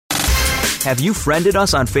Have you friended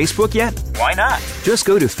us on Facebook yet? Why not? Just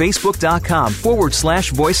go to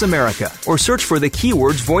facebook.com/Voice America or search for the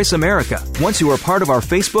keywords Voice America. Once you are part of our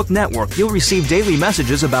Facebook network, you'll receive daily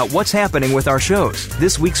messages about what's happening with our shows,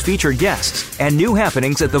 this week's featured guests, and new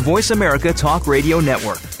happenings at the Voice America Talk Radio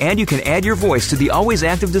Network. And you can add your voice to the always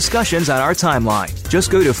active discussions on our timeline. Just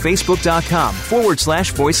go to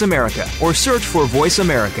facebook.com/Voice America or search for Voice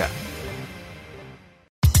America.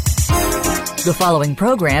 The following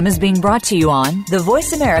program is being brought to you on the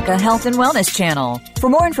Voice America Health and Wellness Channel. For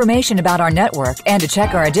more information about our network and to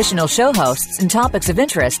check our additional show hosts and topics of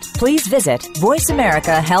interest, please visit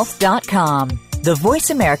voiceamericahealth.com. The Voice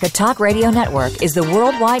America Talk Radio Network is the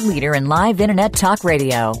worldwide leader in live Internet talk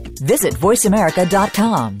radio. Visit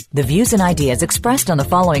voiceamerica.com. The views and ideas expressed on the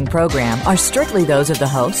following program are strictly those of the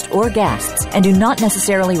host or guests and do not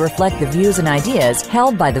necessarily reflect the views and ideas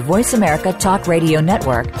held by the Voice America Talk Radio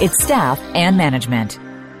Network, its staff, and management.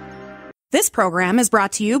 This program is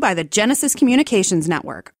brought to you by the Genesis Communications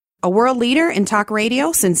Network, a world leader in talk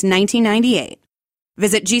radio since 1998.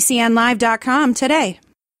 Visit GCNlive.com today.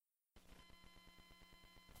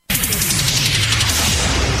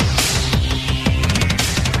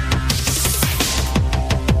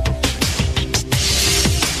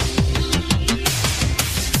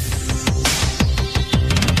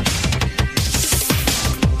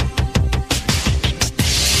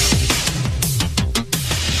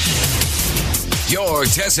 Your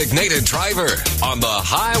designated driver on the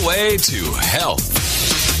highway to health.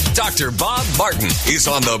 Dr. Bob Martin is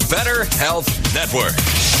on the Better Health Network.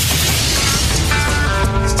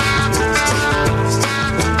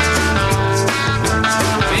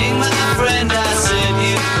 Being my friend, I said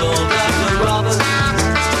you'd call Dr. Robert.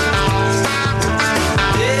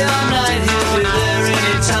 Day or night, he'll be there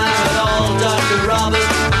anytime at all. Dr. Robert.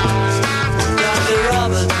 Dr.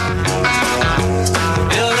 Robert.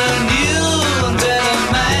 You're a new and better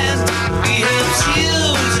man. He helps you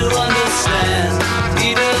to understand.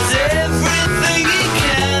 He does everything he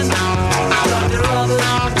can. Dr. Robert.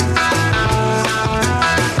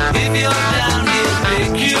 If you're down, he'll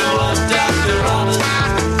pick you up. Dr. Robert.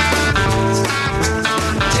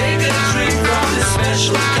 Take a drink from this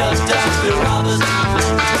special cup. Dr. Robert.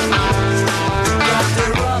 Dr.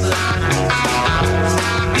 Robert.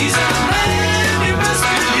 He's a man you must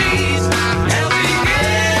believe. Helping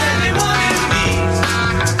anyone in need.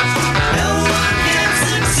 No one can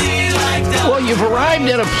succeed like that. Well, you've arrived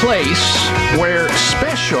at a place where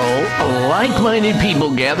special, like-minded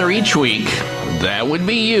people gather each week. That would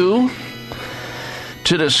be you.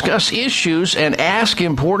 To discuss issues and ask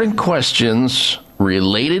important questions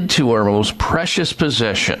related to our most precious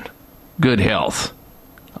possession, good health.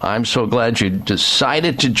 I'm so glad you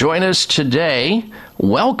decided to join us today.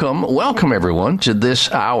 Welcome everyone to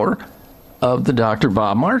this hour of the Dr.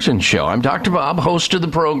 Bob Martin Show. I'm Dr. Bob, host of the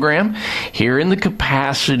program, here in the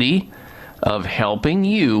capacity of helping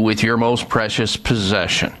you with your most precious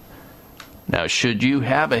possession. Now, should you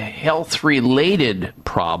have a health-related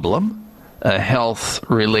problem, a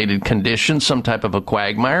health-related condition, some type of a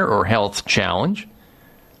quagmire or health challenge,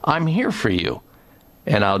 I'm here for you,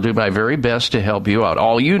 and I'll do my very best to help you out.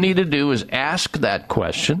 All you need to do is ask that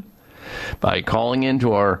question by calling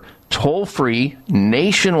into our toll-free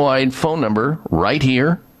nationwide phone number right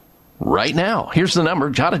here, right now. Here's the number.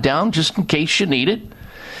 Jot it down just in case you need it.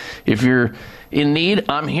 If you're in need,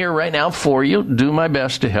 I'm here right now for you. Do my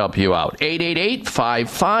best to help you out.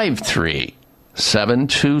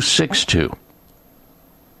 888-553-7262.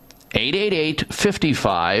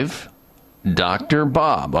 888-55 Dr.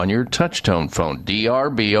 Bob on your touch-tone phone,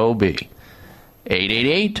 DRBOB.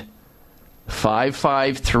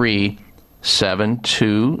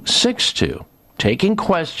 888-553-7262. Taking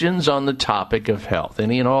questions on the topic of health.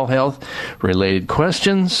 Any and all health-related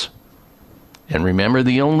questions. And remember,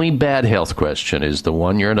 the only bad health question is the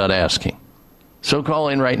one you're not asking. So call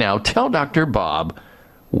in right now. Tell Dr. Bob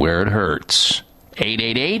where it hurts.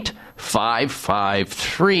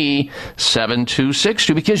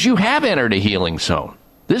 888-553-7262, because you have entered a healing zone.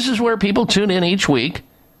 This is where people tune in each week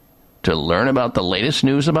to learn about the latest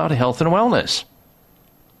news about health and wellness.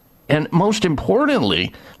 And most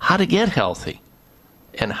importantly, how to get healthy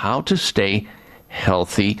and how to stay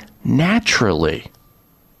healthy naturally.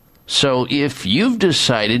 So if you've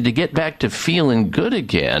decided to get back to feeling good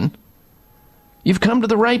again, you've come to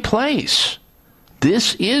the right place.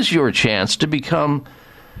 This is your chance to become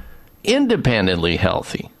independently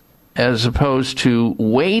healthy, as opposed to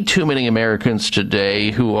way too many Americans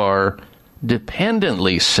today who are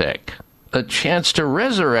dependently sick. A chance to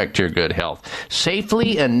resurrect your good health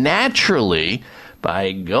safely and naturally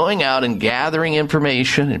by going out and gathering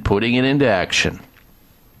information and putting it into action.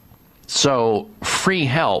 So free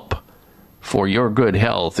help for your good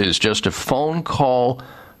health is just a phone call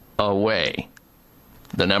away.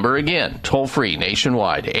 The number again, toll free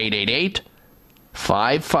nationwide,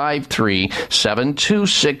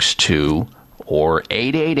 888-553-7262 or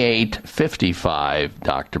 888-55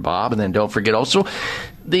 Dr. Bob. And then don't forget also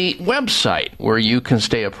the website where you can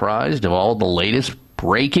stay apprised of all the latest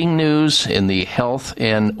breaking news in the health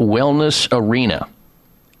and wellness arena.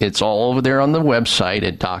 It's all over there on the website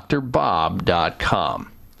at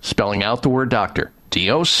drbob.com. Spelling out the word doctor,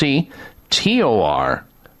 D-O-C-T-O-R,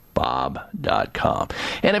 bob.com.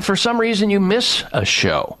 And if for some reason you miss a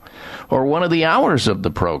show or one of the hours of the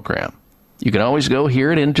program, you can always go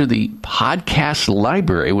hear it into the podcast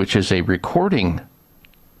library, which is a recording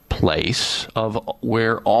place of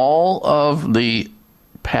where all of the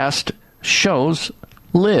past shows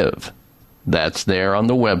live. That's there on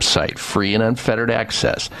the website, free and unfettered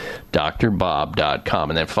access, drbob.com.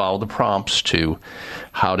 And then follow the prompts to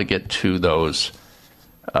how to get to those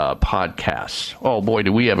podcasts. Oh, boy,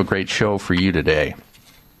 do we have a great show for you today.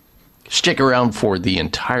 Stick around for the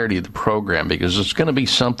entirety of the program because there's going to be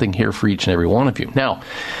something here for each and every one of you. Now,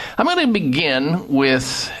 I'm going to begin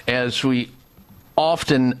with, as we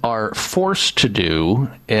often are forced to do,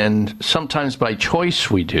 and sometimes by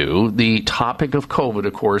choice we do, the topic of COVID,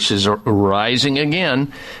 of course, is rising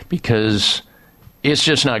again because it's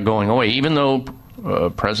just not going away. Even though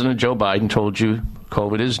President Joe Biden told you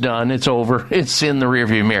COVID is done, it's over, it's in the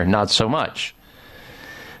rearview mirror. Not so much.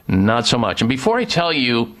 Not so much. And before I tell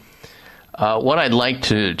you what I'd like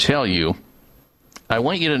to tell you, I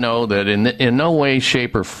want you to know that in no way,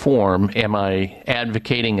 shape, or form am I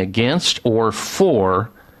advocating against or for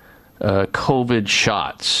COVID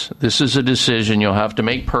shots. This is a decision you'll have to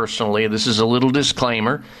make personally. This is a little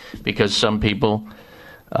disclaimer because some people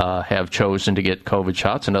have chosen to get COVID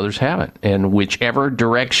shots and others haven't. And whichever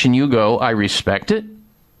direction you go, I respect it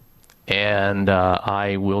and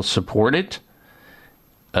I will support it.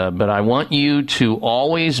 But I want you to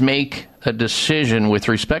always make a decision with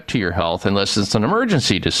respect to your health, unless it's an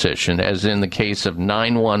emergency decision, as in the case of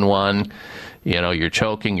 911, you're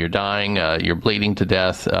choking, you're dying, you're bleeding to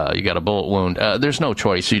death, you got a bullet wound. There's no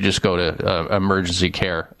choice. You just go to emergency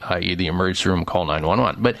care, i.e. the emergency room, call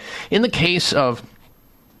 911. But in the case of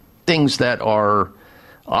things that are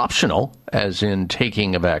optional, as in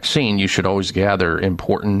taking a vaccine, you should always gather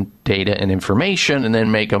important data and information and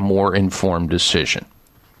then make a more informed decision.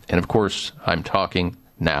 And of course, I'm talking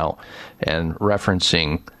now and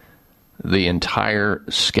referencing the entire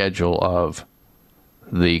schedule of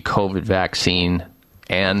the COVID vaccine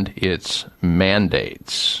and its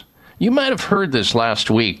mandates. You might have heard this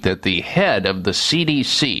last week that the head of the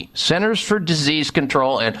CDC, Centers for Disease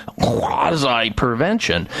Control and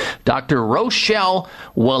Quasi-Prevention, Dr. Rochelle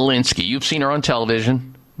Walensky, you've seen her on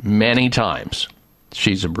television many times.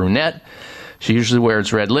 She's a brunette. She usually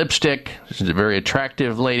wears red lipstick. She's a very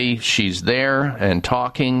attractive lady. She's there and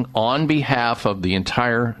talking on behalf of the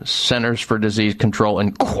entire Centers for Disease Control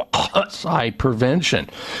and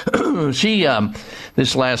Quasi-Prevention. She,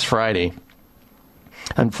 this last Friday,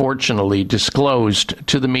 unfortunately disclosed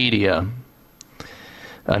to the media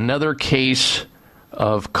another case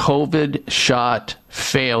of COVID shot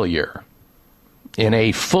failure in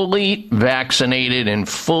a fully vaccinated and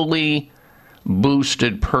fully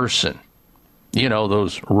boosted person.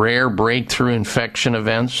 Those rare breakthrough infection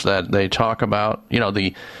events that they talk about,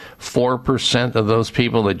 the 4% of those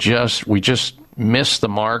people that we just missed the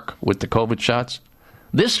mark with the COVID shots.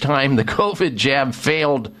 This time, the COVID jab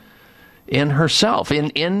failed in herself,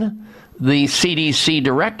 in the CDC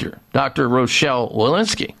director, Dr. Rochelle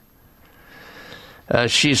Walensky.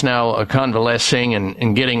 She's now convalescing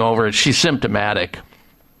and getting over it. She's symptomatic.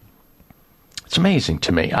 It's amazing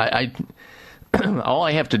to me. All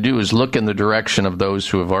I have to do is look in the direction of those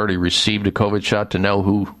who have already received a COVID shot to know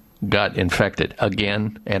who got infected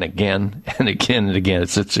again and again and again and again.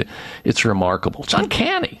 It's remarkable. It's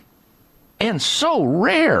uncanny and so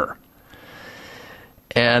rare.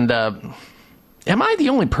 And am I the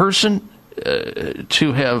only person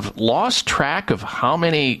to have lost track of how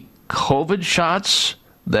many COVID shots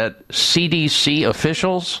that CDC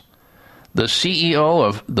officials, the CEO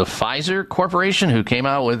of the Pfizer Corporation, who came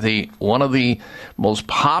out with one of the most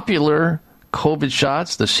popular COVID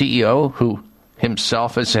shots, the CEO who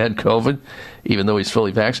himself has had COVID, even though he's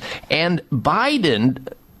fully vaxxed, and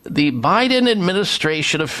the Biden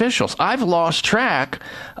administration officials. I've lost track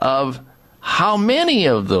of how many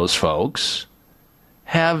of those folks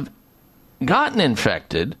have gotten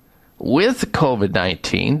infected with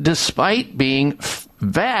COVID-19 despite being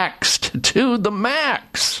vaxxed to the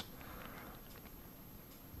max.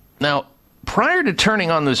 Now, prior to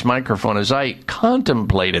turning on this microphone, as I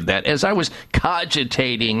contemplated that, as I was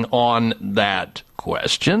cogitating on that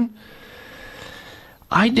question,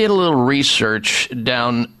 I did a little research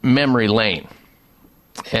down memory lane.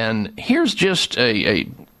 And here's just a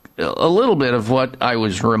little bit of what I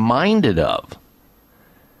was reminded of.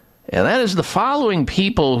 And that is the following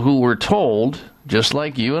people who were told, just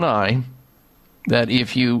like you and I, that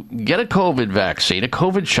if you get a COVID vaccine, a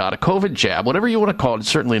COVID shot, a COVID jab, whatever you want to call it, it's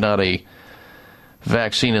certainly not a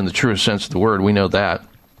vaccine in the truest sense of the word, we know that.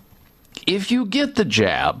 If you get the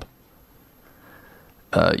jab,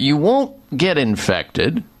 you won't get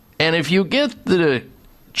infected, and if you get the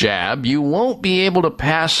jab, you won't be able to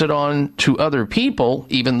pass it on to other people,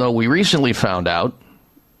 even though we recently found out,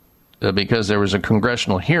 because there was a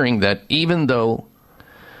congressional hearing, that even though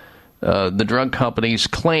the drug companies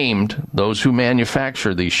claimed, those who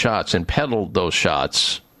manufacture these shots and peddled those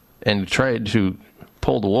shots and tried to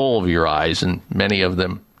pull the wool over your eyes, and many of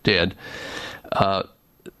them did,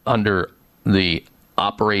 under the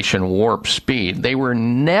Operation Warp Speed, they were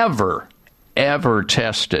never, ever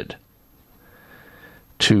tested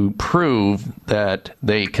to prove that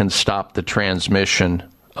they can stop the transmission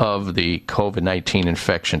of the COVID-19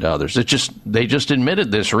 infection to others. They just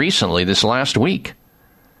admitted this recently, this last week,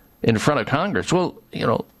 in front of Congress. Well, you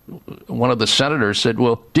know, one of the senators said,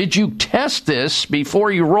 well, did you test this before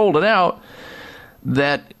you rolled it out,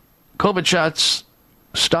 that COVID shots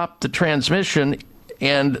stop the transmission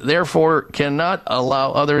and therefore cannot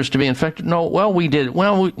allow others to be infected? No, well, we did.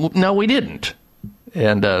 Well, no, we didn't.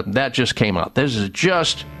 And that just came out. This is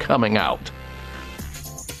just coming out.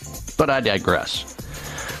 But I digress.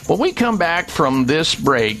 When we come back from this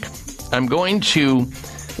break, I'm going to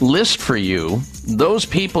list for you those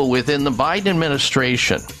people within the Biden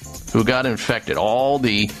administration who got infected, all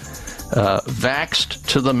the vaxxed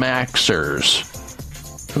to the maxers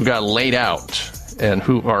who got laid out and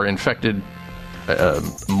who are infected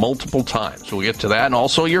multiple times. We'll get to that, and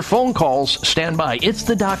also your phone calls. Stand by. It's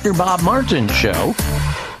the Dr. Bob Martin Show.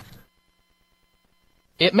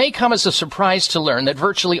 It may come as a surprise to learn that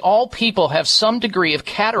virtually all people have some degree of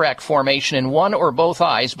cataract formation in one or both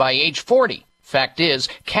eyes by age 40. Fact is,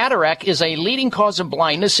 cataract is a leading cause of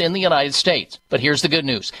blindness in the United States. But here's the good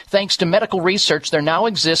news. Thanks to medical research, there now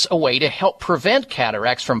exists a way to help prevent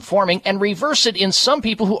cataracts from forming and reverse it in some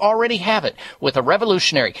people who already have it with a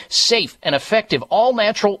revolutionary, safe, and effective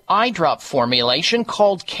all-natural eye drop formulation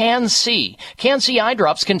called Can-C. Can-C eye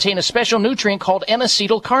drops contain a special nutrient called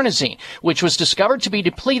N-acetylcarnosine, which was discovered to be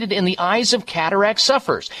depleted in the eyes of cataract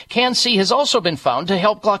sufferers. Can-C has also been found to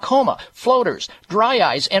help glaucoma, floaters, dry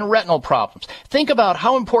eyes, and retinal problems. Think about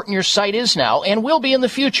how important your sight is now and will be in the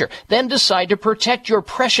future. Then decide to protect your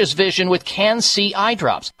precious vision with Can-C eye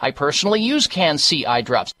drops. I personally use Can-C eye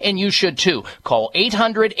drops, and you should too. Call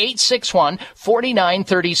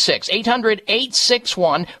 800-861-4936.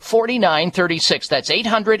 800-861-4936. That's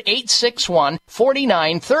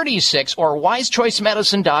 800-861-4936 or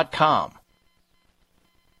wisechoicemedicine.com.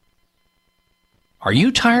 Are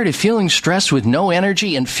you tired of feeling stressed with no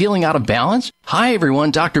energy and feeling out of balance? Hi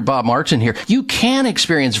everyone, Dr. Bob Martin here. You can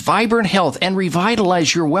experience vibrant health and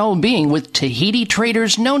revitalize your well-being with Tahiti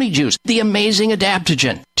Traders Noni Juice, the amazing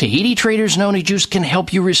adaptogen. Tahiti Traders Noni Juice can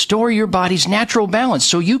help you restore your body's natural balance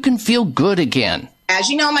so you can feel good again. As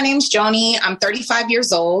you know, my name's Joni. I'm 35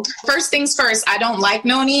 years old. First things first, I don't like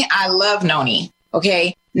noni. I love noni.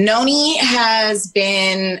 Okay. Noni has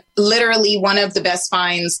been literally one of the best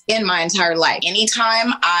finds in my entire life.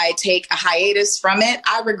 Anytime I take a hiatus from it,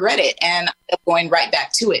 I regret it and I end up going right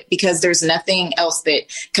back to it because there's nothing else that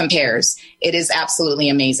compares. It is absolutely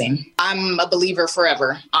amazing. I'm a believer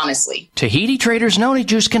forever, honestly. Tahiti Traders Noni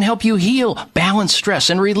Juice can help you heal, balance stress,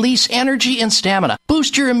 and release energy and stamina,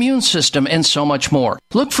 boost your immune system, and so much more.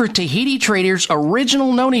 Look for Tahiti Traders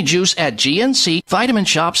Original Noni Juice at GNC, Vitamin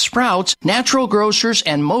Shoppe, Sprouts, Natural Grocers,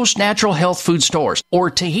 and most natural health food stores,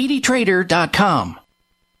 or TahitiTrader.com.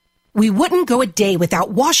 We wouldn't go a day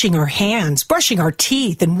without washing our hands, brushing our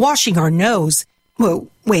teeth, and washing our nose. Whoa,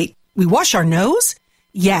 wait, we wash our nose?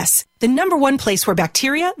 Yes, the number one place where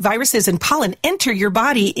bacteria, viruses, and pollen enter your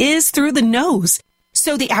body is through the nose.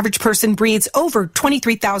 So the average person breathes over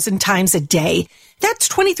 23,000 times a day. That's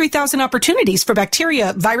 23,000 opportunities for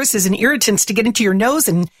bacteria, viruses, and irritants to get into your nose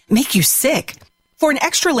and make you sick. For an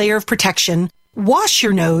extra layer of protection, wash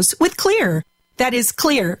your nose with Xlear. That is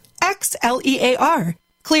Xlear, Xlear.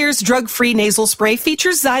 Xlear's drug-free nasal spray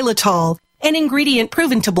features xylitol, an ingredient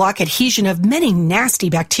proven to block adhesion of many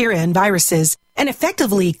nasty bacteria and viruses, and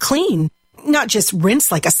effectively clean. Not just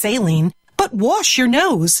rinse like a saline, but wash your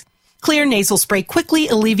nose. Clear nasal spray quickly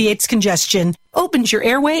alleviates congestion, opens your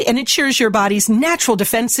airway, and ensures your body's natural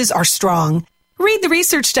defenses are strong. Read the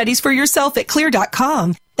research studies for yourself at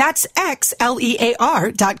Xlear.com. That's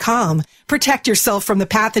XLEAR.com. Protect yourself from the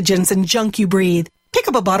pathogens and junk you breathe. Pick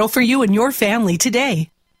up a bottle for you and your family today.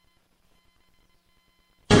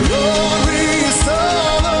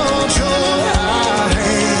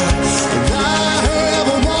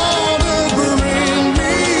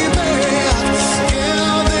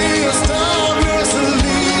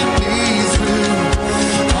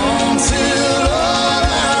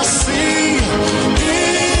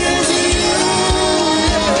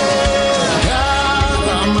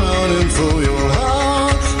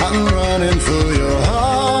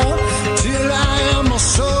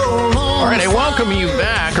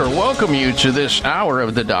 Welcome you to this hour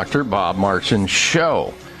of the Dr. Bob Martin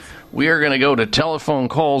Show. We are going to go to telephone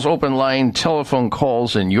calls, open line telephone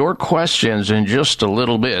calls, and your questions in just a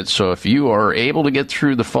little bit. So if you are able to get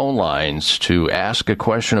through the phone lines to ask a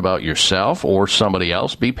question about yourself or somebody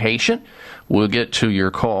else, be patient. We'll get to your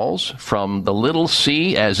calls from the little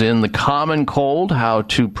C, as in the common cold, how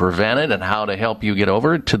to prevent it and how to help you get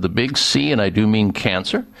over it, to the big C, and I do mean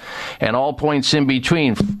cancer, and all points in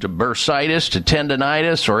between, to bursitis, to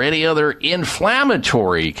tendinitis, or any other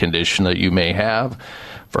inflammatory condition that you may have,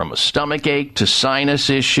 from a stomach ache to sinus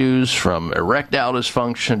issues, from erectile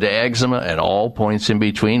dysfunction to eczema, and all points in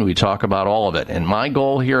between. We talk about all of it. And my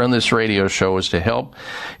goal here on this radio show is to help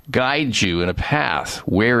guide you in a path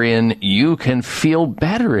wherein you can feel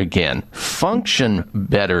better again, function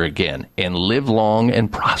better again, and live long and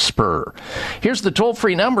prosper. Here's the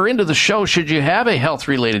toll-free number into the show should you have a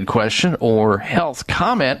health-related question or health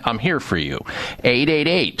comment. I'm here for you.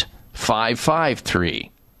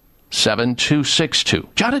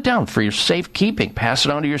 888-553-7262. Jot it down for your safekeeping. Pass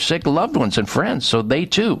it on to your sick loved ones and friends so they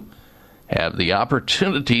too have the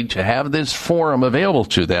opportunity to have this forum available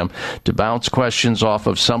to them to bounce questions off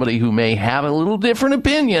of somebody who may have a little different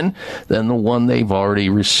opinion than the one they've already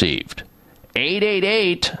received.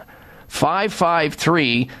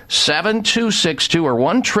 888-553-7262 or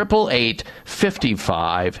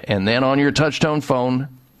 1-888-55, and then on your touch-tone phone,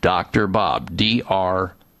 Dr. Bob,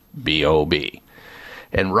 D-R-B-O-B.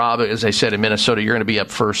 And Rob, as I said, in Minnesota, you're going to be up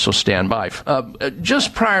first, so stand by.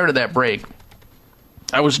 Just prior to that break,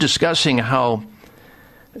 I was discussing how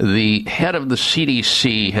the head of the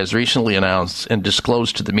CDC has recently announced and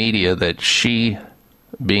disclosed to the media that she,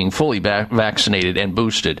 being fully vaccinated and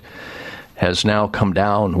boosted, has now come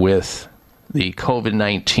down with the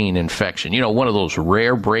COVID-19 infection. You know, one of those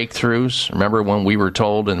rare breakthroughs. Remember when we were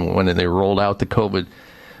told and when they rolled out the COVID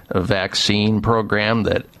vaccine program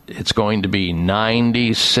that it's going to be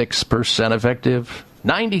 96% effective?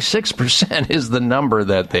 96% is the number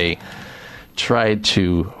that they tried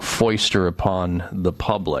to foister upon the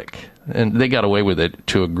public. And they got away with it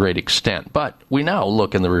to a great extent. But we now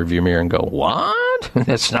look in the rearview mirror and go, what?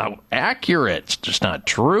 That's not accurate. It's just not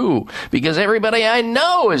true. Because everybody I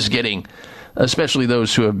know is getting, especially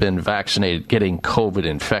those who have been vaccinated, getting COVID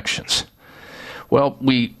infections. Well,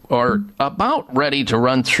 we are about ready to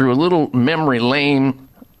run through a little memory lane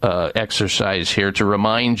exercise here to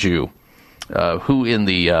remind you who in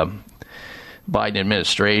the Biden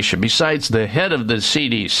administration, besides the head of the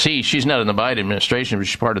CDC, she's not in the Biden administration, but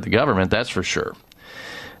she's part of the government, that's for sure.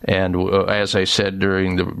 And as I said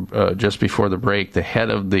during the just before the break, the head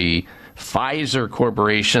of the Pfizer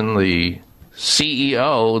Corporation, the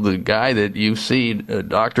CEO, the guy that you see,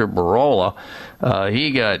 Dr. Barola,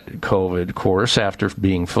 he got COVID, of course, after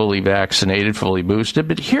being fully vaccinated, fully boosted.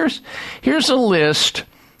 But here's a list,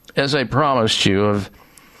 as I promised you, of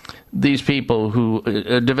these people who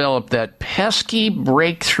developed that pesky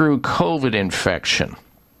breakthrough COVID infection.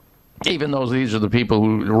 Even though these are the people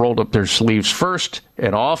who rolled up their sleeves first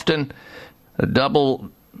and often, double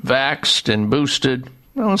vaxxed and boosted.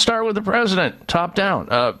 Well, let's start with the president, top down.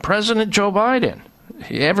 President Joe Biden.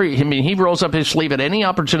 He rolls up his sleeve at any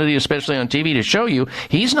opportunity, especially on TV, to show you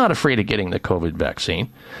he's not afraid of getting the COVID vaccine.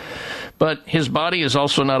 But his body is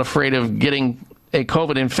also not afraid of getting a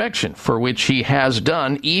COVID infection, for which he has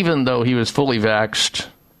done, even though he was fully vaxxed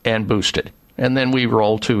and boosted. And then we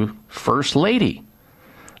roll to First Lady,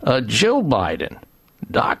 Jill Biden,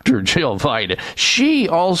 Dr. Jill Biden. She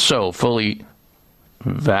also fully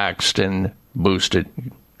vaxxed and boosted,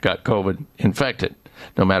 got COVID infected,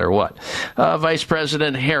 no matter what. Vice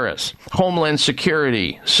President Harris, Homeland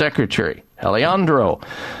Security Secretary Alejandro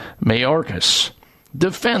Mayorkas,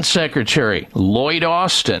 Defense Secretary Lloyd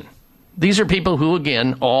Austin. These are people who,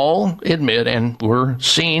 again, all admit and were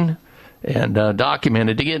seen and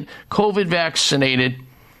documented to get COVID vaccinated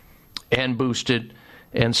and boosted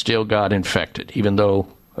and still got infected, even though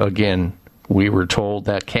again, we were told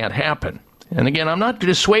that can't happen. And again, I'm not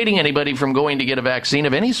dissuading anybody from going to get a vaccine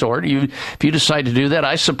of any sort. If you decide to do that,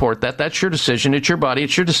 I support that. That's your decision. It's your body.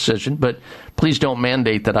 It's your decision. But please don't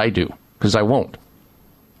mandate that I do, because I won't.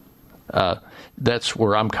 That's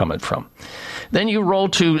where I'm coming from. Then you roll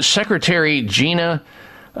to Secretary Gina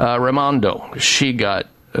Raimondo. She got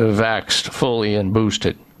vaxxed fully and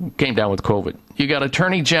boosted. Came down with COVID. You got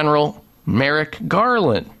Attorney General Merrick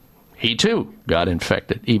Garland. He, too, got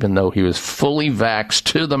infected, even though he was fully vaxxed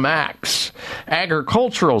to the max.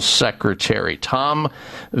 Agricultural Secretary Tom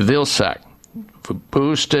Vilsack,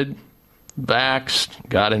 boosted, vaxxed,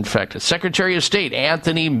 got infected. Secretary of State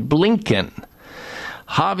Anthony Blinken.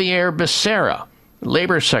 Javier Becerra,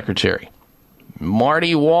 Labor Secretary.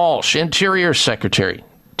 Marty Walsh, Interior Secretary.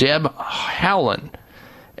 Deb Haaland.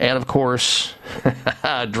 And, of course,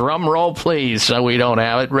 drum roll, please. We don't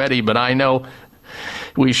have it ready, but I know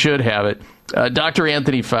we should have it. Dr.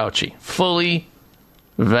 Anthony Fauci, fully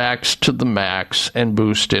vaxxed to the max and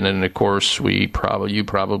boosted. And, of course, you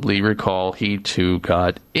probably recall he, too,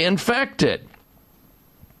 got infected.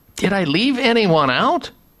 Did I leave anyone out?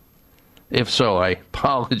 If so, I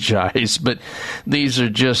apologize. But this is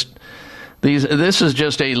just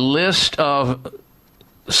a list of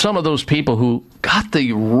some of those people who got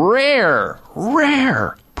the rare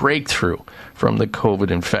breakthrough from the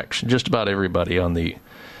COVID infection. Just about everybody in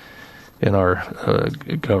our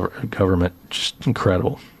government. Just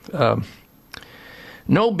incredible.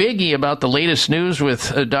 No biggie about the latest news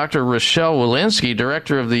with Dr. Rochelle Walensky,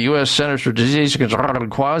 director of the U.S. Centers for Disease Control and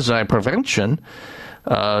Quasi-Prevention.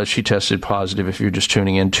 She tested positive, if you're just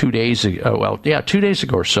tuning in, 2 days ago. 2 days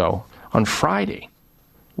ago or so, on Friday.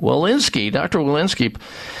 Dr. Walensky,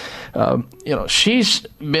 she's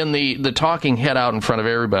been the talking head out in front of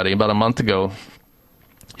everybody. About a month ago,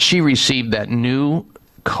 she received that new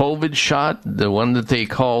COVID shot, the one that they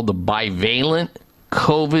call the bivalent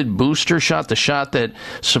COVID booster shot, the shot that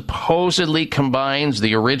supposedly combines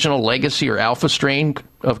the original legacy or alpha strain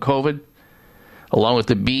of COVID, along with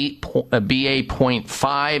the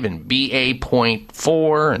BA.5 and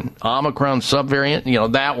BA.4 and Omicron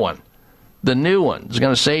subvariant, that one. The new one is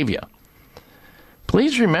going to save you.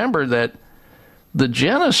 Please remember that the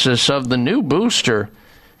genesis of the new booster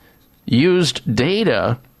used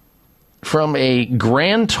data from a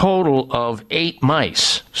grand total of 8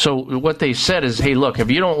 mice. So what they said is, hey, look, if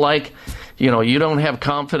you don't you don't have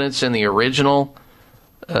confidence in the original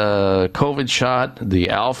COVID shot, the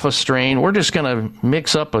alpha strain, we're just going to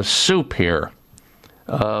mix up a soup here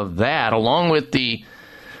of that, along with the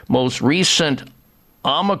most recent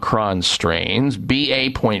Omicron strains,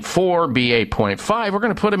 BA.4, BA.5. We're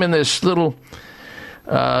going to put them in this little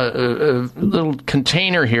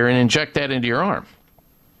container here and inject that into your arm.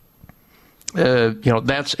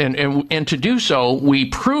 That's and to do so, we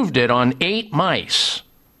proved it on 8 mice.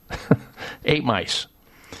 8 mice.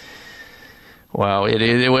 Wow.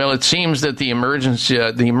 It seems that the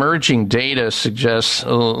emerging data suggests,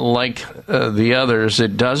 like the others,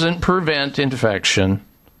 it doesn't prevent infection.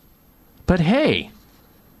 But hey,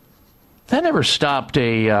 that never stopped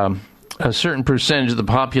a certain percentage of the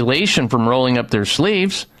population from rolling up their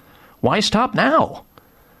sleeves. Why stop now?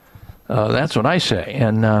 That's what I say.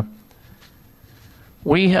 And do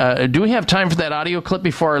we have time for that audio clip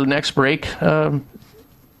before our next break,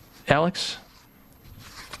 Alex?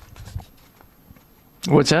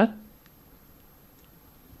 What's that?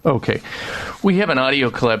 Okay. We have an audio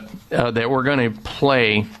clip that we're going to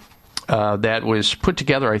play that was put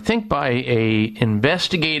together, I think, by a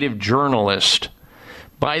investigative journalist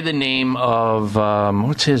by the name of,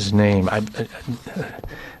 what's his name?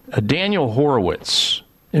 Daniel Horowitz,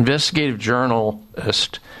 investigative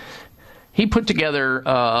journalist. He put together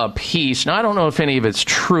a piece. Now, I don't know if any of it's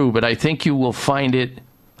true, but I think you will find it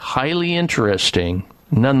highly interesting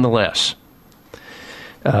nonetheless.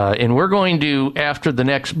 And we're going to, after the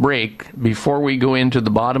next break, before we go into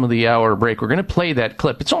the bottom of the hour break, we're going to play that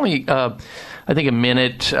clip. It's only, I think, a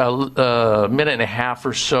minute and a half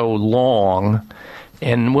or so long.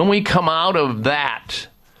 And when we come out of that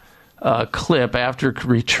clip, after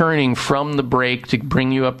returning from the break to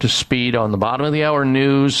bring you up to speed on the bottom of the hour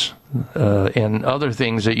news and other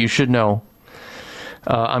things that you should know,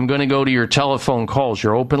 I'm going to go to your telephone calls,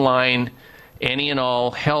 your open line, any and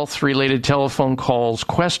all health-related telephone calls,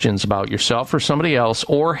 questions about yourself or somebody else,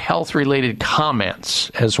 or health-related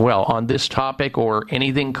comments as well on this topic or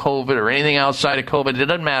anything COVID or anything outside of COVID. It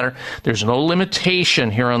doesn't matter. There's no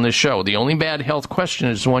limitation here on this show. The only bad health question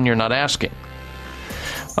is the one you're not asking.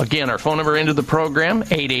 Again, our phone number into the program,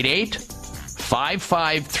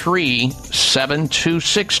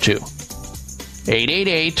 888-553-7262.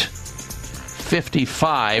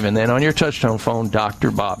 55, and then on your touchtone phone, Dr.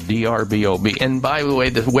 Bob, D-R-B-O-B. And by the way,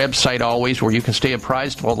 the website always where you can stay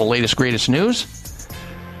apprised of all the latest, greatest news.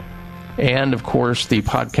 And, of course, the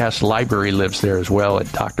podcast library lives there as well at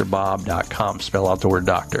drbob.com. Spell out the word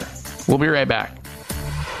doctor. We'll be right back.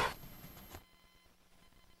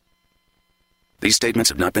 These statements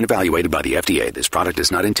have not been evaluated by the FDA. This product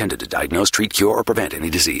is not intended to diagnose, treat, cure, or prevent any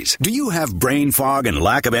disease. Do you have brain fog and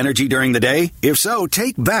lack of energy during the day? If so,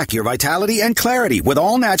 take back your vitality and clarity with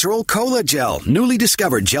all-natural Cola-Gel, newly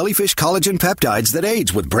discovered jellyfish collagen peptides that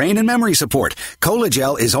aids with brain and memory support.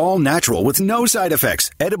 Cola-Gel is all-natural with no side effects.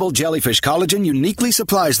 Edible jellyfish collagen uniquely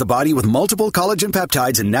supplies the body with multiple collagen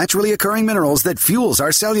peptides and naturally occurring minerals that fuels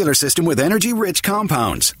our cellular system with energy-rich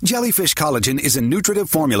compounds. Jellyfish collagen is a nutritive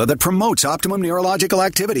formula that promotes optimum neurological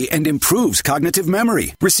activity and improves cognitive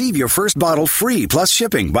memory. Receive your first bottle free plus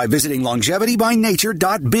shipping by visiting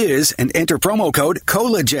longevitybynature.biz and enter promo code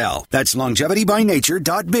COLAGEL. That's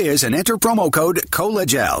longevitybynature.biz and enter promo code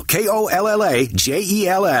COLAGEL.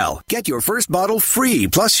 KOLLAGEL. Get your first bottle free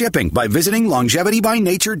plus shipping by visiting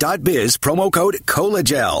longevitybynature.biz, promo code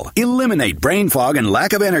COLAGEL. Eliminate brain fog and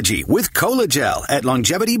lack of energy with Cola-Gel at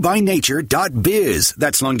longevitybynature.biz.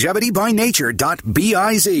 That's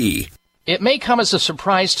longevitybynature.biz. It may come as a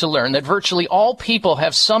surprise to learn that virtually all people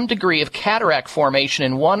have some degree of cataract formation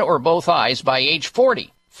in one or both eyes by age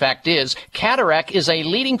 40. Fact is, cataract is a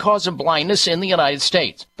leading cause of blindness in the United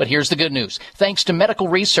States. But here's the good news. Thanks to medical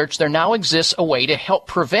research, there now exists a way to help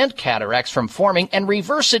prevent cataracts from forming and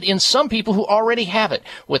reverse it in some people who already have it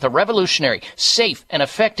with a revolutionary, safe, and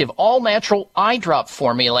effective all-natural eye drop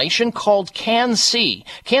formulation called Can-C.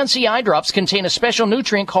 Can-C eye drops contain a special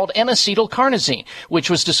nutrient called N-acetylcarnosine, which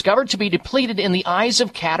was discovered to be depleted in the eyes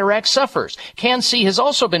of cataract sufferers. Can-C has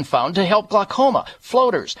also been found to help glaucoma,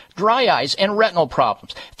 floaters, dry eyes, and retinal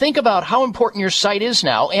problems. Think about how important your sight is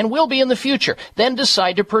now and will be in the future. Then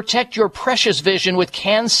decide to protect your precious vision with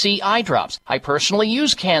Can-C eye drops. I personally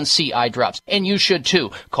use Can-C eye drops, and you should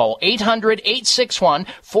too. Call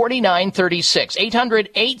 800-861-4936.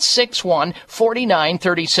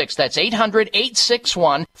 800-861-4936. That's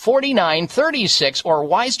 800-861-4936 or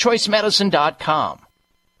wisechoicemedicine.com.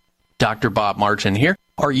 Dr. Bob Martin here.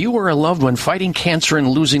 Are you or a loved one fighting cancer and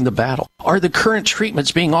losing the battle? Are the current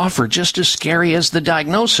treatments being offered just as scary as the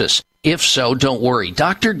diagnosis? If so, don't worry.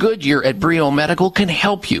 Dr. Goodyear at Brio Medical can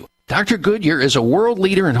help you. Dr. Goodyear is a world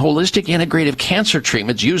leader in holistic integrative cancer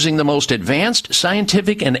treatments using the most advanced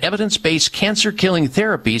scientific and evidence-based cancer-killing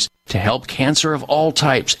therapies to help cancer of all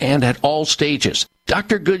types and at all stages.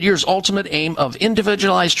 Dr. Goodyear's ultimate aim of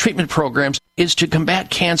individualized treatment programs is to combat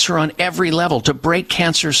cancer on every level, to break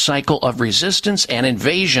cancer's cycle of resistance and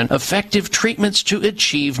invasion, effective treatments to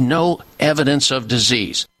achieve no evidence of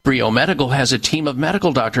disease. Brio Medical has a team of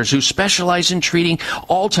medical doctors who specialize in treating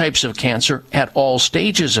all types of cancer at all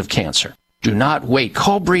stages of cancer. Do not wait.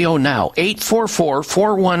 Call Brio now.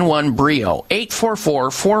 844-411-BRIO.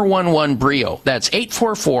 844-411-BRIO. That's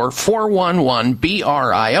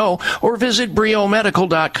 844-411-BRIO. Or visit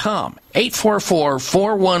briomedical.com.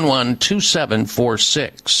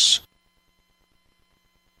 844-411-2746.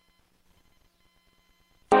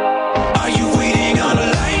 Are you waiting on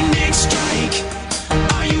a lightning strike?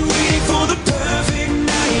 Are you waiting for the perfect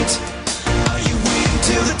night? Are you waiting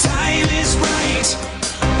till the time is right?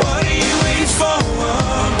 What are you waiting for?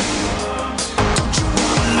 Don't you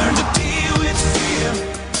want to learn to deal with fear?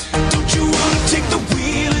 Don't you want to take the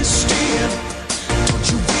wheel and steer?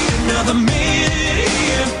 Don't you wait another minute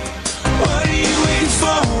here? What are you waiting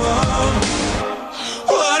for?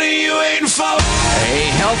 What are you waiting for? Hey,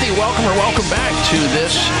 healthy welcome or welcome back to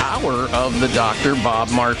this hour of the Dr. Bob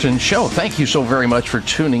Martin Show. Thank you so very much for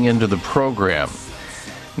tuning into the program.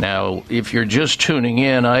 Now, if you're just tuning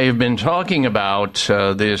in, I have been talking about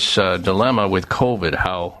this dilemma with COVID,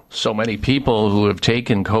 how so many people who have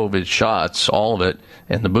taken COVID shots, all of it,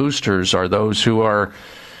 and the boosters are those who are,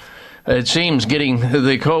 it seems, getting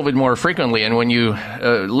the COVID more frequently. And when you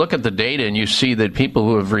look at the data and you see that people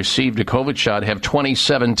who have received a COVID shot have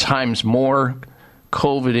 27 times more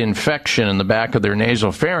COVID infection in the back of their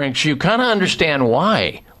nasal pharynx, you kind of understand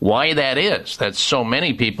why that is. That so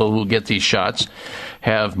many people who get these shots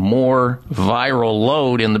have more viral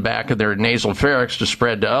load in the back of their nasal pharynx to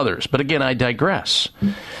spread to others. But again, I digress.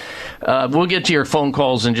 We'll get to your phone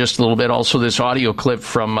calls in just a little bit. Also, this audio clip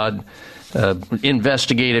from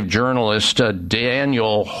investigative journalist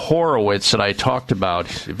Daniel Horowitz that I talked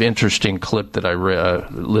about, interesting clip that I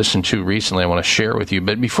listened to recently I want to share with you.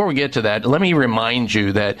 But before we get to that, let me remind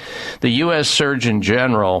you that the U.S. Surgeon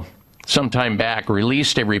General some time back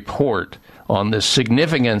released a report on the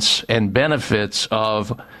significance and benefits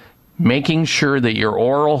of making sure that your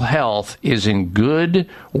oral health is in good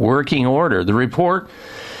working order. The report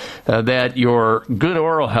that your good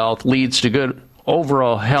oral health leads to good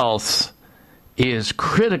overall health is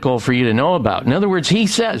critical for you to know about. In other words, he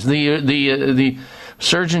says, the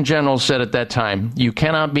Surgeon General said at that time, you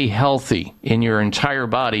cannot be healthy in your entire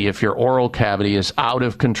body if your oral cavity is out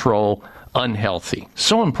of control, unhealthy.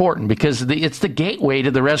 So important because it's the gateway to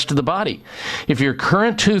the rest of the body. If your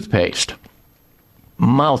current toothpaste,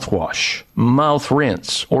 mouthwash, mouth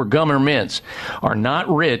rinse, or gum or mints are not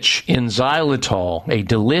rich in xylitol, a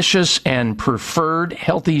delicious and preferred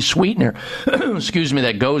healthy sweetener,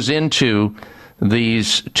 that goes into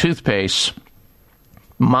these toothpastes,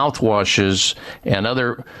 mouthwashes, and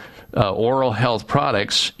other oral health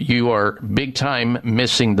products, you are big time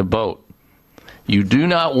missing the boat. You do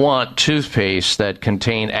not want toothpaste that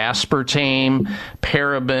contain aspartame,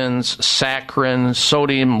 parabens, saccharin,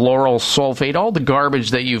 sodium lauryl sulfate, all the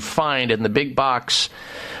garbage that you find in the big box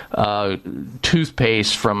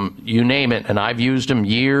toothpaste from you name it. And I've used them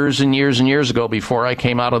years and years and years ago before I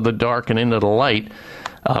came out of the dark and into the light.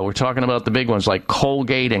 We're talking about the big ones like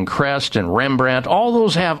Colgate and Crest and Rembrandt. All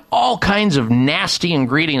those have all kinds of nasty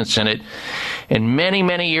ingredients in it. And many,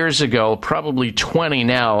 many years ago, probably 20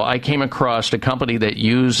 now, I came across a company that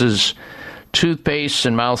uses toothpaste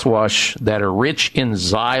and mouthwash that are rich in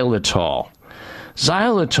xylitol.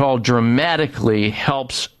 Xylitol dramatically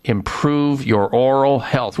helps improve your oral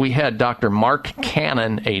health. We had Dr. Mark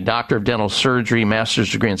Cannon, a doctor of dental surgery,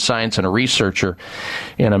 master's degree in science, and a researcher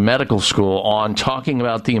in a medical school, on talking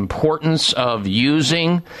about the importance of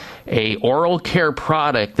using a oral care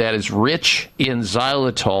product that is rich in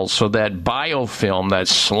xylitol, so that biofilm, that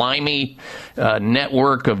slimy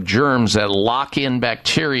network of germs that lock in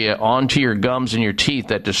bacteria onto your gums and your teeth,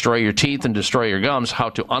 that destroy your teeth and destroy your gums, how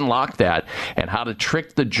to unlock that and how to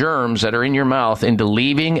trick the germs that are in your mouth into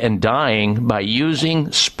leaving and dying by using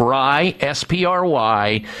Spry,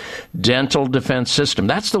 S-P-R-Y, Dental Defense System.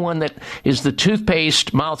 That's the one that is the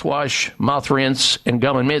toothpaste, mouthwash, mouth rinse, and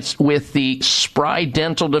gum and mints with the Spry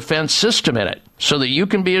Dental Defense System in it, so that you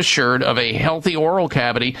can be assured of a healthy oral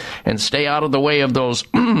cavity and stay out of the way of those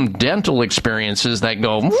dental experiences that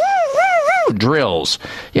go drills.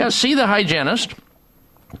 Yeah, see the hygienist.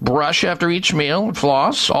 Brush after each meal,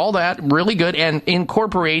 floss, all that, really good, and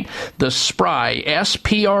incorporate the Spry,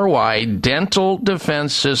 S-P-R-Y, Dental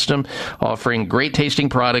Defense System, offering great tasting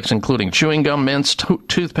products, including chewing gum, mints,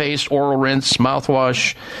 toothpaste, oral rinse,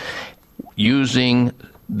 mouthwash, using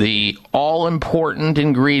the all-important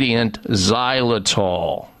ingredient,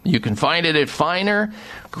 xylitol. You can find it at finer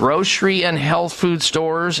grocery and health food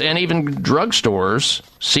stores and even drugstores,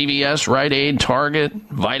 CVS, Rite Aid, Target,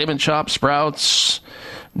 Vitamin Shoppe, Sprouts,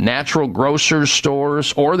 natural grocers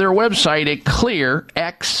stores, or their website at Clear,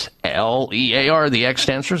 X-L-E-A-R, the X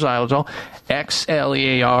stands for xylitol,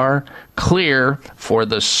 X-L-E-A-R, Clear, for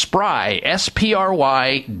the Spry,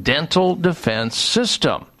 S-P-R-Y, Dental Defense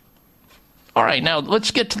System. All right, now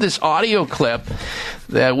let's get to this audio clip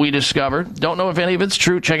that we discovered. Don't know if any of it's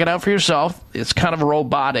true. Check it out for yourself. It's kind of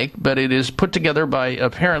robotic, but it is put together by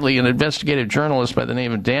apparently an investigative journalist by the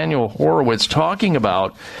name of Daniel Horowitz, talking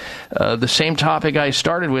about the same topic I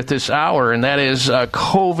started with this hour, and that is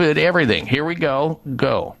COVID everything. Here we go.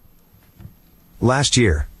 Go. Last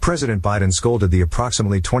year, President Biden scolded the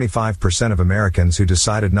approximately 25% of Americans who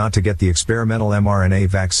decided not to get the experimental mRNA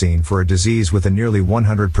vaccine for a disease with a nearly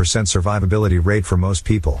 100% survivability rate for most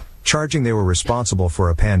people, charging they were responsible for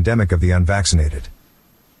a pandemic of the unvaccinated.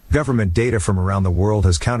 Government data from around the world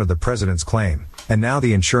has countered the president's claim, and now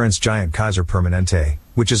the insurance giant Kaiser Permanente,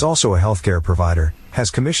 which is also a healthcare provider, has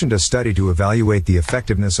commissioned a study to evaluate the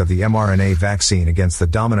effectiveness of the mRNA vaccine against the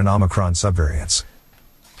dominant Omicron subvariants.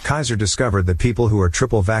 Kaiser discovered that people who are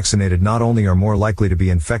triple vaccinated not only are more likely to be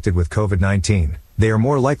infected with COVID-19, they are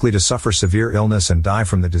more likely to suffer severe illness and die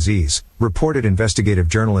from the disease, reported investigative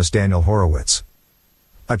journalist Daniel Horowitz.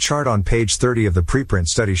 A chart on page 30 of the preprint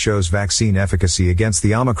study shows vaccine efficacy against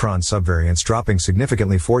the Omicron subvariants dropping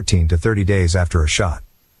significantly 14 to 30 days after a shot.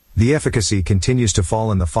 The efficacy continues to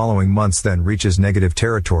fall in the following months, then reaches negative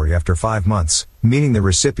territory after 5 months, meaning the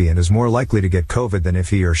recipient is more likely to get COVID than if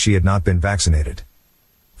he or she had not been vaccinated.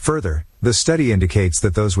 Further, the study indicates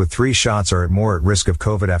that those with 3 shots are more at risk of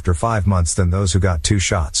COVID after 5 months than those who got 2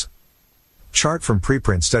 shots. Chart from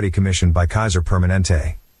preprint study commissioned by Kaiser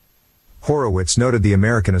Permanente. Horowitz noted the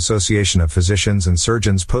American Association of Physicians and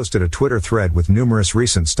Surgeons posted a Twitter thread with numerous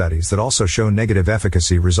recent studies that also show negative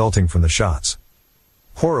efficacy resulting from the shots.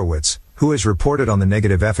 Horowitz, who has reported on the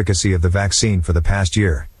negative efficacy of the vaccine for the past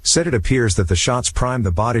year, said it appears that the shots prime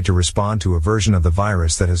the body to respond to a version of the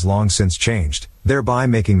virus that has long since changed, thereby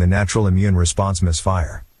making the natural immune response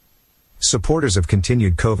misfire. Supporters of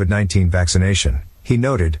continued COVID-19 vaccination, he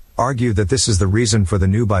noted, argue that this is the reason for the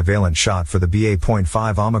new bivalent shot for the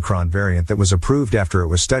BA.5 Omicron variant that was approved after it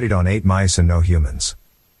was studied on 8 mice and no humans.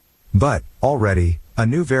 But, already, a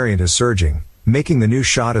new variant is surging, making the new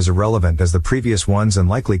shot as irrelevant as the previous ones and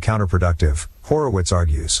likely counterproductive, Horowitz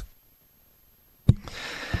argues.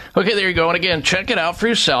 Okay, there you go. And again, check it out for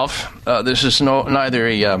yourself. This is neither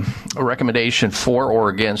a recommendation for or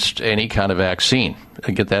against any kind of vaccine.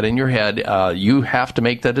 Get that in your head. You have to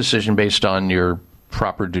make that decision based on your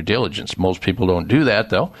proper due diligence. Most people don't do that,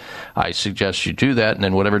 though. I suggest you do that, and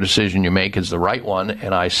then whatever decision you make is the right one,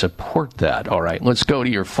 and I support that. All right, let's go to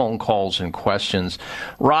your phone calls and questions.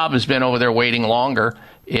 Rob has been over there waiting longer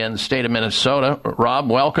in the state of Minnesota. Rob,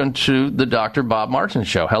 welcome to the Dr. Bob Martin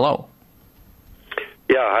Show. Hello.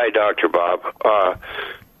 Yeah, hi, Dr. Bob.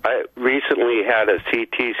 I recently had a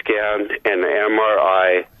CT scan and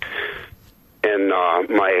MRI in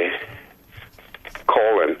my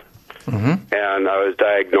colon, and I was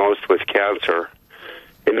diagnosed with cancer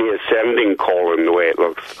in the ascending colon, the way it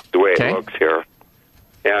looks here.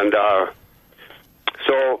 And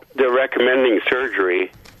so they're recommending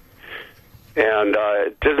surgery, and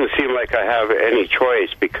it doesn't seem like I have any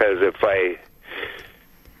choice, because if I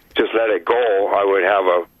just let it go, I would have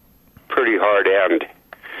a pretty hard end.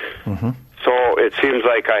 So it seems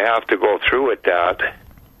like I have to go through with that.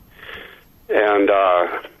 And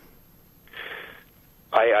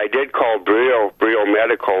I did call Brio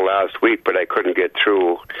Medical last week, but I couldn't get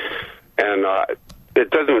through. And it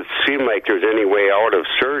doesn't seem like there's any way out of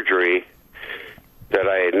surgery that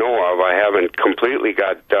I know of. I haven't completely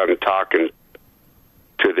got done talking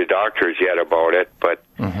to the doctors yet about it, but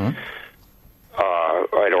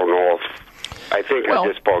I don't know if I think I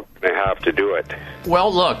just about going to have to do it.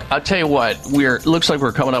 Well, look, I'll tell you what. Looks like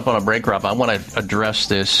we're coming up on a break, Rob. I want to address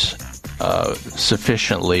this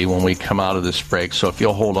sufficiently when we come out of this break. So if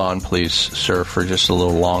you'll hold on, please, sir, for just a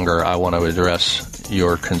little longer. I want to address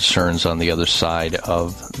your concerns on the other side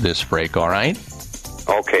of this break, all right?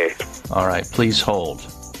 Okay. All right, please hold.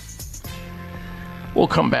 We'll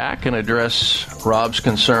come back and address Rob's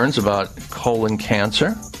concerns about colon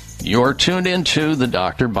cancer. You're tuned into the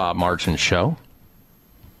Dr. Bob Martin Show.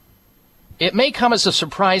 It may come as a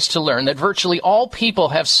surprise to learn that virtually all people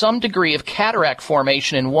have some degree of cataract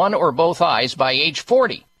formation in one or both eyes by age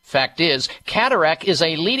 40. Fact is, cataract is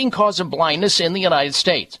a leading cause of blindness in the United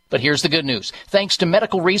States. But here's the good news. Thanks to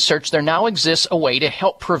medical research, there now exists a way to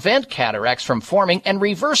help prevent cataracts from forming and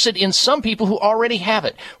reverse it in some people who already have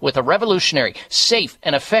it with a revolutionary, safe,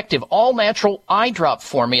 and effective all-natural eye drop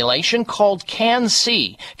formulation called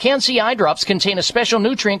Can-C. Can-C eye drops contain a special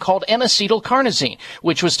nutrient called N-acetylcarnosine,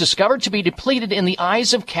 which was discovered to be depleted in the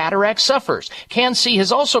eyes of cataract sufferers. Can-C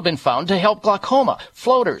has also been found to help glaucoma,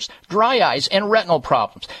 floaters, dry eyes, and retinal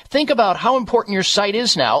problems. Think about how important your sight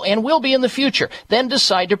is now and will be in the future. Then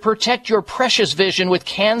decide to protect your precious vision with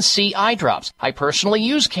Can-C eye drops. I personally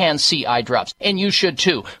use Can-C eye drops, and you should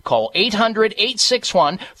too. Call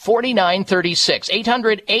 800-861-4936.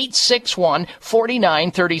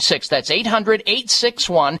 800-861-4936. That's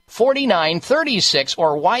 800-861-4936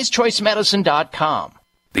 or wisechoicemedicine.com.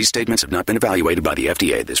 These statements have not been evaluated by the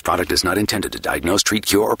FDA. This product is not intended to diagnose, treat,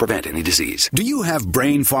 cure, or prevent any disease. Do you have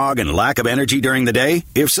brain fog and lack of energy during the day?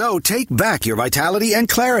 If so, take back your vitality and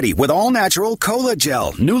clarity with all-natural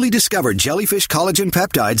Cola-Gel, newly discovered jellyfish collagen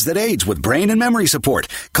peptides that aids with brain and memory support.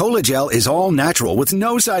 Cola-Gel is all-natural with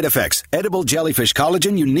no side effects. Edible jellyfish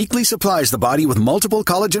collagen uniquely supplies the body with multiple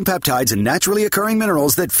collagen peptides and naturally occurring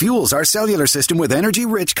minerals that fuels our cellular system with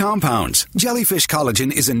energy-rich compounds. Jellyfish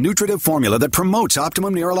collagen is a nutritive formula that promotes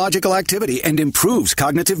optimum neurological activity and improves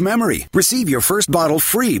cognitive memory. Receive your first bottle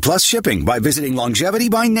free plus shipping by visiting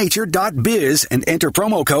longevitybynature.biz and enter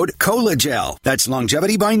promo code COLAGEL. That's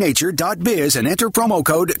longevitybynature.biz and enter promo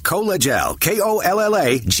code COLAGEL.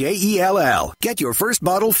 KOLLAGEL. Get your first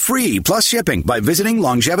bottle free plus shipping by visiting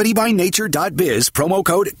longevitybynature.biz, promo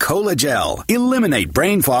code COLAGEL. Eliminate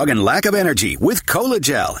brain fog and lack of energy with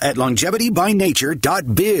Cola-Gel at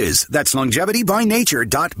longevitybynature.biz. That's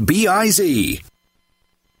longevitybynature.biz.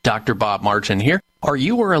 Dr. Bob Martin here. Are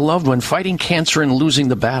you or a loved one fighting cancer and losing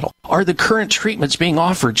the battle? Are the current treatments being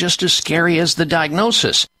offered just as scary as the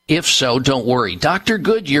diagnosis? If so, don't worry. Dr.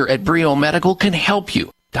 Goodyear at Brio Medical can help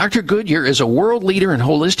you. Dr. Goodyear is a world leader in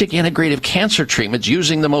holistic integrative cancer treatments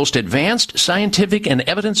using the most advanced scientific and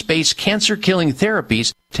evidence-based cancer-killing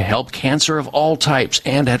therapies to help cancer of all types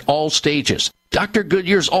and at all stages. Dr.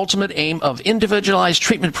 Goodyear's ultimate aim of individualized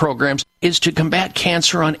treatment programs is to combat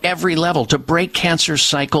cancer on every level, to break cancer's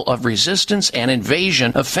cycle of resistance and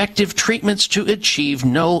invasion, effective treatments to achieve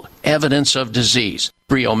no evidence of disease.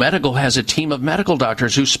 Brio Medical has a team of medical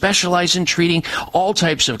doctors who specialize in treating all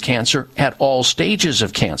types of cancer at all stages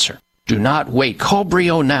of cancer. Do not wait. Call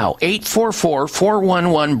Brio now.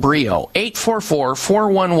 844-411-BRIO.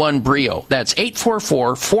 844-411-BRIO. That's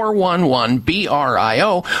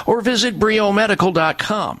 844-411-BRIO. Or visit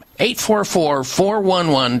briomedical.com.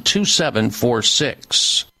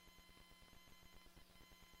 844-411-2746.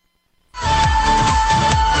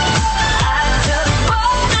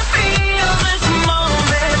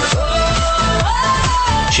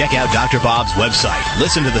 Check out Dr. Bob's website.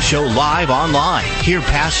 Listen to the show live online. Hear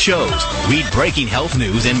past shows. Read breaking health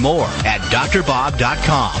news and more at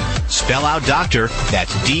drbob.com. Spell out doctor.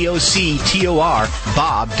 That's DOCTOR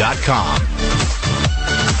Bob.com.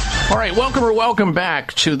 All right, welcome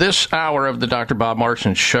back to this hour of the Dr. Bob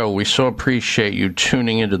Martin Show. We so appreciate you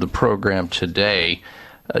tuning into the program today.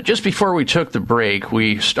 Just before we took the break,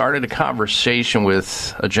 we started a conversation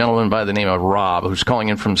with a gentleman by the name of Rob, who's calling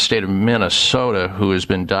in from the state of Minnesota, who has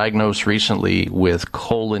been diagnosed recently with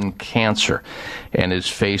colon cancer and is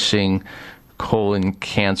facing colon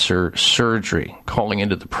cancer surgery. Calling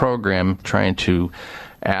into the program, trying to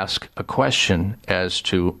ask a question as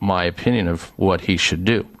to my opinion of what he should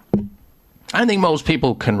do. I think most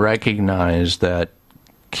people can recognize that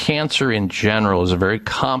cancer in general is a very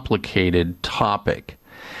complicated topic.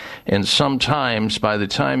 And sometimes by the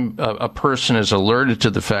time a person is alerted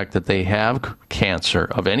to the fact that they have cancer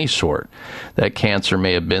of any sort, that cancer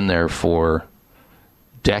may have been there for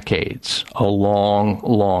decades, a long,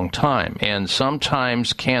 long time. And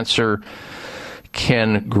sometimes cancer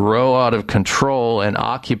can grow out of control and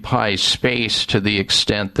occupy space to the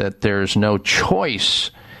extent that there's no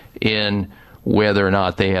choice in whether or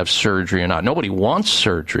not they have surgery or not. Nobody wants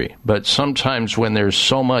surgery, but sometimes when there's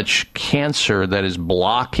so much cancer that is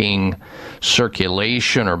blocking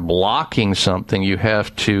circulation or blocking something, you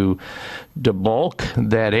have to debulk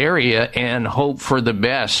that area and hope for the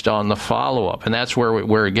best on the follow-up. And that's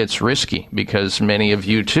where it gets risky, because many of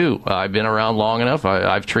you, too, I've been around long enough,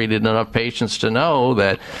 I've treated enough patients to know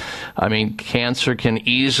that, cancer can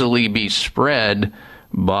easily be spread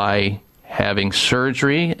by having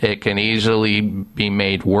surgery. It can easily be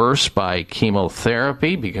made worse by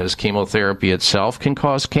chemotherapy, because chemotherapy itself can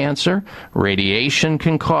cause cancer. Radiation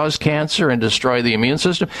can cause cancer and destroy the immune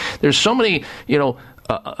system. There's so many,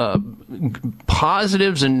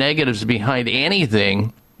 positives and negatives behind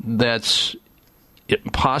anything that's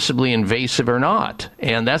possibly invasive or not.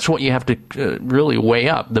 And that's what you have to really weigh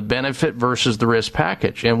up, the benefit versus the risk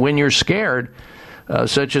package. And when you're scared,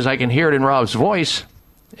 such as I can hear it in Rob's voice,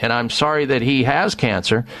 and I'm sorry that he has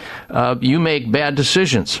cancer, you make bad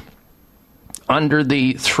decisions under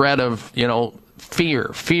the threat of,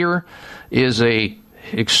 fear. Fear is a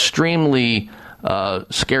extremely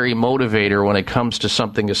scary motivator when it comes to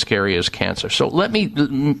something as scary as cancer. So let me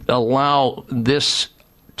allow this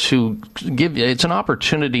to give you, it's an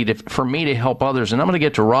opportunity for me to help others, and I'm going to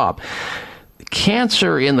get to Rob.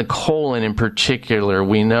 Cancer in the colon in particular,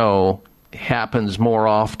 we know, happens more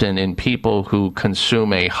often in people who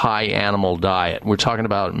consume a high animal diet. We're talking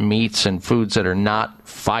about meats and foods that are not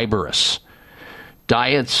fibrous.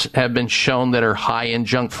 Diets have been shown that are high in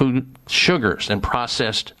junk food sugars and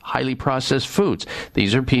highly processed foods.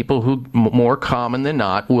 These are people who, more common than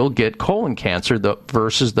not, will get colon cancer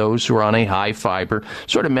versus those who are on a high fiber,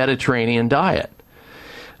 sort of Mediterranean diet.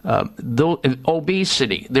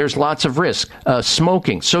 Obesity, there's lots of risk.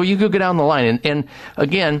 Smoking. So you could go down the line. And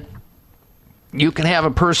again, you can have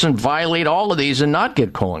a person violate all of these and not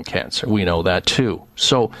get colon cancer. We know that too.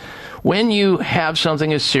 So when you have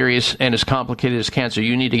something as serious and as complicated as cancer,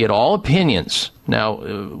 you need to get all opinions.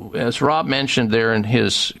 Now, as Rob mentioned there in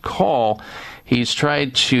his call, he's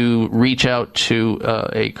tried to reach out to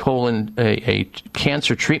a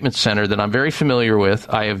cancer treatment center that I'm very familiar with.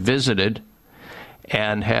 I have visited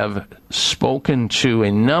and have spoken to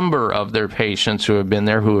a number of their patients who have been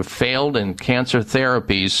there, who have failed in cancer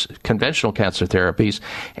therapies, conventional cancer therapies,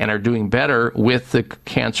 and are doing better with the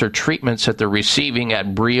cancer treatments that they're receiving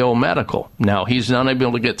at Brio Medical. Now, he's not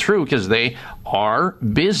able to get through because they are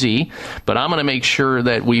busy, but I'm going to make sure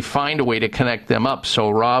that we find a way to connect them up. So,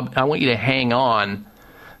 Rob, I want you to hang on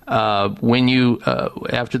when you,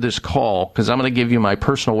 after this call, because I'm going to give you my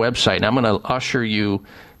personal website, and I'm going to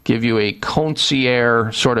give you a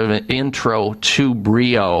concierge sort of an intro to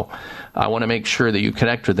Brio. I want to make sure that you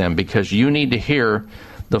connect with them, because you need to hear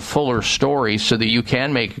the fuller story so that you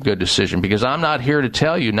can make a good decision, because I'm not here to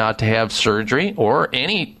tell you not to have surgery or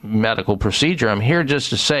any medical procedure. I'm here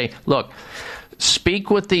just to say, look, speak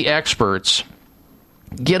with the experts,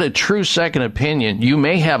 get a true second opinion. You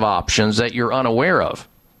may have options that you're unaware of.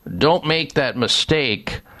 Don't make that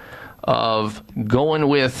mistake of going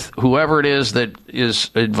with whoever it is that is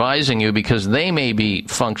advising you, because they may be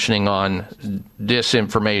functioning on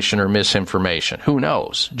disinformation or misinformation. Who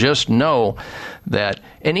knows? Just know that,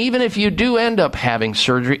 and even if you do end up having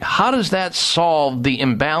surgery, how does that solve the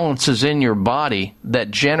imbalances in your body that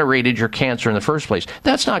generated your cancer in the first place?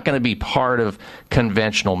 That's not going to be part of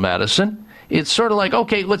conventional medicine. It's sort of like,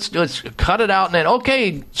 okay, let's cut it out and then,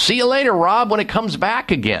 okay, see you later, Rob, when it comes back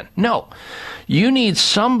again. No. You need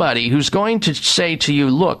somebody who's going to say to you,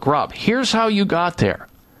 look, Rob, here's how you got there.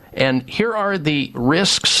 And here are the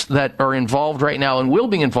risks that are involved right now and will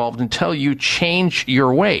be involved until you change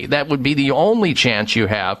your way. That would be the only chance you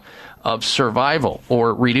have of survival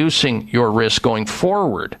or reducing your risk going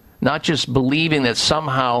forward. Not just believing that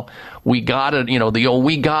somehow we got it, the old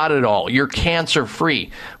we got it all, you're cancer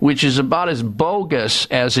free, which is about as bogus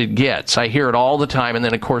as it gets. I hear it all the time. And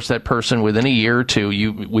then, of course, that person within a year or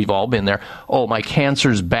two, we've all been there. Oh, my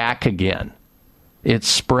cancer's back again. It's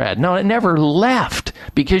spread. No, it never left,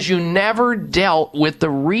 because you never dealt with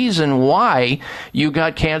the reason why you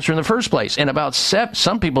got cancer in the first place. And about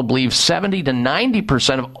some people believe 70 to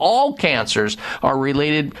 90% of all cancers are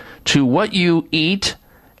related to what you eat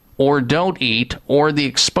or don't eat, or the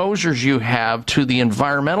exposures you have to the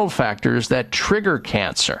environmental factors that trigger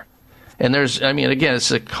cancer. And again,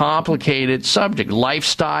 it's a complicated subject.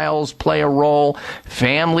 Lifestyles play a role.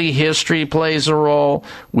 Family history plays a role.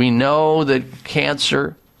 We know that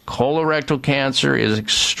cancer, colorectal cancer, is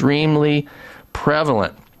extremely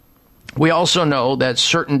prevalent. We also know that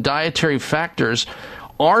certain dietary factors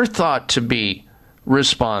are thought to be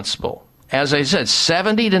responsible. As I said,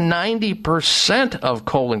 70 to 90% of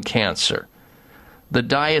colon cancer, the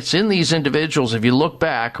diets in these individuals, if you look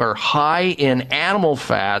back, are high in animal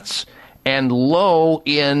fats and low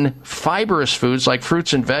in fibrous foods like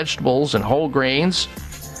fruits and vegetables and whole grains.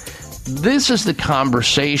 This is the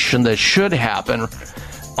conversation that should happen,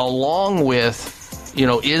 along with,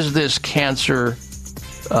 is this cancer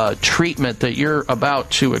treatment that you're about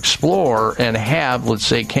to explore and have, let's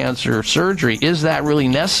say, cancer surgery, is that really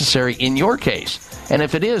necessary in your case? And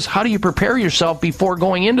if it is, how do you prepare yourself before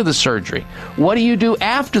going into the surgery? What do you do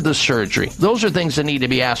after the surgery? Those are things that need to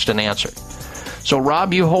be asked and answered. So,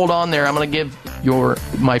 Rob, you hold on there. I'm going to give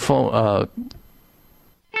my phone.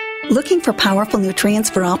 Looking for powerful nutrients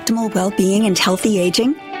for optimal well-being and healthy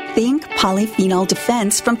aging? Think Polyphenol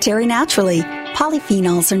Defense from Terry Naturally.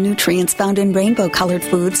 Polyphenols are nutrients found in rainbow-colored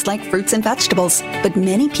foods like fruits and vegetables, but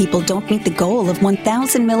many people don't meet the goal of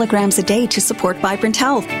 1,000 milligrams a day to support vibrant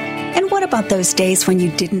health. And what about those days when you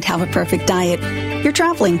didn't have a perfect diet? You're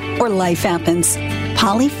traveling or life happens.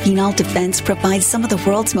 Polyphenol Defense provides some of the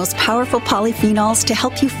world's most powerful polyphenols to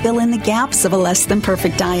help you fill in the gaps of a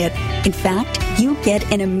less-than-perfect diet. In fact, you get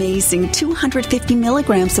an amazing 250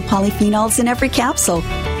 milligrams of polyphenols in every capsule.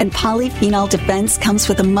 And Polyphenol Defense comes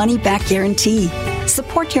with a money-back guarantee.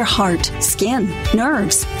 Support your heart, skin,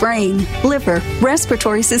 nerves, brain, liver,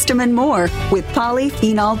 respiratory system, and more with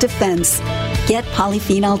Polyphenol Defense. Get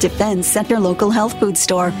Polyphenol Defense at your local health food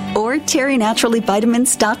store or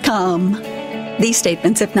terrynaturallyvitamins.com. These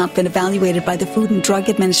statements have not been evaluated by the Food and Drug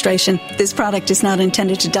Administration. This product is not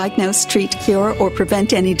intended to diagnose, treat, cure, or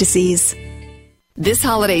prevent any disease. This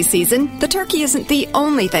holiday season, the turkey isn't the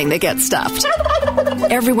only thing that gets stuffed.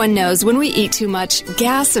 Everyone knows when we eat too much,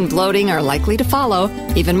 gas and bloating are likely to follow.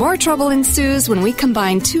 Even more trouble ensues when we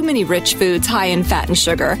combine too many rich foods high in fat and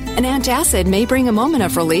sugar. An antacid may bring a moment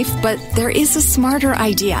of relief, but there is a smarter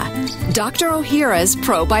idea. Dr. Ohhira's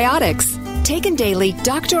Probiotics. Taken daily,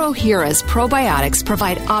 Dr. Ohhira's probiotics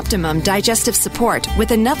provide optimum digestive support with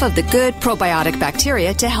enough of the good probiotic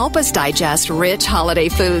bacteria to help us digest rich holiday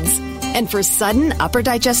foods. And for sudden upper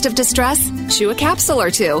digestive distress, chew a capsule or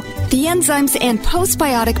two. The enzymes and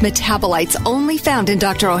postbiotic metabolites only found in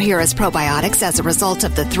Dr. Ohhira's probiotics as a result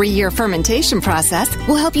of the 3-year fermentation process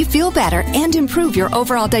will help you feel better and improve your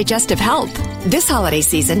overall digestive health. This holiday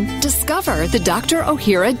season, discover the Dr.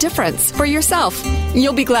 Ohhira difference for yourself.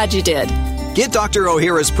 You'll be glad you did. Get Dr.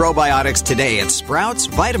 Ohhira's probiotics today at Sprouts,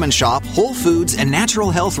 Vitamin Shop, Whole Foods, and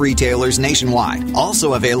natural health retailers nationwide.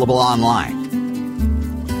 Also available online.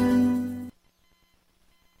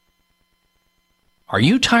 Are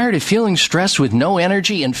you tired of feeling stressed with no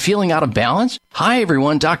energy and feeling out of balance? Hi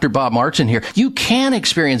everyone, Dr. Bob Martin here. You can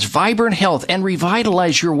experience vibrant health and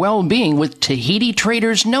revitalize your well-being with Tahiti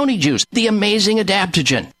Traders Noni Juice, the amazing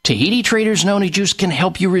adaptogen. Tahiti Traders Noni Juice can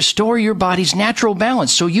help you restore your body's natural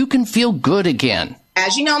balance so you can feel good again.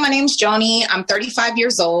 As you know, my name's Joni. I'm 35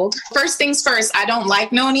 years old. First things first, I don't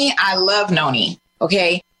like noni. I love noni.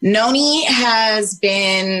 Okay. Noni has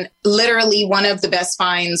been literally one of the best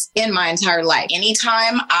finds in my entire life.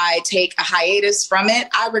 Anytime I take a hiatus from it,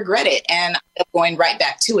 I regret it and I'm going right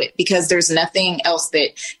back to it because there's nothing else that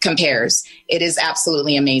compares. It is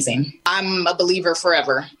absolutely amazing. I'm a believer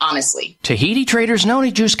forever, honestly. Tahiti Traders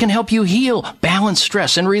Noni Juice can help you heal, balance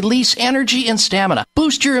stress, and release energy and stamina,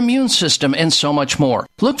 boost your immune system, and so much more.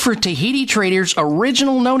 Look for Tahiti Traders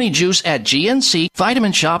Original Noni Juice at GNC,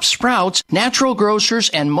 Vitamin Shoppe, Sprouts, Natural Grocers,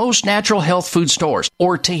 and most natural health food stores,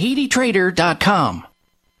 or TahitiTrader.com.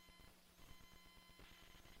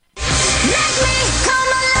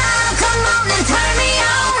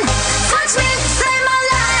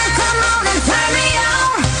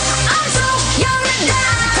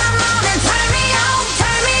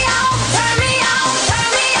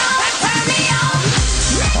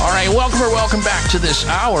 Welcome back to this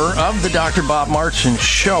hour of the Dr. Bob Martin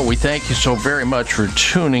Show. We thank you so very much for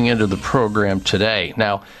tuning into the program today.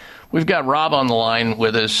 Now, we've got Rob on the line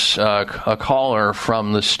with us, a caller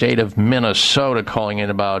from the state of Minnesota calling in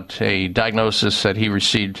about a diagnosis that he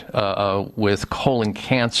received with colon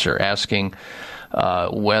cancer, asking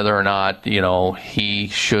whether or not, he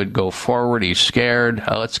should go forward. He's scared.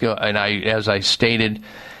 Let's go. And as I stated,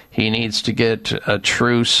 he needs to get a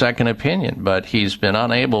true second opinion, but he's been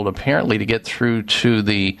unable, apparently, to get through to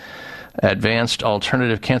the advanced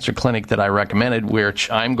alternative cancer clinic that I recommended,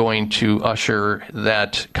 which I'm going to usher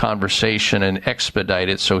that conversation and expedite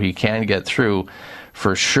it so he can get through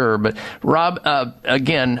for sure. But Rob,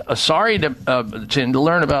 again, sorry to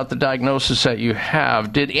learn about the diagnosis that you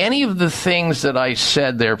have. Did any of the things that I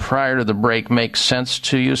said there prior to the break make sense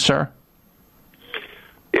to you, sir?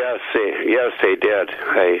 Yes, they did.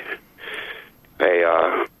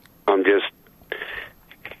 I'm just,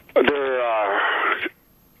 they're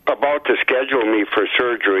about to schedule me for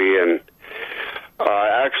surgery, and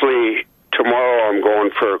actually tomorrow I'm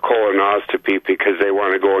going for a colonoscopy because they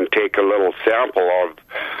want to go and take a little sample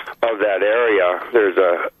of that area. There's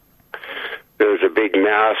a big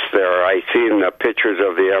mass there. I seen the pictures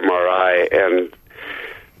of the MRI, and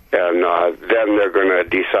then they're going to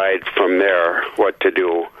decide from there what to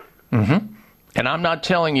do. Mm-hmm. And I'm not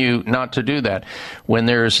telling you not to do that. When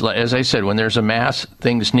there's, as I said, when there's a mass,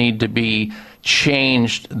 things need to be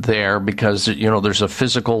changed there because, there's a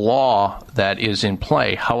physical law that is in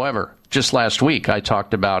play. However, just last week I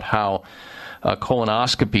talked about how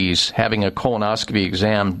colonoscopies, having a colonoscopy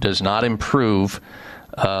exam does not improve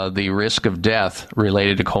the risk of death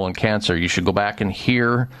related to colon cancer. You should go back and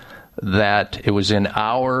hear that. It was in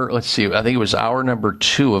I think it was hour number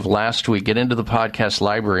 2 of last week. Get into the podcast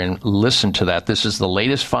library and listen to that. This is the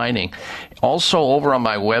latest finding. Also, over on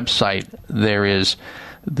my website, there is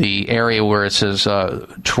the area where it says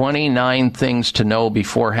 29 things to know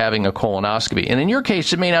before having a colonoscopy. And in your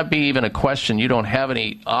case, it may not be even a question. You don't have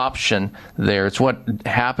any option there. It's what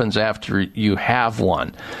happens after you have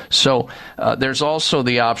one. So there's also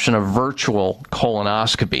the option of virtual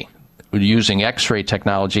colonoscopy, using X-ray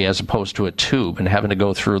technology as opposed to a tube and having to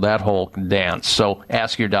go through that whole dance. So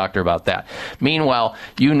ask your doctor about that. Meanwhile,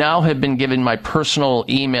 you now have been given my personal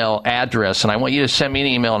email address, and I want you to send me an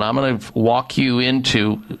email, and I'm going to walk you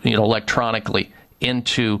into, electronically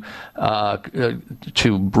into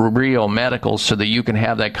to Brio Medical so that you can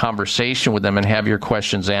have that conversation with them and have your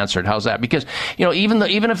questions answered. How's that? Because, even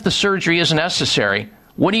if the surgery is necessary,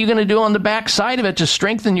 what are you going to do on the back side of it to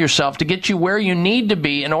strengthen yourself, to get you where you need to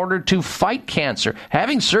be in order to fight cancer?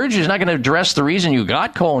 Having surgery is not going to address the reason you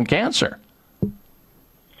got colon cancer.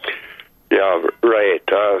 Yeah, right.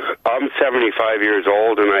 I'm 75 years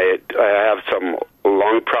old, and I have some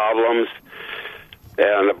lung problems,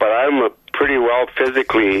 but I'm pretty well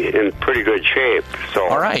physically in pretty good shape. So,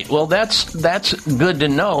 all right. Well, that's good to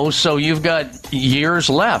know. So you've got years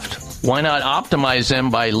left. Why not optimize them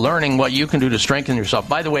by learning what you can do to strengthen yourself?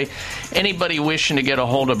 By the way, anybody wishing to get a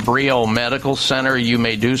hold of Brio Medical Center, you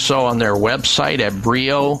may do so on their website at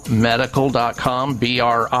briomedical.com,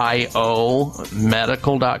 BRIO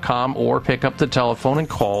medical.com, or pick up the telephone and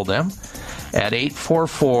call them at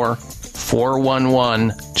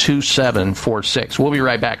 844-411-2746. We'll be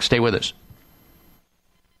right back. Stay with us.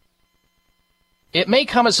 It may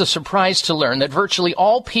come as a surprise to learn that virtually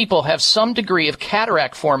all people have some degree of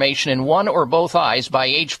cataract formation in one or both eyes by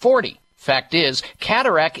age 40. Fact is,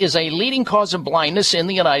 cataract is a leading cause of blindness in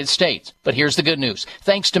the United States. But here's the good news.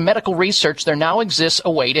 Thanks to medical research, there now exists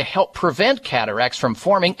a way to help prevent cataracts from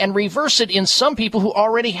forming and reverse it in some people who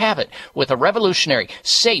already have it with a revolutionary,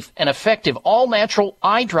 safe, and effective all-natural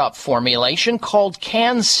eye drop formulation called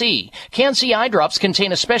Can-C. Can-C eye drops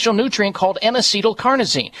contain a special nutrient called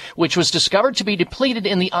N-acetylcarnosine, which was discovered to be depleted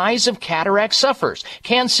in the eyes of cataract sufferers.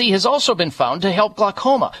 Can-C has also been found to help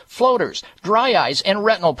glaucoma, floaters, dry eyes, and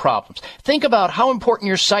retinal problems. Think about how important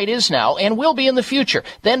your sight is now and will be in the future.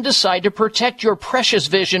 Then decide to protect your precious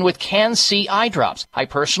vision with Can-C eye drops. I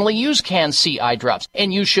personally use Can-C eye drops,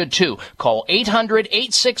 and you should too. Call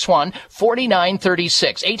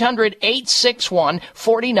 800-861-4936.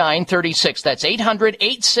 800-861-4936. That's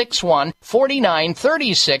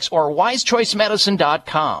 800-861-4936 or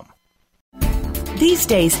wisechoicemedicine.com. These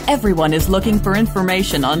days, everyone is looking for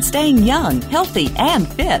information on staying young, healthy, and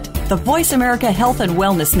fit. The Voice America Health and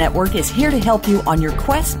Wellness Network is here to help you on your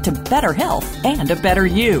quest to better health and a better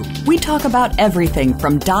you. We talk about everything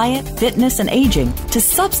from diet, fitness, and aging to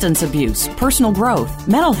substance abuse, personal growth,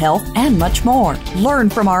 mental health, and much more.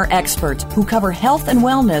 Learn from our experts who cover health and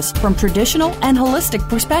wellness from traditional and holistic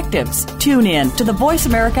perspectives. Tune in to the Voice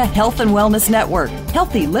America Health and Wellness Network.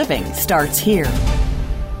 Healthy living starts here.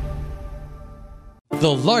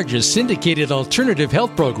 The largest syndicated alternative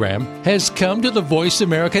health program has come to the Voice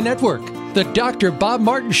America Network. The Dr. Bob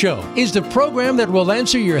Martin Show is the program that will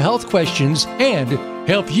answer your health questions and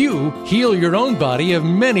help you heal your own body of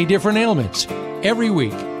many different ailments. Every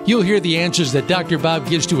week, you'll hear the answers that Dr. Bob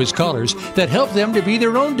gives to his callers that help them to be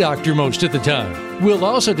their own doctor most of the time. We'll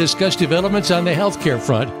also discuss developments on the healthcare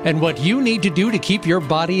front and what you need to do to keep your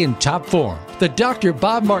body in top form. The Dr.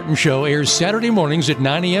 Bob Martin Show airs Saturday mornings at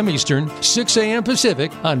 9 a.m. Eastern, 6 a.m.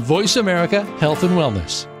 Pacific on Voice America Health and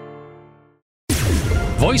Wellness.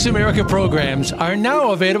 Voice America programs are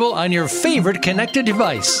now available on your favorite connected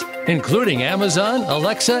device, including Amazon,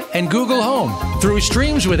 Alexa, and Google Home. Through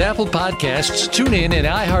streams with Apple Podcasts, TuneIn, and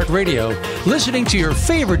iHeartRadio, listening to your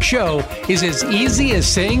favorite show is as easy as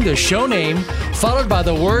saying the show name followed by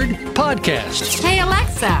the word podcast. Hey,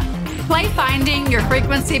 Alexa, play Finding Your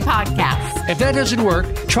Frequency podcast. If that doesn't work,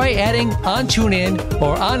 try adding on TuneIn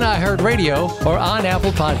or on iHeartRadio or on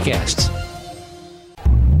Apple Podcasts.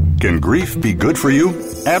 Can grief be good for you?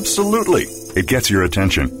 Absolutely. It gets your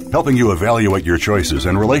attention, helping you evaluate your choices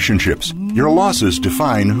and relationships. Your losses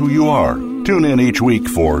define who you are. Tune in each week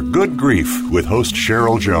for Good Grief with host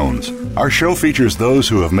Cheryl Jones. Our show features those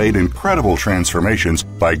who have made incredible transformations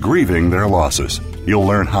by grieving their losses. You'll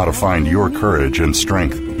learn how to find your courage and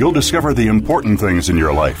strength. You'll discover the important things in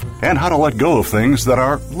your life and how to let go of things that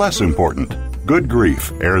are less important. Good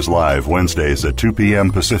Grief airs live Wednesdays at 2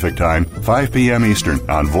 p.m. Pacific Time, 5 p.m. Eastern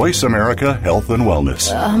on Voice America Health and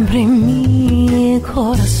Wellness.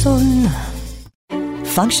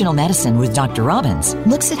 Functional Medicine with Dr. Robbins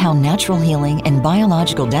looks at how natural healing and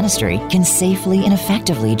biological dentistry can safely and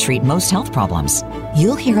effectively treat most health problems.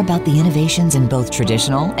 You'll hear about the innovations in both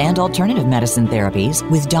traditional and alternative medicine therapies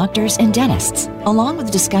with doctors and dentists, along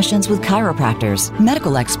with discussions with chiropractors,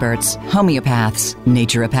 medical experts, homeopaths,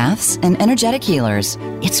 naturopaths, and energetic healers.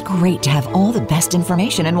 It's great to have all the best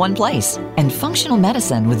information in one place. And Functional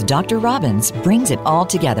Medicine with Dr. Robbins brings it all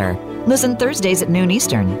together. Listen Thursdays at noon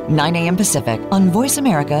Eastern, 9 a.m. Pacific on Voice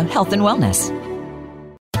America Health and Wellness.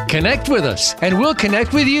 Connect with us, and we'll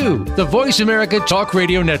connect with you. The Voice America Talk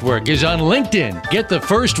Radio Network is on LinkedIn. Get the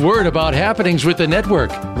first word about happenings with the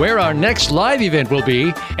network, where our next live event will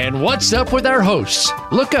be, and what's up with our hosts.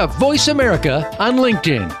 Look up Voice America on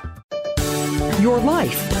LinkedIn. Your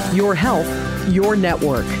life, your health, your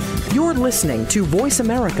network. You're listening to Voice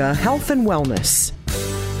America Health and Wellness.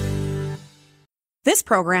 This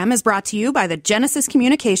program is brought to you by the Genesis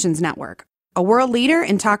Communications Network, a world leader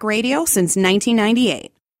in talk radio since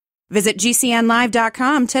 1998. Visit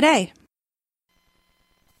GCNlive.com today.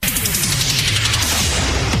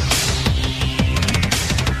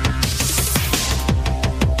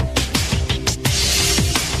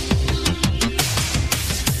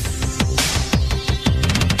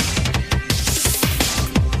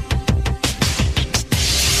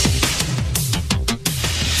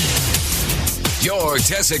 Your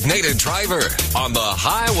designated driver on the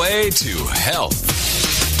highway to health.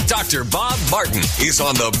 Dr. Bob Martin is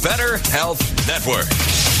on the Better Health Network.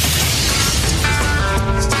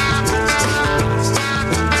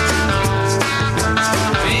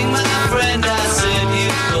 Being my friend, I said you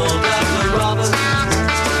call Dr. Robert.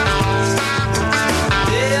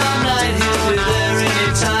 Day or night, he'll be there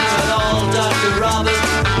anytime at all. Dr. Robert,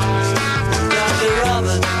 Dr.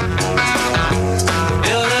 Robert.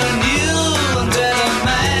 You're a new and better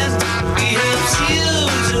man. He helps you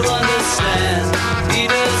to understand.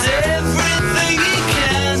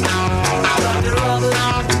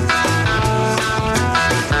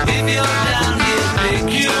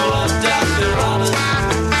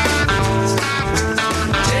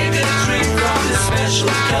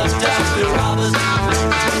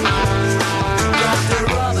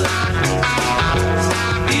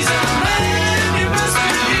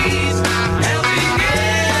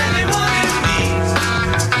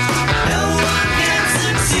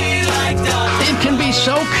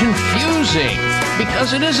 confusing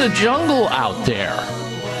because it is a jungle out there.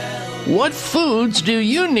 What foods do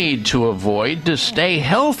you need to avoid to stay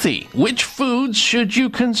healthy? Which foods should you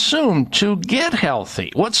consume to get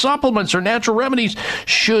healthy? What supplements or natural remedies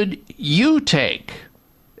should you take?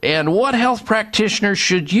 And what health practitioner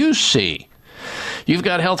should you see? You've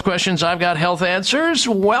got health questions, I've got health answers.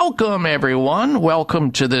 Welcome, everyone.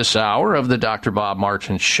 Welcome to this hour of the Dr. Bob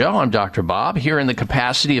Martin Show. I'm Dr. Bob, here in the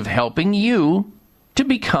capacity of helping you to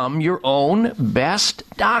become your own best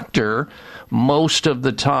doctor most of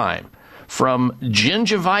the time. From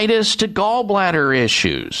gingivitis to gallbladder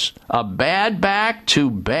issues, a bad back to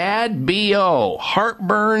bad BO,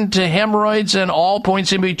 heartburn to hemorrhoids, and all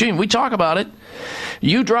points in between. We talk about it.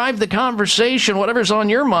 You drive the conversation. Whatever's on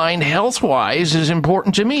your mind health-wise is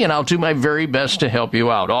important to me, and I'll do my very best to help you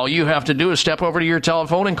out. All you have to do is step over to your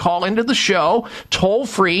telephone and call into the show,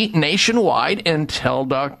 toll-free, nationwide, and tell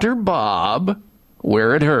Dr. Bob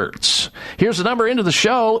where it hurts. Here's the number into the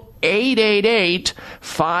show,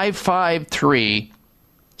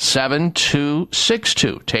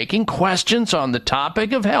 888-553-7262. Taking questions on the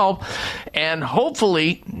topic of health and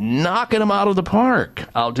hopefully knocking them out of the park.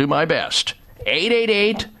 I'll do my best.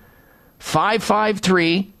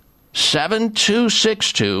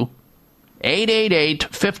 888-553-7262.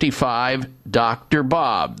 888-55-Dr.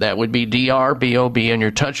 Bob. That would be DRBOB on your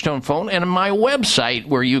touchtone phone, and my website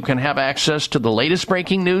where you can have access to the latest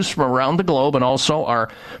breaking news from around the globe, and also our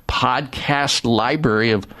podcast library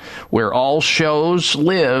of where all shows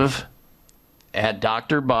live at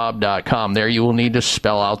drbob.com. There you will need to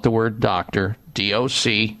spell out the word doctor,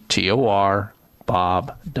 DOCTOR,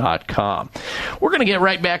 bob.com. We're going to get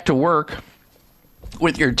right back to work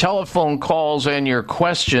with your telephone calls and your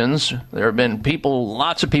questions. There have been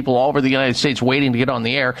lots of people all over the United States waiting to get on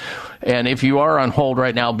the air. And if you are on hold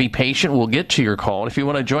right now, be patient. We'll get to your call. If you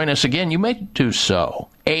want to join us again, you may do so.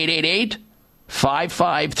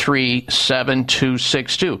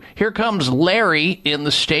 888-553-7262. Here comes Larry in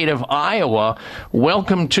the state of Iowa.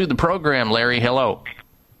 Welcome to the program, Larry. Hello.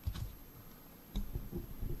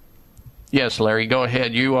 Yes, Larry, go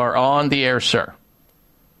ahead. You are on the air, sir.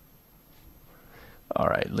 All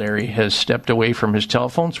right, Larry has stepped away from his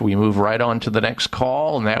telephone, so we move right on to the next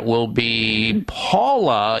call, and that will be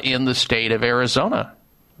Paula in the state of Arizona.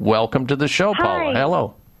 Welcome to the show, Paula. Hi.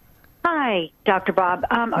 Hello. Hi, Dr. Bob.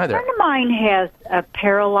 Hi a there. friend of mine has a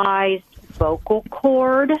paralyzed vocal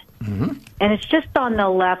cord, Mm-hmm. and it's just on the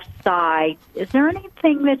left side. Is there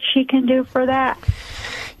anything that she can do for that?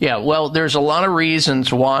 Yeah, well, there's a lot of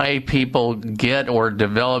reasons why people get or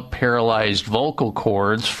develop paralyzed vocal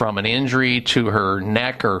cords, from an injury to her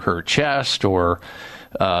neck or her chest, or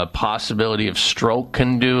possibility of stroke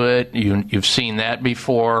can do it. You've seen that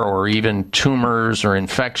before, or even tumors or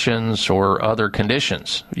infections or other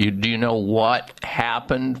conditions. Do you know what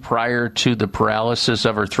happened prior to the paralysis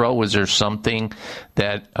of her throat? Was there something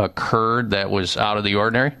that occurred that was out of the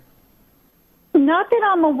ordinary? Not that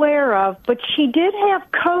I'm aware of, but she did have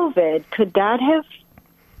COVID. Could that have?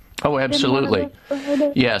 Oh, absolutely.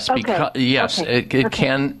 Yes, it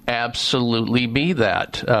can absolutely be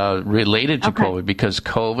that related to COVID, because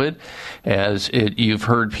COVID, you've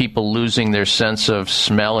heard people losing their sense of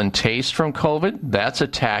smell and taste from COVID. That's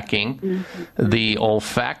attacking the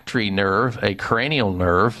olfactory nerve, a cranial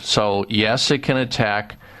nerve. So yes, it can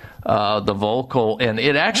attack the vocal, and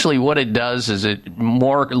it actually, what it does is it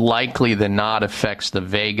more likely than not affects the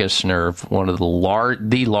vagus nerve, one of the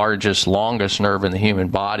largest, longest nerve in the human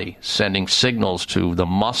body, sending signals to the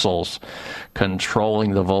muscles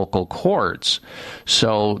controlling the vocal cords.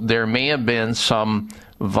 So there may have been some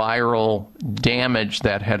viral damage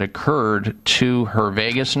that had occurred to her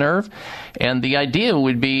vagus nerve, and the idea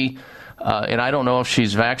would be, and I don't know if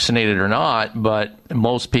she's vaccinated or not, but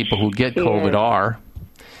most people who get COVID are.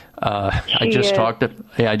 I just talked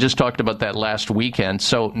about that last weekend.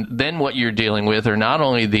 So then what you're dealing with are not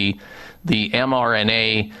only the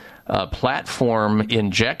mRNA platform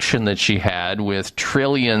injection that she had with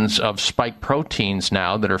trillions of spike proteins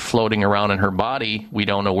now that are floating around in her body. We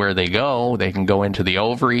don't know where they go. They can go into the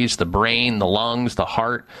ovaries, the brain, the lungs, the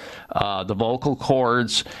heart, the vocal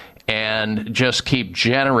cords, and just keep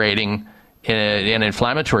generating an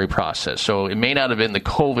inflammatory process. So it may not have been the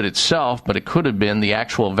COVID itself, but it could have been the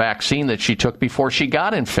actual vaccine that she took before she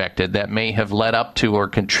got infected that may have led up to or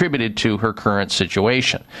contributed to her current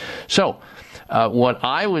situation. So what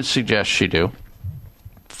I would suggest she do,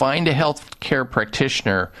 find a healthcare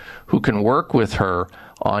practitioner who can work with her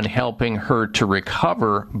on helping her to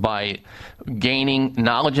recover by gaining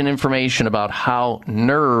knowledge and information about how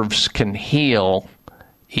nerves can heal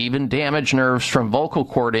even damaged nerves from vocal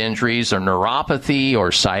cord injuries or neuropathy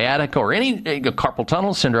or sciatica or any carpal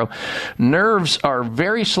tunnel syndrome, nerves are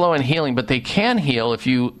very slow in healing, but they can heal if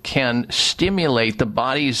you can stimulate the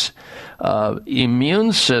body's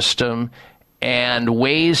immune system and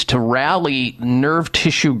ways to rally nerve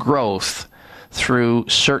tissue growth through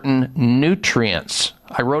certain nutrients.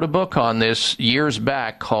 I wrote a book on this years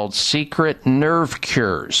back called Secret Nerve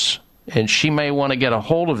Cures. And she may want to get a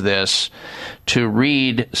hold of this to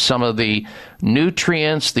read some of the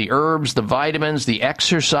nutrients, the herbs, the vitamins, the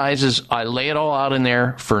exercises. I lay it all out in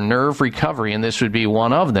there for nerve recovery, and this would be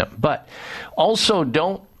one of them. But also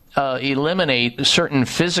don't eliminate certain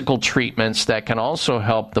physical treatments that can also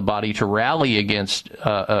help the body to rally against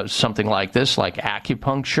something like this, like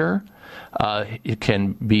acupuncture. It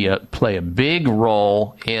can play a big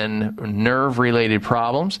role in nerve-related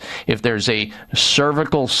problems. If there's a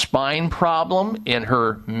cervical spine problem in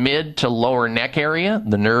her mid to lower neck area,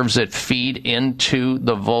 the nerves that feed into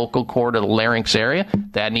the vocal cord or the larynx area,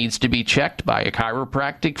 that needs to be checked by a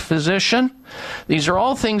chiropractic physician. These are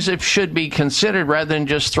all things that should be considered rather than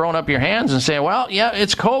just throwing up your hands and saying, well, yeah,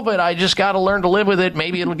 it's COVID. I just got to learn to live with it.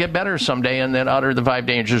 Maybe it'll get better someday, and then utter the 5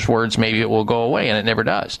 dangerous words. Maybe it will go away, and it never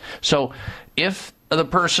does. So if the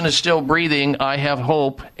person is still breathing, I have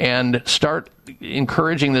hope, and start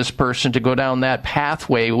encouraging this person to go down that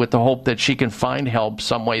pathway with the hope that she can find help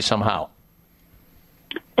some way, somehow.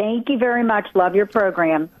 Thank you very much. Love your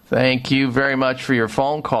program. Thank you very much for your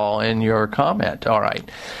phone call and your comment. All right.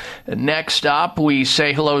 Next up, we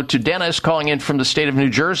say hello to Dennis calling in from the state of New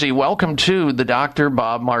Jersey. Welcome to the Dr.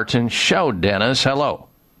 Bob Martin Show, Dennis. Hello.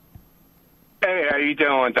 Hey, how you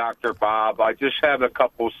doing, Dr. Bob? I just have a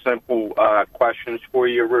couple simple questions for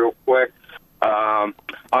you real quick. I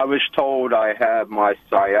was told I have my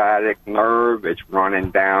sciatic nerve. It's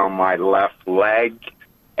running down my left leg,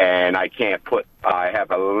 and I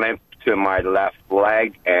have a limp to my left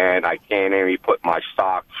leg, and I can't even put my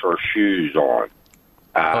socks or shoes on.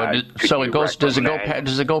 So it goes. Does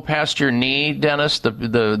it go past your knee, Dennis?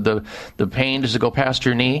 The pain, does it go past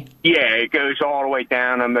your knee? Yeah, it goes all the way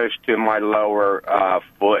down almost to my lower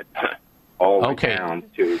foot, all the way down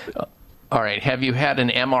to. All right. Have you had an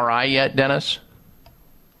MRI yet, Dennis?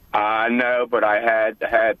 No, but I had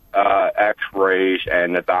X-rays,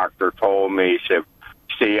 and the doctor told me, he said,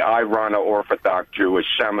 see, I run an Orthodox Jewish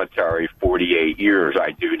cemetery, 48 years.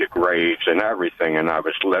 I do the graves and everything, and I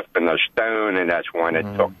was lifting a stone, and that's when it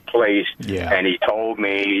took place. Yeah. And he told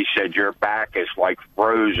me, he said, your back is like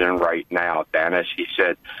frozen right now, Dennis. He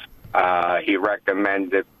said he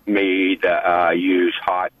recommended me to use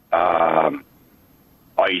hot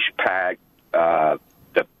ice pack, the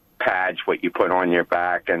pads, what you put on your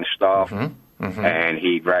back and stuff. Mm-hmm. And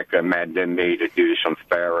he recommended me to do some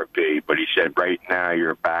therapy, but he said, right now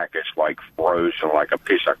your back is like frozen, like a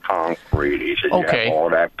piece of concrete. He said, you have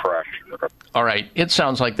all that pressure. All right. It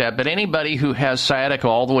sounds like that. But anybody who has sciatica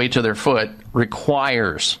all the way to their foot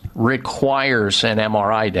requires an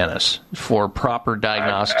MRI, Dennis, for proper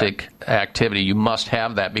diagnostic activity. You must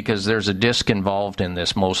have that because there's a disc involved in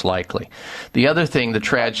this, most likely. The other thing, the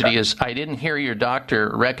tragedy is I didn't hear your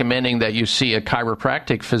doctor recommending that you see a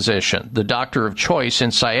chiropractic physician. The doctor of choice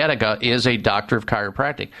in sciatica is a doctor of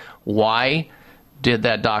chiropractic. Why did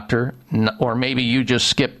that doctor, or maybe you just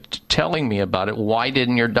skipped telling me about it, why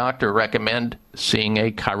didn't your doctor recommend seeing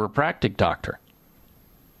a chiropractic doctor?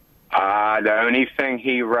 The only thing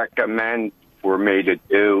he recommends for me to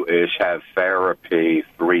do is have therapy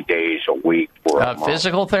 3 days a week for a month.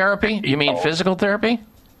 Physical therapy? You mean physical therapy?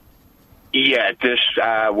 Yeah, just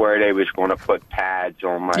where they was going to put pads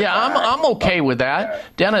on my back. I'm okay with that.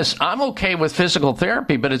 Dennis, I'm okay with physical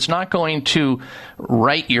therapy, but it's not going to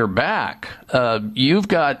right your back. You've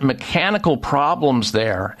got mechanical problems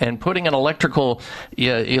there, and putting an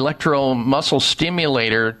electromuscle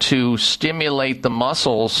stimulator to stimulate the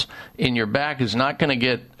muscles in your back is not going to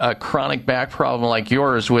get a chronic back problem like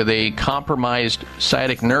yours with a compromised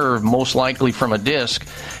sciatic nerve, most likely from a disc,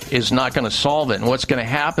 is not going to solve it. And what's going to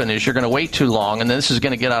happen is you're going to wait too long, and then this is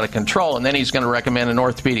going to get out of control, and then he's going to recommend an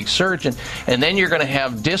orthopedic surgeon, and then you're going to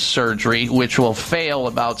have disc surgery, which will fail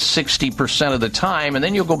about 60% of the time, and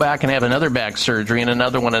then you'll go back and have another back surgery and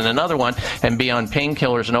another one, and be on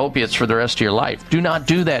painkillers and opiates for the rest of your life. Do not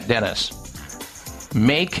do that, Dennis.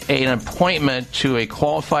 Make an appointment to a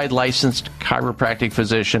qualified licensed chiropractic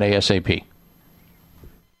physician ASAP.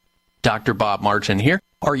 Dr. Bob Martin here.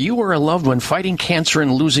 Are you or a loved one fighting cancer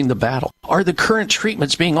and losing the battle? Are the current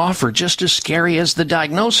treatments being offered just as scary as the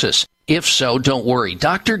diagnosis? If so, don't worry.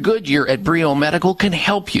 Dr. Goodyear at Brio Medical can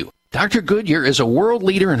help you. Dr. Goodyear is a world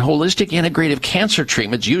leader in holistic integrative cancer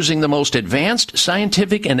treatments using the most advanced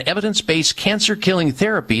scientific and evidence-based cancer-killing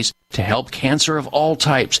therapies to help cancer of all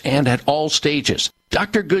types and at all stages.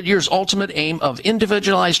 Dr. Goodyear's ultimate aim of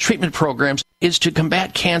individualized treatment programs is to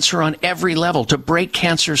combat cancer on every level, to break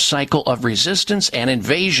cancer's cycle of resistance and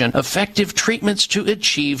invasion, effective treatments to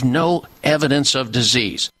achieve no evidence of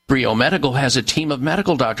disease. Brio Medical has a team of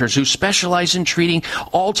medical doctors who specialize in treating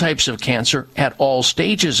all types of cancer at all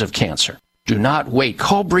stages of cancer. Do not wait.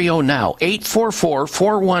 Call Brio now.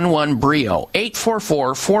 844-411-BRIO.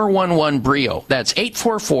 844-411-BRIO. That's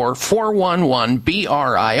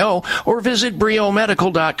 844-411-BRIO. Or visit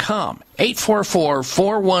briomedical.com.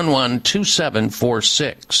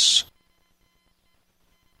 844-411-2746.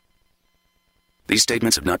 These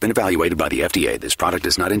statements have not been evaluated by the FDA. This product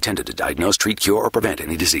is not intended to diagnose, treat, cure, or prevent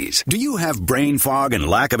any disease. Do you have brain fog and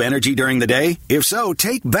lack of energy during the day? If so,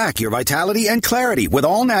 take back your vitality and clarity with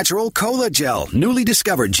all-natural Cola Gel, newly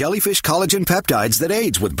discovered jellyfish collagen peptides that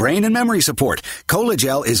aids with brain and memory support. Cola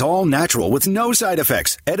Gel is all natural with no side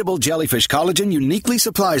effects. Edible jellyfish collagen uniquely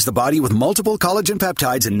supplies the body with multiple collagen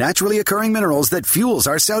peptides and naturally occurring minerals that fuels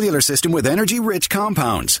our cellular system with energy-rich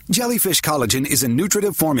compounds. Jellyfish collagen is a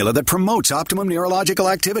nutritive formula that promotes optimum neurological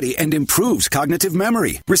activity and improves cognitive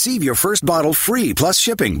memory. Receive your first bottle free plus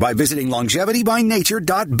shipping by visiting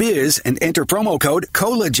longevitybynature.biz and enter promo code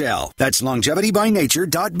COLAGEL. That's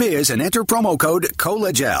longevitybynature.biz and enter promo code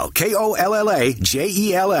COLAGEL.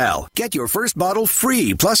 KOLLAGEL. Get your first bottle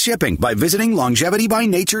free plus shipping by visiting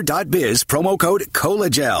longevitybynature.biz, promo code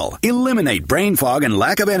COLAGEL. Eliminate brain fog and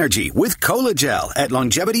lack of energy with COLAGEL at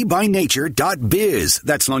longevitybynature.biz.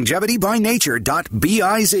 That's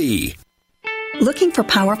longevitybynature.biz. Looking for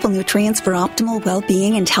powerful nutrients for optimal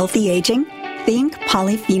well-being and healthy aging? Think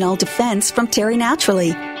Polyphenol Defense from Terry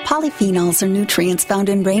Naturally. Polyphenols are nutrients found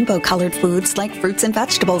in rainbow-colored foods like fruits and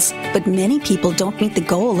vegetables, but many people don't meet the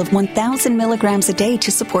goal of 1,000 milligrams a day to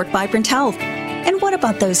support vibrant health. And what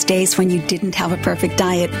about those days when you didn't have a perfect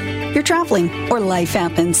diet? You're traveling or life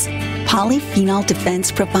happens. Polyphenol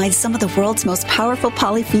Defense provides some of the world's most powerful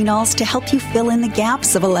polyphenols to help you fill in the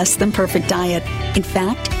gaps of a less-than-perfect diet. In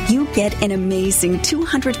fact, you get an amazing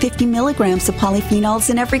 250 milligrams of polyphenols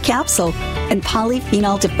in every capsule. And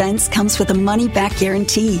Polyphenol Defense comes with a money-back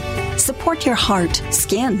guarantee. Support your heart,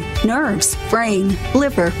 skin, nerves, brain,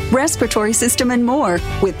 liver, respiratory system, and more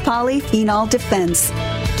with Polyphenol Defense.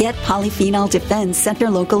 Get Polyphenol Defense at your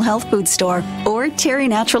local health food store or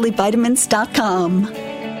terrynaturallyvitamins.com.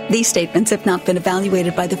 These statements have not been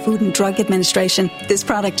evaluated by the Food and Drug Administration. This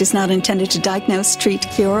product is not intended to diagnose, treat,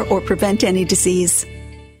 cure, or prevent any disease.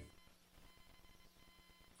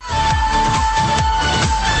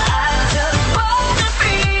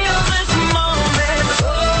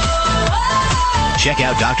 Check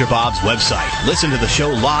out Dr. Bob's website. Listen to the show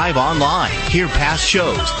live online. Hear past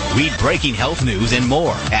shows. Read breaking health news and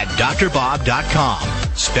more at drbob.com.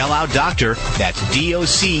 Spell out doctor, that's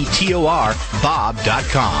DOCTOR,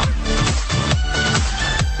 Bob.com.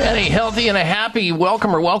 And a healthy and a happy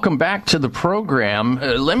welcome back to the program.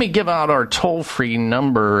 Let me give out our toll-free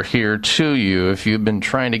number here to you. If you've been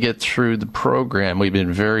trying to get through the program, we've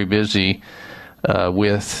been very busy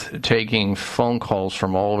with taking phone calls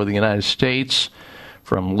from all over the United States,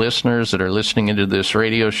 from listeners that are listening into this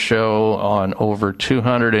radio show on over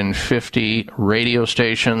 250 radio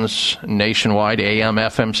stations nationwide, AM,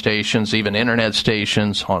 FM stations, even internet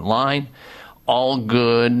stations online. All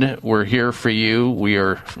good. We're here for you. We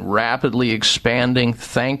are rapidly expanding,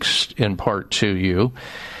 thanks in part to you.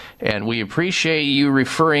 And we appreciate you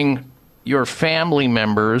referring your family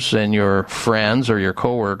members and your friends or your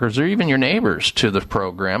coworkers or even your neighbors to the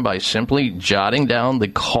program by simply jotting down the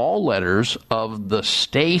call letters of the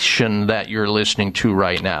station that you're listening to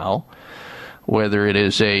right now, whether it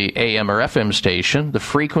is a AM or FM station, the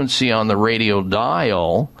frequency on the radio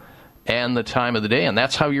dial, and the time of the day. And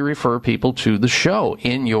that's how you refer people to the show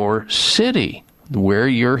in your city where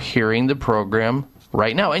you're hearing the program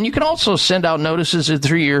right now. And you can also send out notices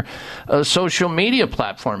through your social media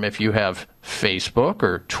platform if you have Facebook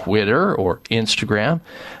or Twitter or Instagram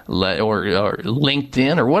or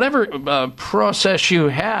LinkedIn or whatever process you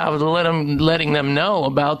have, letting them know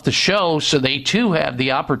about the show so they too have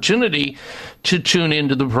the opportunity to tune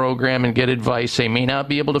into the program and get advice they may not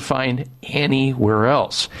be able to find anywhere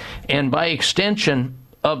else. And by extension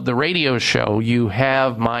of the radio show, you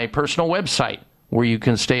have my personal website, where you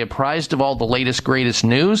can stay apprised of all the latest, greatest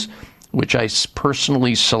news, which I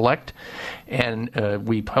personally select, and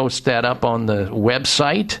we post that up on the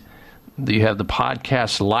website. You have the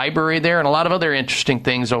podcast library there and a lot of other interesting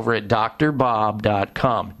things over at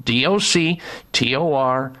drbob.com.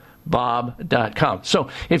 DOCTOR drbob.com. So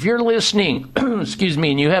if you're listening, excuse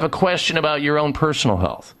me, and you have a question about your own personal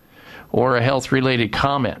health or a health-related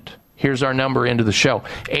comment, here's our number into the show,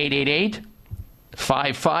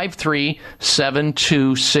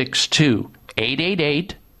 888-553-7262,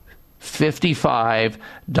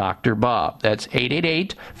 888-55-Dr. That's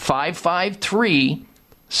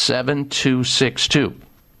 888-553-7262.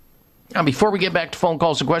 Now, before we get back to phone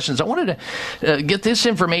calls and questions, I wanted to get this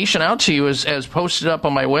information out to you as posted up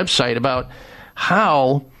on my website about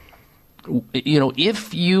how,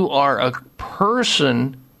 if you are a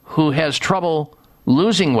person who has trouble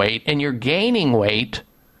losing weight and you're gaining weight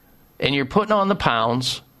and you're putting on the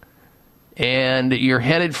pounds and you're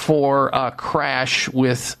headed for a crash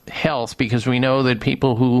with health, because we know that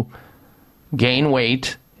people who gain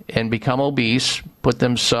weight and become obese put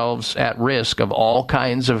themselves at risk of all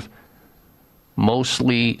kinds of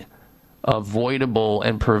mostly avoidable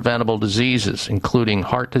and preventable diseases, including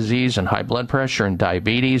heart disease and high blood pressure and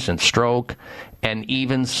diabetes and stroke and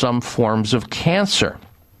even some forms of cancer.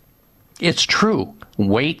 It's true.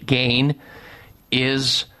 Weight gain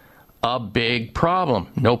is a big problem,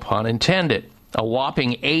 no pun intended. A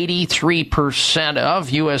whopping 83% of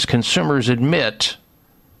U.S. consumers admit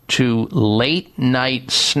to late-night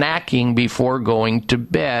snacking before going to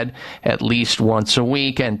bed at least once a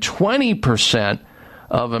week, and 20%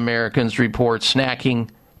 of Americans report snacking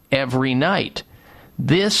every night.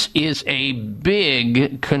 This is a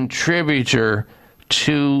big contributor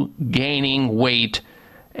to gaining weight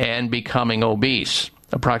and becoming obese.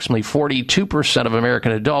 Approximately 42% of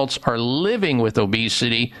American adults are living with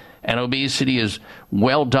obesity, and obesity is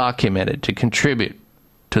well documented to contribute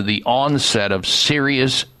to the onset of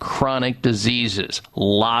serious chronic diseases.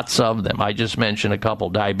 Lots of them. I just mentioned a couple.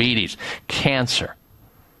 Diabetes, cancer.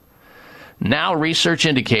 Now research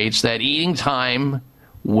indicates that eating time,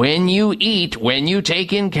 when you eat, when you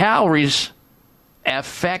take in calories,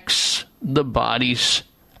 affects the body's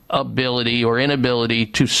ability or inability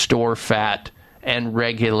to store fat and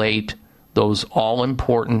regulate those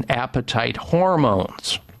all-important appetite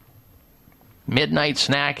hormones. Midnight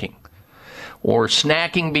snacking, or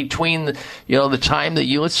snacking between the time that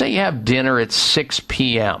let's say you have dinner at 6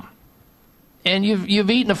 p.m. and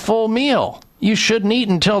you've eaten a full meal. You shouldn't eat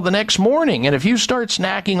until the next morning. And if you start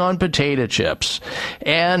snacking on potato chips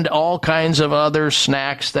and all kinds of other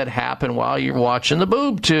snacks that happen while you're watching the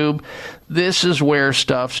boob tube, this is where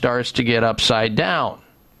stuff starts to get upside down.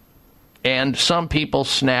 And some people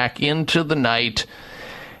snack into the night,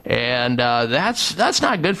 and that's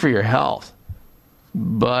not good for your health.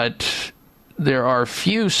 But there are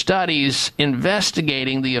few studies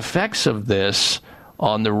investigating the effects of this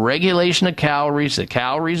on the regulation of calories, the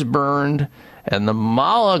calories burned, and the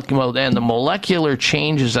molecular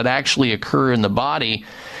changes that actually occur in the body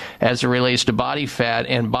as it relates to body fat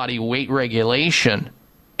and body weight regulation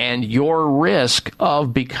and your risk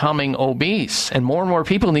of becoming obese. And more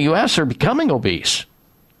people in the U.S. are becoming obese.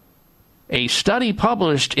 A study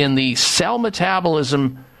published in the Cell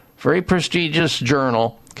Metabolism, very prestigious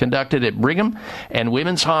journal, conducted at Brigham and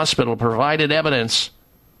Women's Hospital, provided evidence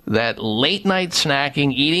that late-night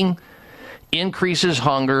snacking, eating, increases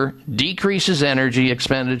hunger, decreases energy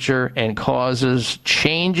expenditure, and causes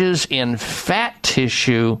changes in fat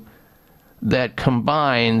tissue that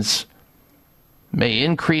combines may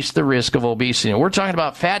increase the risk of obesity. And we're talking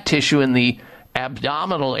about fat tissue in the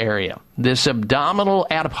abdominal area. This abdominal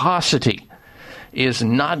adiposity is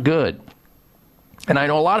not good. And I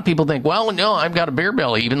know a lot of people think, well, no, I've got a beer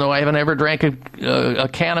belly, even though I haven't ever drank a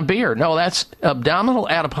can of beer. No, that's abdominal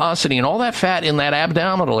adiposity, and all that fat in that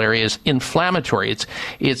abdominal area is inflammatory.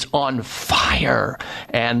 It's on fire,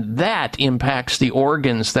 and that impacts the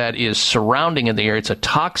organs that is surrounding in the area. It's a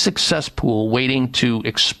toxic cesspool waiting to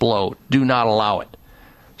explode. Do not allow it.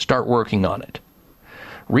 Start working on it.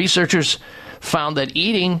 Researchers found that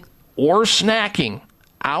eating or snacking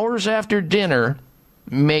hours after dinner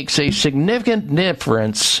makes a significant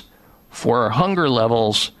difference for our hunger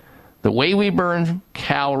levels, the way we burn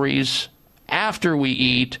calories after we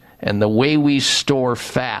eat, and the way we store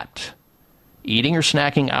fat. Eating or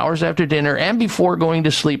snacking hours after dinner and before going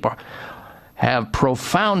to sleep have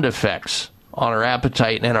profound effects on our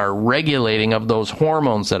appetite and our regulating of those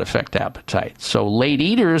hormones that affect appetite. So late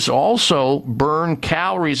eaters also burn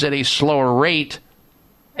calories at a slower rate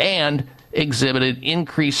and exhibited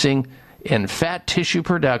increasing in fat tissue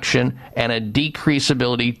production and a decreased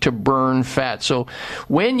ability to burn fat. So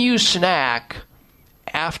when you snack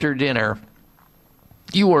after dinner,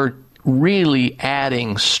 you are really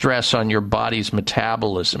adding stress on your body's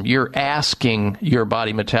metabolism. You're asking your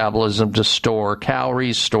body metabolism to store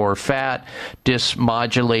calories, store fat,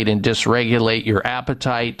 dysmodulate and dysregulate your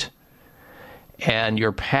appetite, and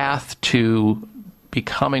your path to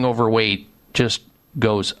becoming overweight just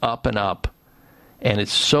goes up and up. And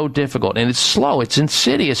it's so difficult, and it's slow, it's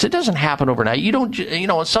insidious. It doesn't happen overnight. You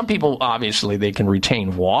don't, some people, obviously, they can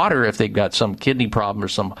retain water if they've got some kidney problem or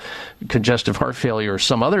some congestive heart failure or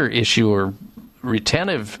some other issue or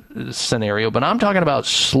retentive scenario. But I'm talking about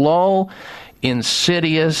slow,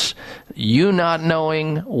 insidious, you not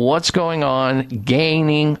knowing what's going on,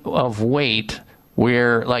 gaining of weight,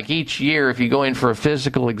 where, like, each year, if you go in for a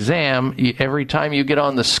physical exam, every time you get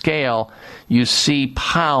on the scale, you see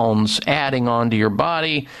pounds adding onto your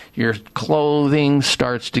body. Your clothing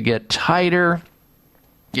starts to get tighter.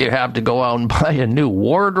 You have to go out and buy a new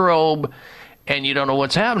wardrobe, and you don't know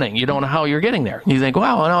what's happening. You don't know how you're getting there. You think,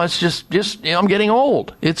 wow, no, it's just I'm getting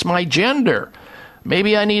old. It's my gender.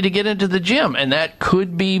 Maybe I need to get into the gym. And that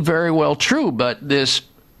could be very well true, but this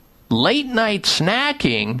late-night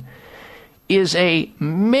snacking is a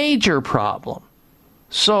major problem.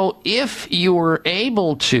 So if you were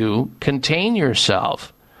able to contain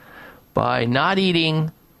yourself by not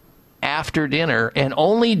eating after dinner and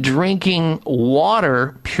only drinking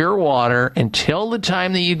water, pure water, until the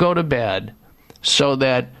time that you go to bed, so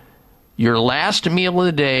that your last meal of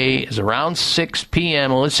the day is around 6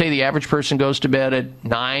 p.m. Well, let's say the average person goes to bed at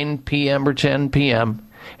 9 p.m. or 10 p.m.,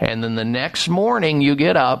 and then the next morning you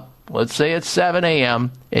get up, let's say it's 7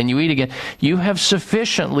 a.m., and you eat again, you have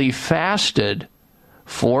sufficiently fasted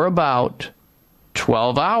for about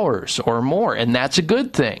 12 hours or more, and that's a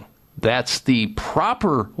good thing. That's the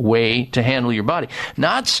proper way to handle your body.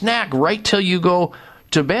 Not snack right till you go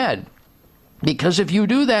to bed, because if you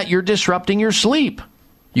do that, you're disrupting your sleep.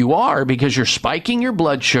 You are, because you're spiking your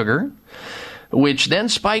blood sugar, which then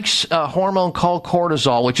spikes a hormone called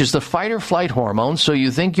cortisol, which is the fight-or-flight hormone. So you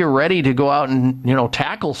think you're ready to go out and,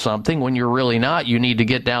 tackle something when you're really not. You need to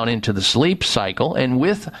get down into the sleep cycle. And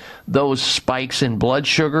with those spikes in blood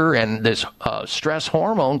sugar and this stress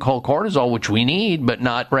hormone called cortisol, which we need, but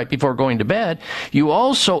not right before going to bed, you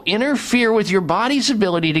also interfere with your body's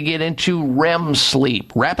ability to get into REM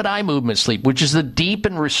sleep, rapid eye movement sleep, which is the deep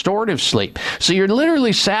and restorative sleep. So you're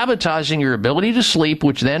literally sabotaging your ability to sleep,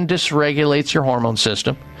 which then dysregulates your hormone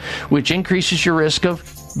system, which increases your risk of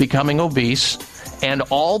becoming obese and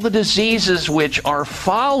all the diseases which are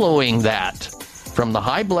following that, from the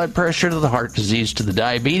high blood pressure to the heart disease to the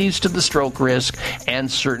diabetes to the stroke risk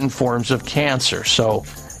and certain forms of cancer. So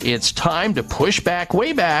it's time to push back,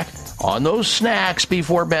 way back, on those snacks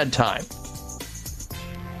before bedtime.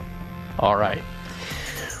 All right.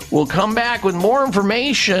 We'll come back with more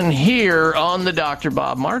information here on the Dr.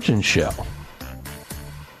 Bob Martin Show.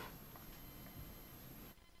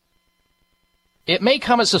 It may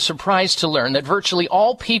come as a surprise to learn that virtually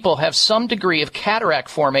all people have some degree of cataract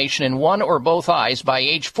formation in one or both eyes by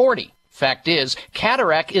age 40. Fact is,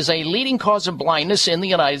 cataract is a leading cause of blindness in the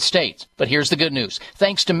United States. But here's the good news.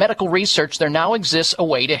 Thanks to medical research, there now exists a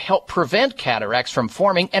way to help prevent cataracts from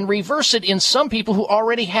forming and reverse it in some people who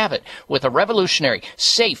already have it with a revolutionary,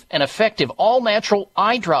 safe, and effective all-natural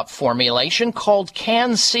eye drop formulation called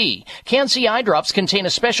Can-C. Can-C eye drops contain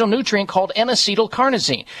a special nutrient called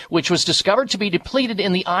N-acetylcarnosine, which was discovered to be depleted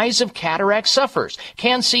in the eyes of cataract sufferers.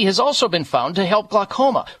 Can-C has also been found to help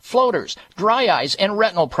glaucoma, floaters, dry eyes, and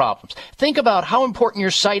retinal problems. Think about how important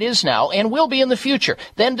your sight is now and will be in the future.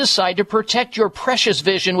 Then decide to protect your precious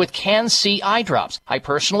vision with Can-C eye drops. I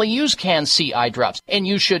personally use Can-C eye drops, and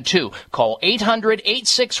you should too. Call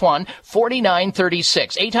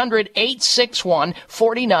 800-861-4936.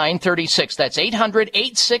 800-861-4936. That's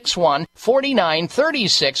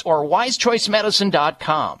 800-861-4936 or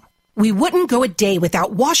wisechoicemedicine.com. We wouldn't go a day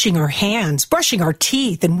without washing our hands, brushing our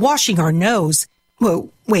teeth, and washing our nose.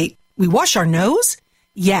 Whoa, wait, we wash our nose?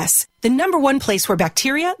 Yes, the number one place where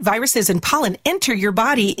bacteria, viruses, and pollen enter your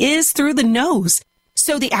body is through the nose.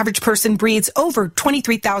 So the average person breathes over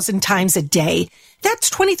 23,000 times a day. That's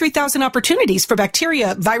 23,000 opportunities for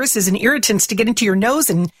bacteria, viruses, and irritants to get into your nose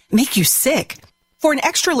and make you sick. For an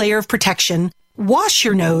extra layer of protection, wash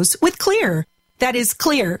your nose with Xlear. That is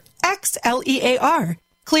Xlear, Xlear.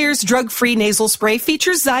 Xlear's drug-free nasal spray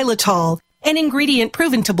features xylitol, an ingredient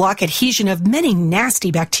proven to block adhesion of many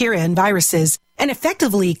nasty bacteria and viruses, and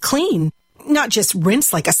effectively clean. Not just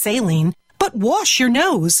rinse like a saline, but wash your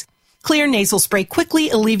nose. Xlear nasal spray quickly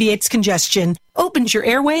alleviates congestion, opens your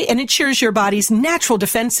airway, and ensures your body's natural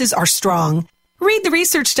defenses are strong. Read the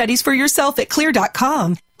research studies for yourself at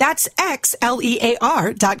Xlear.com. That's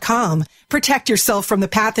Xlear.com. Protect yourself from the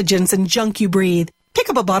pathogens and junk you breathe. Pick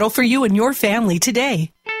up a bottle for you and your family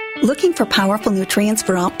today. Looking for powerful nutrients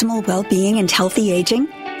for optimal well-being and healthy aging?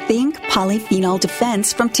 Think Polyphenol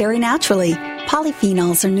Defense from Terry Naturally.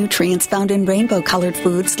 Polyphenols are nutrients found in rainbow-colored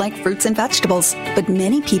foods like fruits and vegetables, but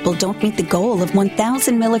many people don't meet the goal of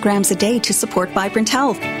 1,000 milligrams a day to support vibrant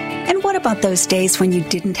health. And what about those days when you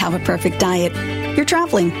didn't have a perfect diet? You're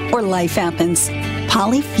traveling or life happens.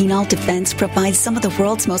 Polyphenol Defense provides some of the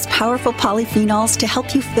world's most powerful polyphenols to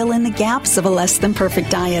help you fill in the gaps of a less than perfect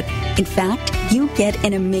diet. In fact, you get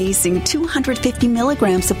an amazing 250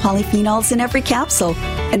 milligrams of polyphenols in every capsule.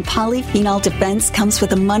 And Polyphenol Defense comes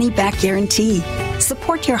with a money-back guarantee.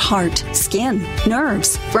 Support your heart, skin,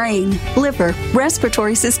 nerves, brain, liver,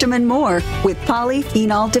 respiratory system, and more with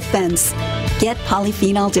Polyphenol Defense. Get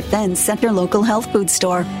Polyphenol Defense at your local health food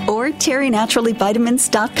store or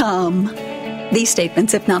TerryNaturallyVitamins.com. These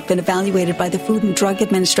statements have not been evaluated by the Food and Drug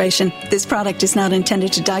Administration. This product is not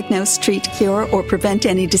intended to diagnose, treat, cure, or prevent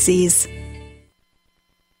any disease.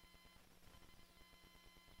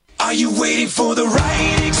 Are you waiting for the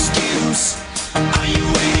right excuse? Are you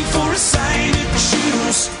waiting for a sign to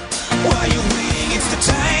choose? While you're waiting, it's the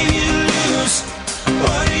time you lose.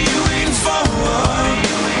 What are you waiting for?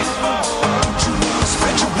 Don't you want to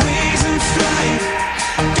spread your wings and fly?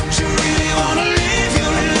 Don't you really want to live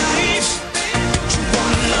your life? Don't you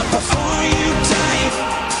want to love before you die?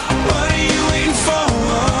 What are you waiting for?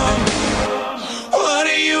 What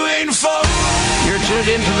are you waiting for? You're tuned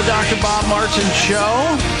into the Dr. Bob Martin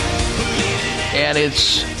Show. And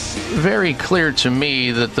it's very clear to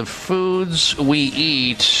me that the foods we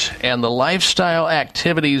eat and the lifestyle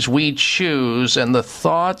activities we choose and the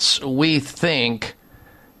thoughts we think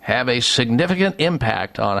have a significant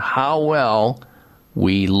impact on how well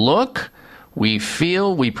we look, we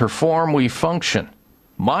feel, we perform, we function.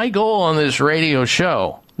 My goal on this radio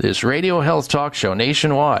show, this radio health talk show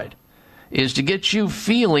nationwide, is to get you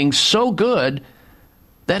feeling so good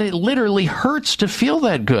that it literally hurts to feel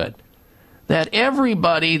that good. That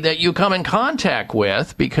everybody that you come in contact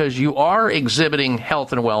with, because you are exhibiting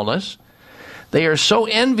health and wellness, they are so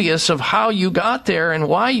envious of how you got there and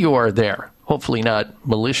why you are there. Hopefully not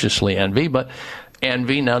maliciously envy, but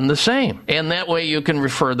envy none the same. And that way you can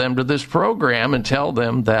refer them to this program and tell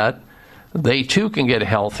them that they too can get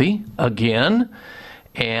healthy again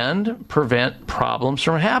and prevent problems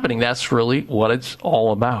from happening. That's really what it's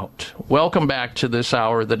all about. Welcome back to this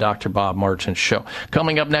hour of the Dr. Bob Martin Show.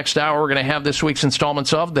 Coming up next hour, we're going to have this week's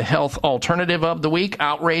installments of the Health Alternative of the Week,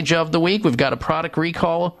 Outrage of the Week. We've got a product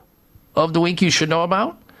recall of the week you should know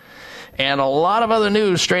about, and a lot of other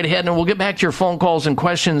news straight ahead. And we'll get back to your phone calls and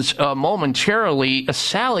questions momentarily.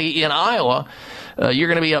 Sally in Iowa, you're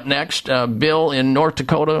going to be up next. Bill in North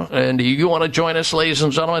Dakota. And you want to join us, ladies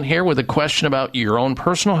and gentlemen, here with a question about your own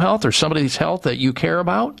personal health or somebody's health that you care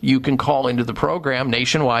about? You can call into the program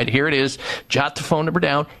nationwide. Here it is. Jot the phone number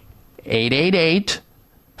down.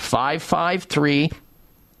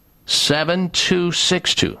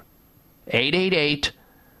 888-553-7262.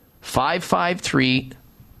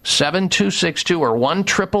 888-553-7262 or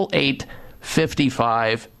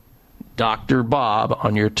 1-888-55 Dr. Bob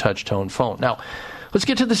on your touch-tone phone. Now, let's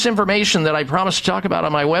get to this information that I promised to talk about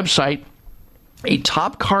on my website. A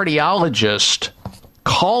top cardiologist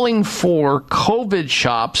calling for COVID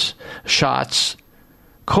shots,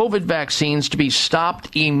 COVID vaccines to be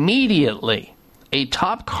stopped immediately. A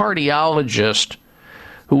top cardiologist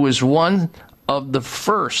who was one of the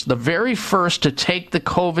very first to take the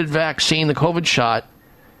COVID vaccine, the COVID shot,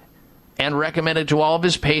 and recommended to all of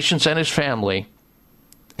his patients and his family,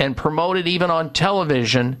 and promoted even on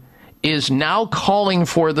television, is now calling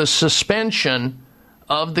for the suspension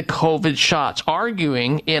of the COVID shots,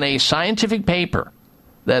 arguing in a scientific paper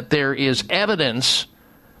that there is evidence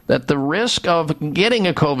that the risk of getting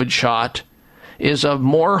a COVID shot is of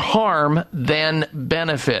more harm than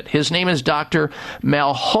benefit. His name is Dr.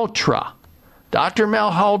 Malhotra. Dr.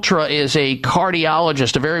 Malhotra is a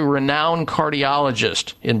cardiologist, a very renowned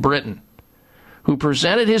cardiologist in Britain, who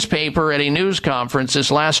presented his paper at a news conference this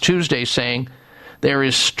last Tuesday saying there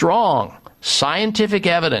is strong scientific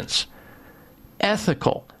evidence,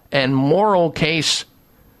 ethical and moral case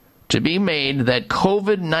to be made that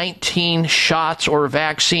COVID-19 shots or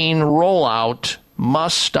vaccine rollout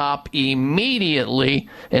must stop immediately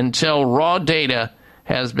until raw data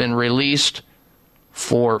has been released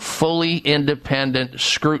for fully independent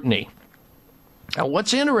scrutiny. Now,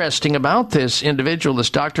 what's interesting about this individual, this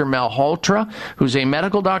Dr. Malhotra, who's a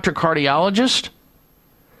medical doctor cardiologist,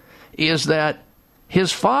 is that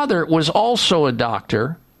his father was also a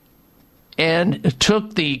doctor and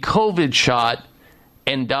took the COVID shot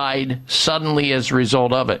and died suddenly as a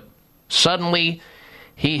result of it. Suddenly,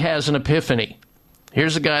 he has an epiphany.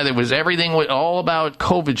 Here's a guy that was everything all about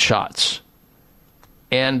COVID shots.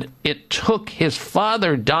 And it took his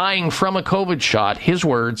father dying from a COVID shot, his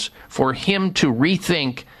words, for him to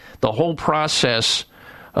rethink the whole process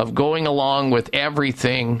of going along with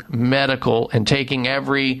everything medical and taking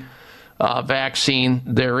every vaccine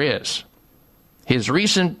there is. His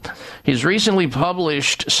recently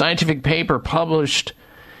published scientific paper published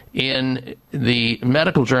in the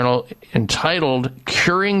medical journal entitled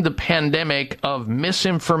Curing the Pandemic of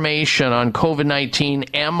Misinformation on COVID-19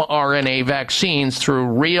 mRNA Vaccines Through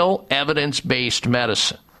Real Evidence-Based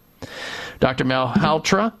Medicine. Dr.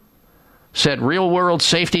 Malhotra said real-world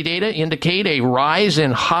safety data indicate a rise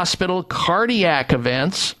in hospital cardiac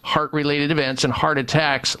events, heart-related events, and heart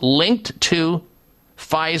attacks linked to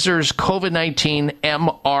Pfizer's COVID-19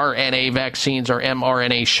 mRNA vaccines or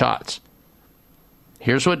mRNA shots.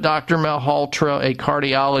 Here's what Dr. Malhotra, a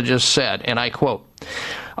cardiologist, said, and I quote,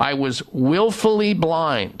 "I was willfully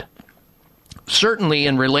blind, certainly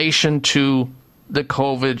in relation to the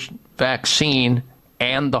COVID vaccine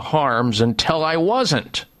and the harms until I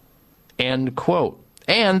wasn't," end quote.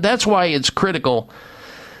 And that's why it's critical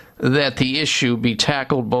that the issue be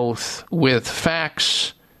tackled both with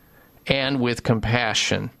facts and with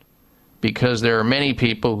compassion, because there are many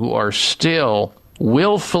people who are still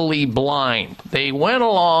willfully blind. They went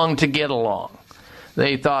along to get along.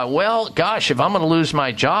 They thought, well, gosh, if I'm going to lose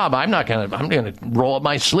my job, I'm going to roll up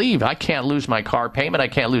my sleeve. I can't lose my car payment. I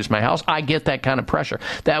can't lose my house. I get that kind of pressure.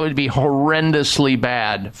 That would be horrendously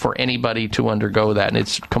bad for anybody to undergo that. And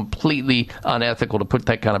it's completely unethical to put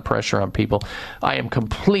that kind of pressure on people. I am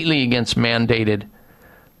completely against mandated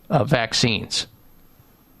vaccines.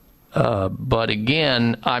 But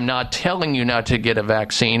again, I'm not telling you not to get a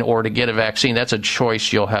vaccine or to get a vaccine. That's a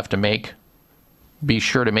choice you'll have to make. Be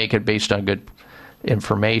sure to make it based on good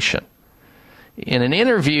information. In an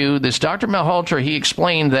interview, this Dr. Malhotra, he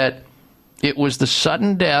explained that it was the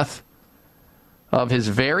sudden death of his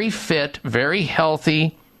very fit, very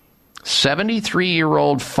healthy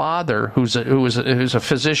 73-year-old father, who's a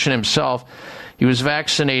physician himself. He was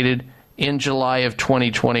vaccinated in July of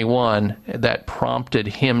 2021, that prompted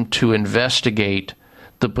him to investigate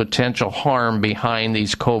the potential harm behind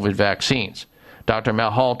these COVID vaccines. Dr.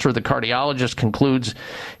 Malhotra, the cardiologist, concludes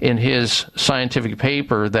in his scientific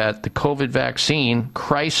paper that the COVID vaccine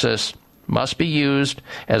crisis must be used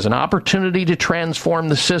as an opportunity to transform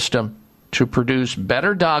the system to produce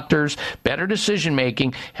better doctors, better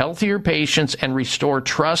decision-making, healthier patients, and restore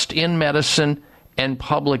trust in medicine and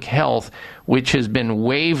public health, which has been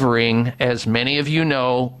wavering, as many of you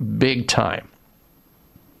know, big time.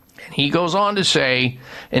 And he goes on to say,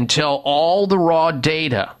 until all the raw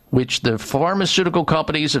data, which the pharmaceutical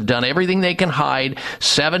companies have done everything they can hide,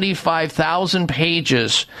 75,000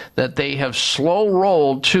 pages that they have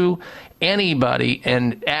slow-rolled to anybody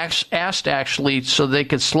and asked actually so they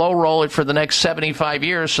could slow roll it for the next 75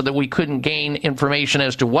 years so that we couldn't gain information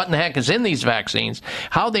as to what in the heck is in these vaccines,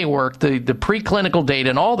 how they work, the preclinical data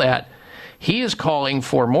and all that. He is calling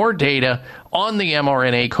for more data on the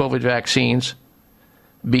mRNA COVID vaccines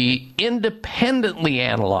be independently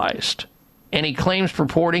analyzed. And he claims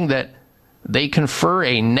purporting that they confer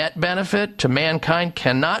a net benefit to mankind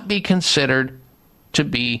cannot be considered to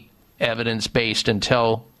be evidence-based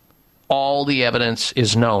until all the evidence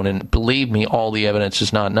is known. And believe me, all the evidence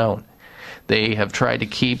is not known. They have tried to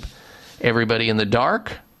keep everybody in the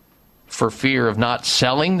dark for fear of not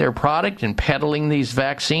selling their product and peddling these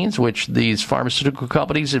vaccines, which these pharmaceutical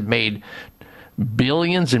companies have made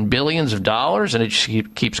billions and billions of dollars, and it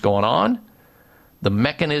just keeps going on. The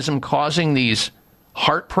mechanism causing these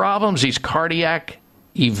heart problems, these cardiac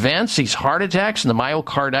events, these heart attacks, and the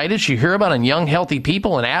myocarditis you hear about in young, healthy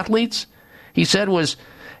people and athletes, he said was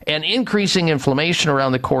an increasing inflammation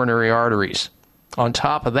around the coronary arteries. On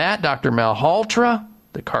top of that, Dr. Malhotra,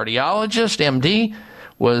 the cardiologist, MD,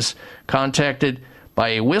 was contacted by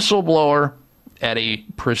a whistleblower at a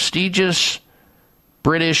prestigious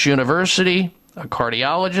British university, a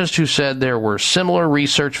cardiologist who said there were similar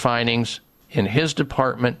research findings in his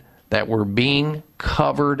department that were being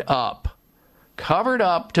covered up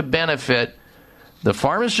to benefit the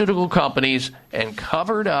pharmaceutical companies and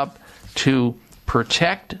covered up to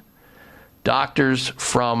protect doctors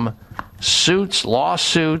from suits,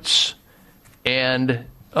 lawsuits, and,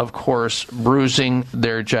 of course, bruising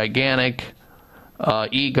their gigantic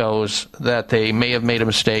egos that they may have made a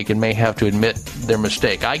mistake and may have to admit their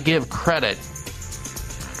mistake. I give credit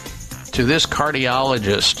to this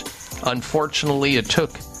cardiologist. Unfortunately, it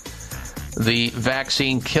took the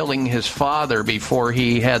vaccine killing his father before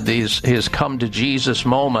he had his come to Jesus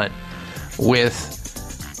moment with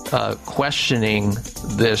questioning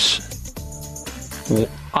this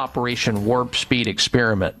Operation Warp Speed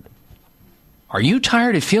experiment. Are you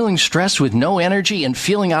tired of feeling stressed with no energy and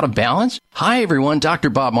feeling out of balance? Hi everyone, Dr.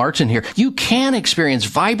 Bob Martin here. You can experience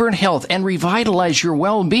vibrant health and revitalize your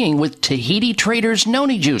well-being with Tahiti Traders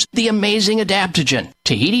Noni Juice, the amazing adaptogen.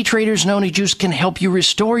 Tahiti Traders Noni Juice can help you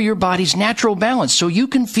restore your body's natural balance so you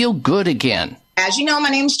can feel good again. As you know, my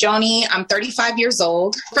name's Joni. I'm 35 years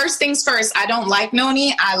old. First things first, I don't like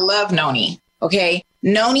noni. I love noni. Okay.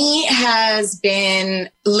 Noni has been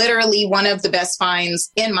literally one of the best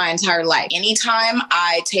finds in my entire life. Anytime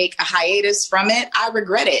I take a hiatus from it, I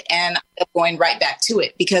regret it and I'm going right back to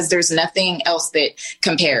it because there's nothing else that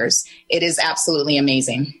compares. It is absolutely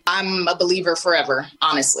amazing. I'm a believer forever,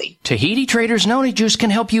 honestly. Tahiti Traders Noni Juice can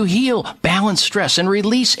help you heal, balance stress, and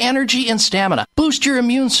release energy and stamina, boost your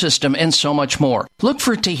immune system, and so much more. Look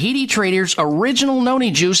for Tahiti Traders Original Noni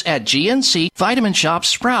Juice at GNC, Vitamin Shoppe,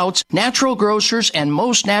 Sprouts, Natural Grocers, and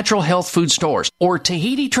most natural health food stores, or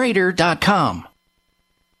TahitiTrader.com.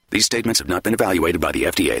 These statements have not been evaluated by the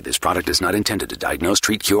FDA. This product is not intended to diagnose,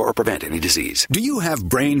 treat, cure, or prevent any disease. Do you have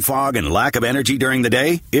brain fog and lack of energy during the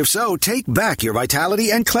day? If so, take back your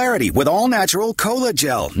vitality and clarity with all-natural Cola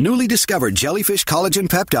Gel, newly discovered jellyfish collagen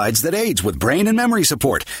peptides that aids with brain and memory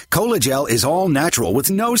support. Cola Gel is all natural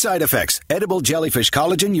with no side effects. Edible jellyfish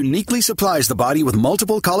collagen uniquely supplies the body with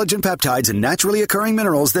multiple collagen peptides and naturally occurring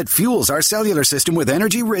minerals that fuels our cellular system with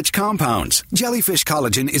energy-rich compounds. Jellyfish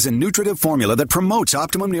collagen is a nutritive formula that promotes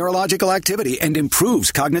optimum neurological activity and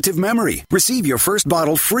improves cognitive memory. Receive your first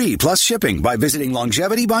bottle free plus shipping by visiting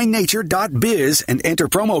longevitybynature.biz and enter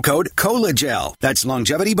promo code COLAGEL. That's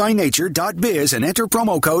longevitybynature.biz and enter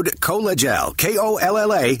promo code COLAGEL.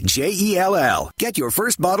 KOLLAGEL. Get your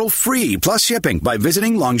first bottle free plus shipping by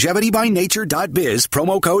visiting longevitybynature.biz,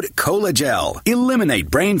 promo code COLAGEL. Eliminate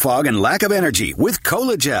brain fog and lack of energy with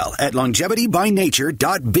Colagel at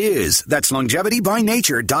longevitybynature.biz. That's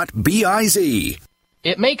longevitybynature.biz.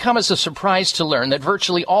 It may come as a surprise to learn that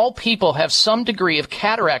virtually all people have some degree of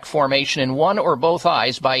cataract formation in one or both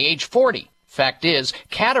eyes by age 40. Fact is,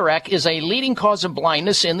 cataract is a leading cause of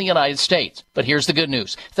blindness in the United States. But here's the good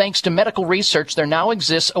news. Thanks to medical research, there now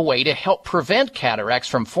exists a way to help prevent cataracts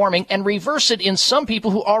from forming and reverse it in some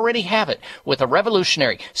people who already have it with a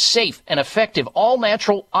revolutionary, safe, and effective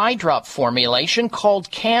all-natural eye drop formulation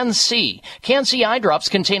called Can-C. Can-C eye drops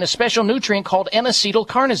contain a special nutrient called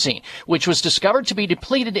N-acetylcarnosine, which was discovered to be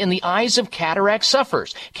depleted in the eyes of cataract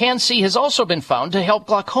sufferers. Can-C has also been found to help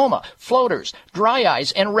glaucoma, floaters, dry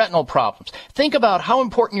eyes, and retinal problems. Think about how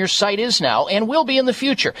important your sight is now and will be in the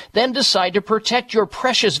future. Then decide to protect your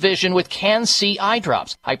precious vision with Can-C eye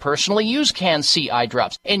drops. I personally use Can-C eye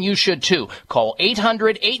drops, and you should too. Call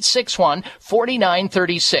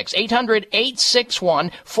 800-861-4936.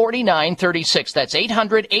 800-861-4936. That's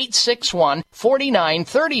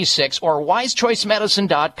 800-861-4936 or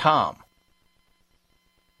wisechoicemedicine.com.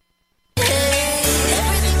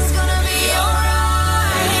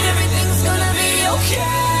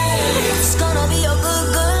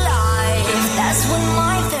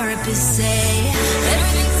 Say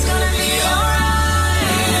everything's gonna be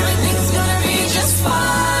alright, everything's gonna be just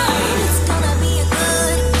fine, it's gonna be a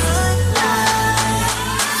good life.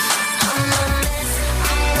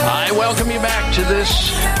 I welcome you back to this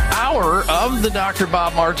hour of the Dr.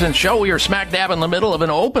 Bob Martin Show. We are smack dab in the middle of an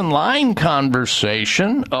open line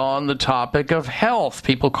conversation on the topic of health.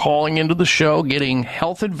 People calling into the show, getting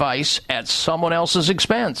health advice at someone else's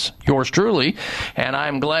expense. Yours truly, and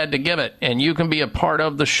I'm glad to give it. And you can be a part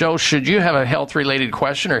of the show should you have a health-related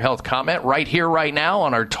question or health comment right here, right now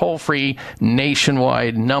on our toll-free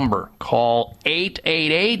nationwide number. Call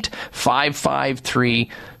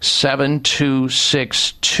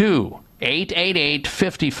 888-553-7262.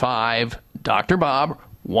 888-55 Bob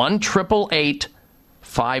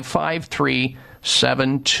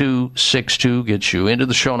 1-888-553-7262 gets you into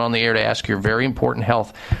the show and on the air to ask your very important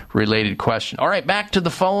health related question. All right, back to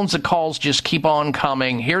the phones. The calls just keep on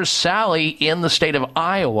coming. Here's Sally in the state of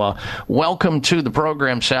Iowa. Welcome to the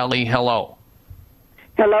program, Sally. Hello.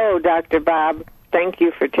 Hello, Dr. Bob. Thank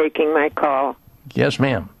you for taking my call. Yes,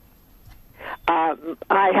 ma'am.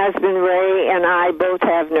 My husband Ray and I both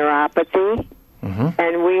have neuropathy,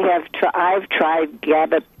 and we have. I've tried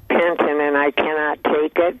gabapentin, and I cannot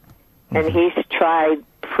take it. And he's tried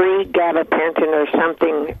pre-gabapentin or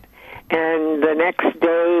something, and the next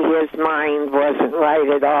day his mind wasn't right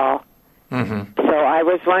at all. So I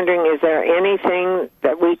was wondering, is there anything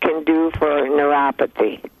that we can do for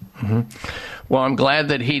neuropathy? Well, I'm glad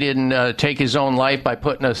that he didn't take his own life by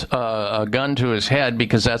putting a gun to his head,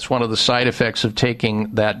 because that's one of the side effects of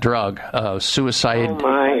taking that drug, suicide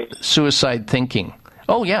thinking.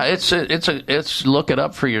 Oh yeah, it's look it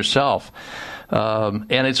up for yourself.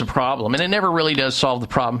 And it's a problem. And it never really does solve the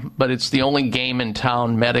problem, but it's the only game in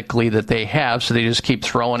town medically that they have, so they just keep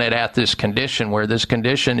throwing it at this condition, where this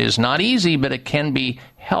condition is not easy, but it can be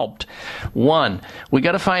helped. One, we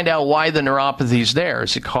got to find out why the neuropathy is there.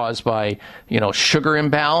 Is it caused by, sugar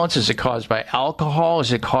imbalance? Is it caused by alcohol?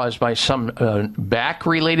 Is it caused by some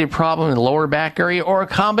back-related problem in the lower back area, or a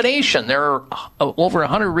combination? There are over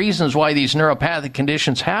 100 reasons why these neuropathic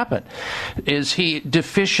conditions happen. Is he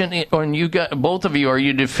deficient both of you, are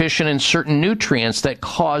you deficient in certain nutrients that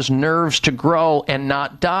cause nerves to grow and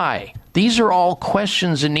not die? These are all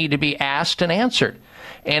questions that need to be asked and answered.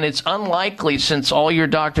 And it's unlikely, since all your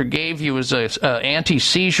doctor gave you is a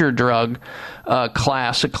anti-seizure drug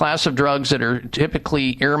class, a class of drugs that are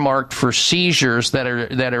typically earmarked for seizures that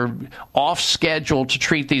are off schedule to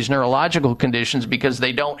treat these neurological conditions because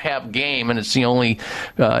they don't have game, and it's the only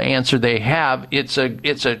answer they have. It's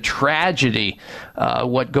a tragedy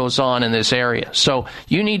what goes on in this area. So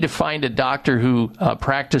you need to find a doctor who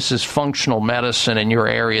practices functional medicine in your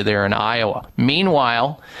area there in Iowa.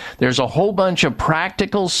 Meanwhile, there's a whole bunch of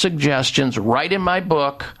practical suggestions right in my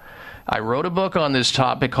book. I wrote a book on this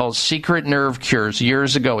topic called Secret Nerve Cures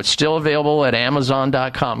years ago. It's still available at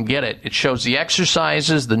Amazon.com. Get it. It shows the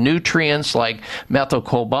exercises, the nutrients like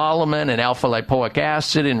methylcobalamin and alpha-lipoic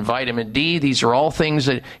acid and vitamin D. These are all things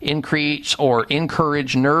that increase or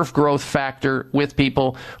encourage nerve growth factor with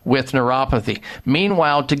people with neuropathy.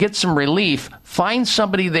 Meanwhile, to get some relief, find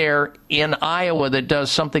somebody there in Iowa that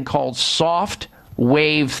does something called soft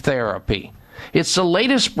wave therapy. It's the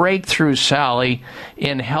latest breakthrough, Sally,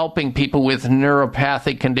 in helping people with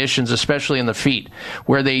neuropathic conditions, especially in the feet,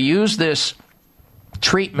 where they use this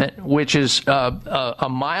treatment, which is a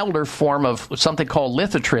milder form of something called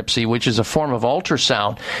lithotripsy, which is a form of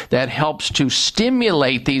ultrasound that helps to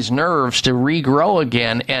stimulate these nerves to regrow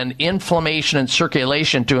again and inflammation and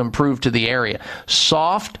circulation to improve to the area.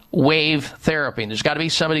 Soft wave therapy. And there's got to be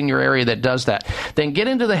somebody in your area that does that. Then get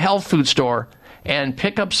into the health food store and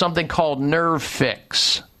pick up something called Nerve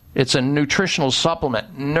Fix. It's a nutritional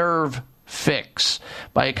supplement, Nerve Fix,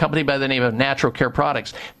 by a company by the name of Natural Care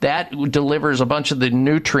Products. That delivers a bunch of the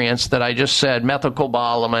nutrients that I just said,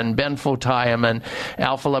 methylcobalamin, benfotiamine,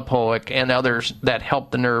 alpha-lipoic, and others that help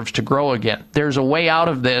the nerves to grow again. There's a way out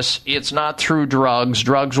of this. It's not through drugs.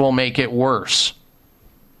 Drugs will make it worse.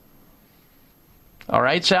 All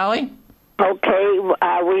right, Sally? Okay,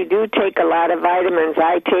 we do take a lot of vitamins.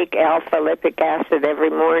 I take alpha-lipoic acid every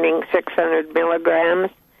morning, 600 milligrams,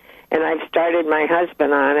 and I've started my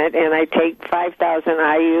husband on it, and I take 5,000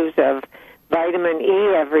 IUs of vitamin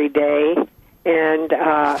E every day. And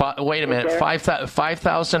wait a minute,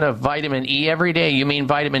 5,000 of vitamin E every day? You mean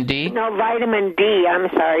vitamin D? No, vitamin D. I'm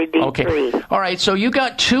sorry, D3. Okay. All right, so you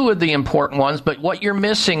got two of the important ones, but what you're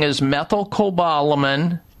missing is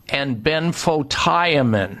methylcobalamin and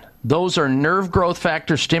benfotiamine. Those are nerve growth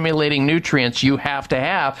factor stimulating nutrients you have to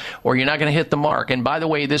have, or you're not going to hit the mark. And by the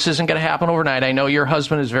way, this isn't going to happen overnight. I know your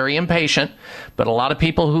husband is very impatient, but a lot of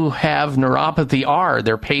people who have neuropathy are.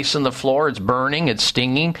 They're pacing the floor. It's burning. It's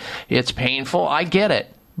stinging. It's painful. I get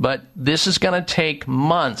it. But this is going to take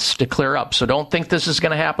months to clear up. So don't think this is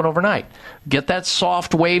going to happen overnight. Get that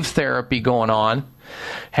soft wave therapy going on.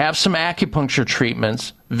 Have some acupuncture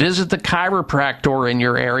treatments. Visit the chiropractor in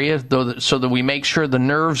your area so that we make sure the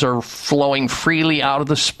nerves are flowing freely out of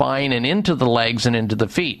the spine and into the legs and into the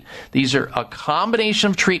feet. These are a combination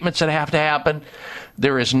of treatments that have to happen.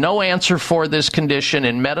 There is no answer for this condition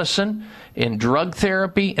in medicine, in drug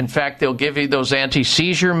therapy. In fact, they'll give you those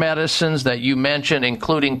anti-seizure medicines that you mentioned,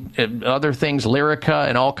 including other things, Lyrica,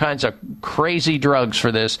 and all kinds of crazy drugs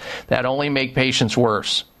for this that only make patients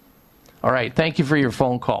worse. All right, thank you for your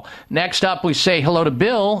phone call. Next up, we say hello to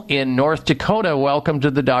Bill in North Dakota. Welcome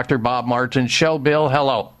to the Dr. Bob Martin Show. Bill,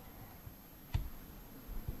 hello.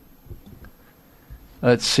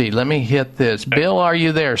 Let's see, let me hit this. Bill, are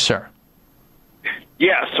you there, sir?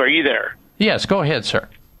 Yes, are you there? Yes, go ahead, sir.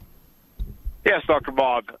 Yes, Dr.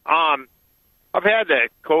 Bob. I've had that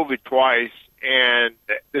COVID twice, and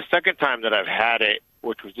the second time that I've had it,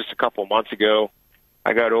 which was just a couple months ago,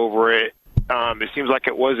 I got over it. It seems like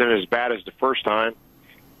it wasn't as bad as the first time,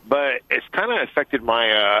 but it's kind of affected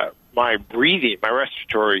my my breathing, my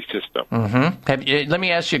respiratory system. Mm-hmm. Let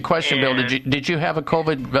me ask you a question, Bill. Did you have a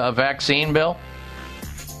COVID vaccine, Bill?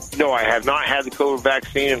 No, I have not had the COVID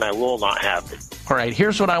vaccine, and I will not have it. All right,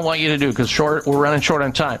 here's what I want you to do, because we're running short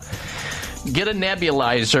on time. Get a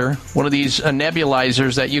nebulizer, one of these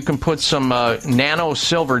nebulizers that you can put some nano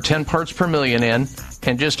silver, 10 parts per million in,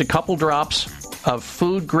 and just a couple drops of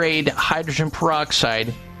food-grade hydrogen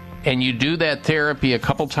peroxide, and you do that therapy a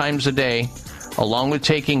couple times a day, along with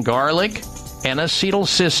taking garlic,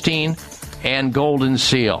 N-acetylcysteine, and Golden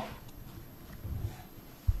Seal.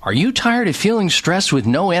 Are you tired of feeling stressed with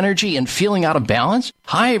no energy and feeling out of balance?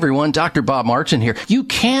 Hi, everyone. Dr. Bob Martin here. You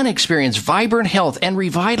can experience vibrant health and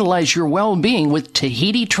revitalize your well-being with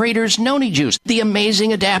Tahiti Traders Noni Juice, the amazing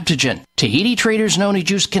adaptogen. Tahiti Traders Noni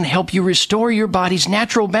Juice can help you restore your body's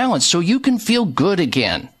natural balance so you can feel good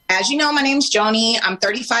again. As you know, my name's Joni. I'm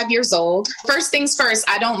 35 years old. First things first,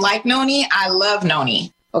 I don't like noni. I love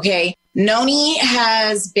noni. Okay. Noni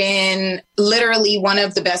has been literally one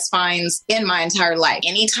of the best finds in my entire life.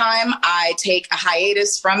 Anytime I take a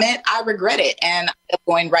hiatus from it, I regret it and I'm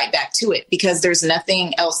going right back to it because there's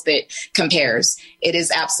nothing else that compares. It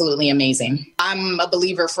is absolutely amazing. I'm a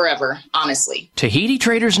believer forever, honestly. Tahiti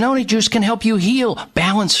Traders Noni Juice can help you heal,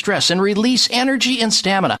 balance stress, and release energy and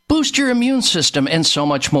stamina, boost your immune system, and so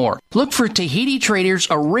much more. Look for Tahiti Traders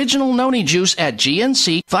Original Noni Juice at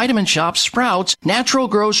GNC, Vitamin Shoppe, Sprouts, Natural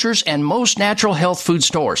Grocers, and most natural health food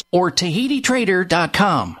stores, or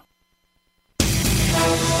TahitiTrader.com.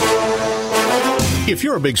 If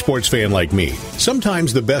you're a big sports fan like me,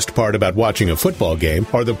 sometimes the best part about watching a football game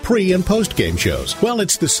are the pre- and post-game shows. Well,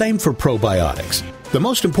 it's the same for probiotics. The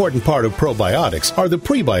most important part of probiotics are the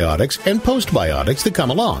prebiotics and postbiotics that come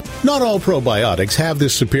along. Not all probiotics have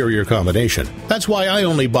this superior combination. That's why I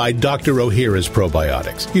only buy Dr. Ohhira's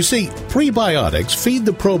probiotics. You see, prebiotics feed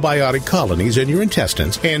the probiotic colonies in your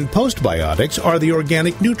intestines, and postbiotics are the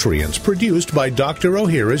organic nutrients produced by Dr.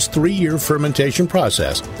 Ohhira's 3-year fermentation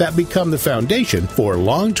process that become the foundation for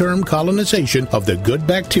long-term colonization of the good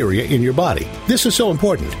bacteria in your body. This is so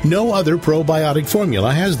important. No other probiotic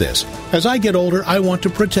formula has this. As I get older, I want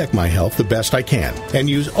to protect my health the best I can and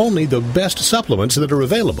use only the best supplements that are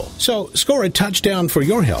available. So score a touchdown for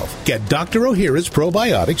your health. Get Dr. Ohhira's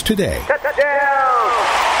probiotics today.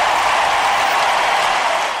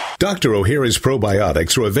 Dr. Ohhira's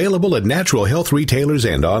probiotics are available at natural health retailers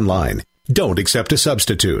and online. Don't accept a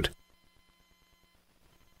substitute.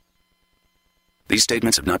 These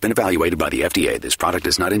statements have not been evaluated by the FDA. This product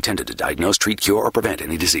is not intended to diagnose, treat, cure, or prevent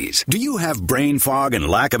any disease. Do you have brain fog and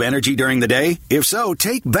lack of energy during the day? If so,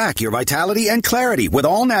 take back your vitality and clarity with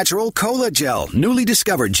all-natural Cola Gel, newly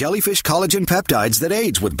discovered jellyfish collagen peptides that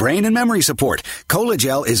aids with brain and memory support. Cola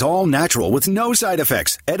Gel is all natural with no side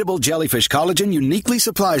effects. Edible jellyfish collagen uniquely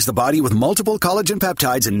supplies the body with multiple collagen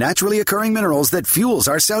peptides and naturally occurring minerals that fuels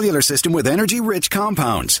our cellular system with energy-rich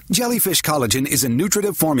compounds. Jellyfish collagen is a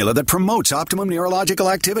nutritive formula that promotes optimum neurological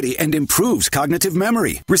activity and improves cognitive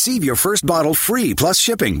memory. Receive your first bottle free plus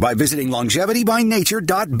shipping by visiting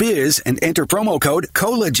longevitybynature.biz and enter promo code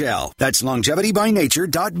COLAGEL. That's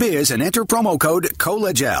longevitybynature.biz and enter promo code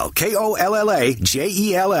COLAGEL.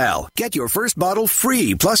 KOLLAGEL. Get your first bottle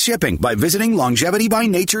free plus shipping by visiting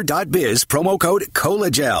longevitybynature.biz, promo code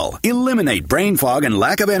COLAGEL. Eliminate brain fog and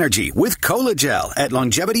lack of energy with COLAGEL at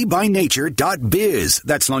longevitybynature.biz.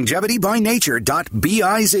 That's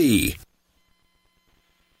longevitybynature.biz.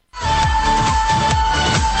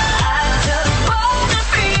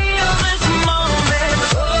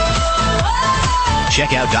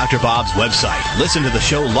 Check out Dr. Bob's website. Listen to the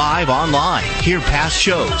show live online. Hear past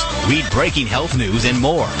shows. Read breaking health news and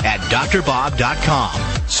more at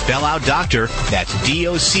drbob.com. Spell out doctor, that's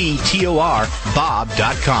DOCTOR,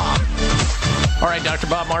 Bob.com. All right, Dr.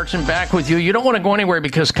 Bob Martin back with you. You don't want to go anywhere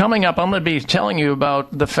because coming up, I'm going to be telling you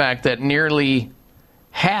about the fact that nearly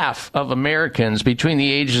half of Americans between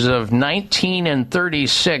the ages of 19 and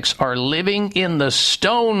 36 are living in the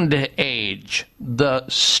stoned age. The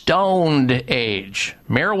stoned age.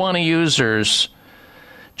 Marijuana users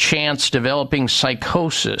chance developing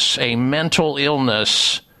psychosis, a mental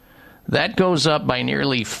illness. That goes up by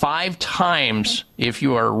nearly 5 times if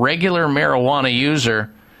you are a regular marijuana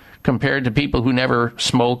user compared to people who never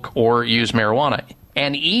smoke or use marijuana.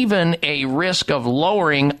 And even a risk of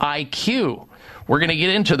lowering IQ. We're going to get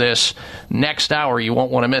into this next hour. You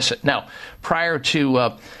won't want to miss it. Now, prior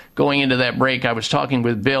to going into that break, I was talking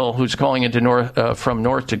with Bill, who's calling into from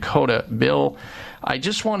North Dakota. Bill, I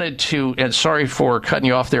just wanted to, and sorry for cutting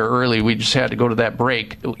you off there early. We just had to go to that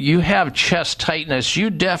break. You have chest tightness. You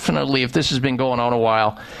definitely, if this has been going on a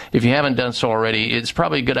while, if you haven't done so already, it's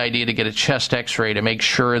probably a good idea to get a chest x-ray to make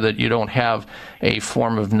sure that you don't have a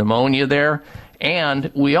form of pneumonia there.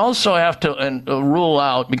 And we also have to rule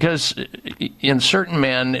out, because in certain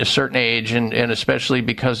men, a certain age, and especially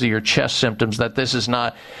because of your chest symptoms, that this is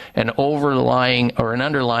not an overlying or an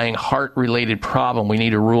underlying heart-related problem. We need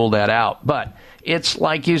to rule that out. But it's,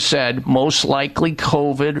 like you said, most likely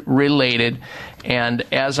COVID-related. And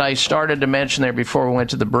as I started to mention there before we went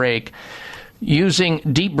to the break, using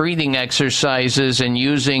deep breathing exercises and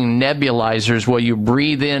using nebulizers where you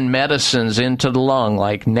breathe in medicines into the lung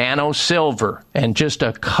like nanosilver and just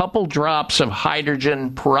a couple drops of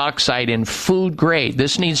hydrogen peroxide in food grade.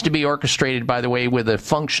 This needs to be orchestrated, by the way, with a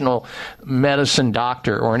functional medicine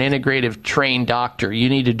doctor or an integrative trained doctor. You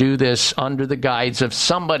need to do this under the guides of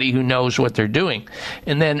somebody who knows what they're doing.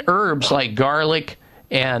 And then herbs like garlic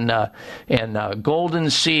and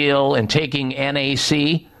golden seal and taking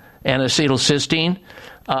NAC, N-acetylcysteine,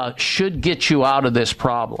 should get you out of this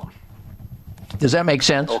problem. Does that make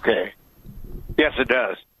sense? Okay. Yes, it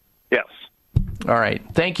does. Yes. All right.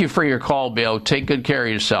 Thank you for your call, Bill. Take good care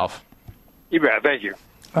of yourself. You bet. Thank you.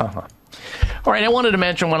 Uh-huh. All right, I wanted to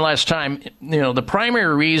mention one last time, the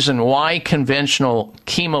primary reason why conventional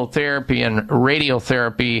chemotherapy and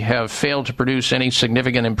radiotherapy have failed to produce any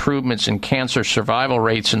significant improvements in cancer survival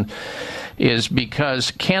rates is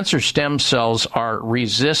because cancer stem cells are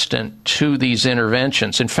resistant to these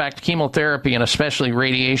interventions. In fact, chemotherapy and especially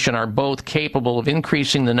radiation are both capable of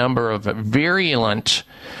increasing the number of virulent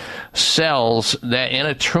cells that in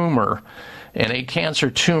a tumor, in a cancer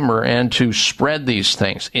tumor, and to spread these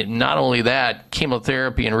things. Not only that,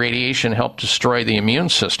 chemotherapy and radiation help destroy the immune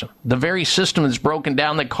system, the very system that's broken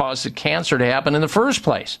down that caused the cancer to happen in the first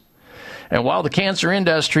place. And while the cancer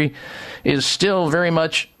industry is still very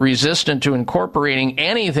much resistant to incorporating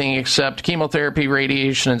anything except chemotherapy,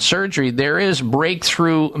 radiation, and surgery, there is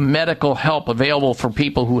breakthrough medical help available for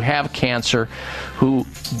people who have cancer who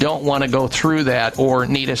don't want to go through that or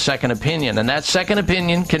need a second opinion. And that second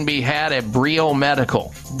opinion can be had at Brio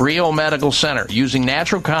Medical Center, using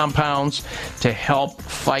natural compounds to help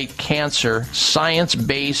fight cancer,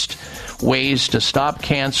 science-based ways to stop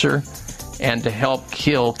cancer and to help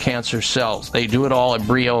kill cancer cells. They do it all at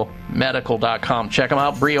briomedical.com. Check them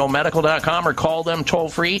out, briomedical.com, or call them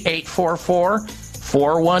toll-free,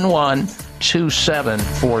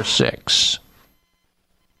 844-411-2746.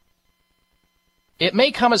 It may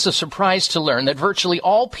come as a surprise to learn that virtually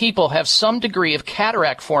all people have some degree of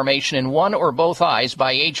cataract formation in one or both eyes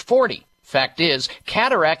by age 40. Fact is,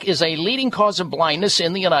 cataract is a leading cause of blindness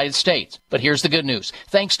in the United States. But here's the good news.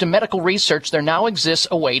 Thanks to medical research, there now exists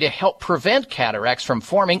a way to help prevent cataracts from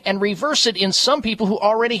forming and reverse it in some people who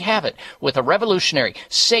already have it with a revolutionary,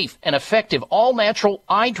 safe, and effective all-natural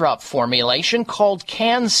eye drop formulation called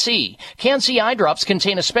Can-C. Can-C eye drops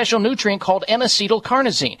contain a special nutrient called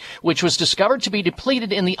N-acetylcarnosine, which was discovered to be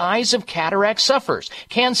depleted in the eyes of cataract sufferers.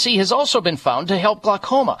 Can-C has also been found to help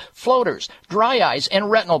glaucoma, floaters, dry eyes, and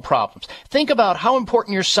retinal problems. Think about how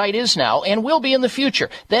important your sight is now and will be in the future.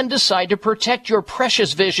 Then decide to protect your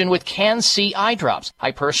precious vision with Can-C eye drops.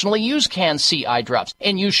 I personally use Can-C eye drops,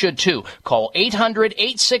 and you should too. Call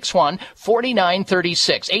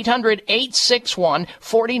 800-861-4936.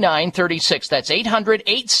 800-861-4936. That's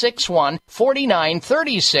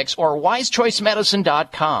 800-861-4936 or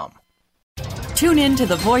wisechoicemedicine.com. Tune in to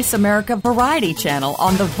the Voice America Variety channel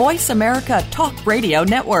on the Voice America Talk Radio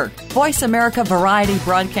Network. Voice America Variety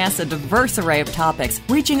broadcasts a diverse array of topics,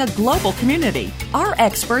 reaching a global community. Our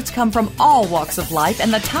experts come from all walks of life,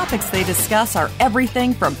 and the topics they discuss are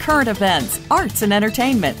everything from current events, arts and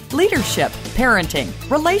entertainment, leadership, parenting,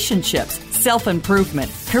 relationships, self-improvement,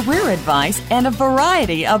 career advice, and a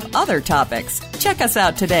variety of other topics. Check us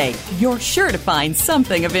out today. You're sure to find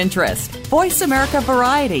something of interest. Voice America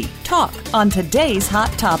Variety. Talk on today's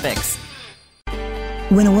hot topics.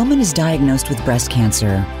 When a woman is diagnosed with breast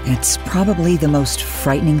cancer, it's probably the most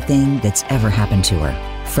frightening thing that's ever happened to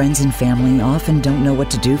her. Friends and family often don't know what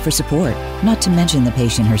to do for support, not to mention the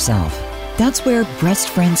patient herself. That's where Breast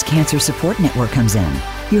Friends Cancer Support Network comes in.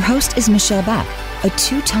 Your host is Michelle Beck, a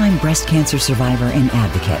 2-time breast cancer survivor and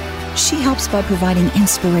advocate. She helps by providing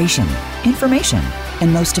inspiration, information,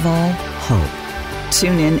 and most of all, hope.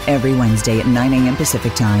 Tune in every Wednesday at 9 a.m.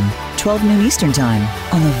 Pacific Time, 12 noon Eastern Time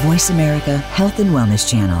on the Voice America Health and Wellness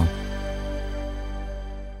Channel.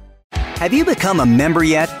 Have you become a member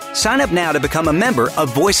yet? Sign up now to become a member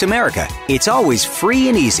of Voice America. It's always free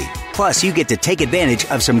and easy. Plus, you get to take advantage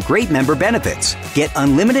of some great member benefits. Get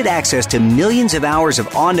unlimited access to millions of hours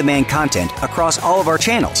of on-demand content across all of our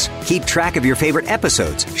channels. Keep track of your favorite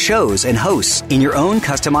episodes, shows, and hosts in your own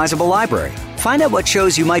customizable library. Find out what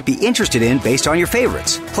shows you might be interested in based on your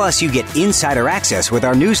favorites. Plus, you get insider access with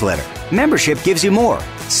our newsletter. Membership gives you more.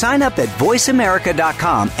 Sign up at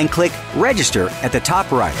voiceamerica.com and click register at the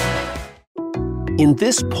top right. In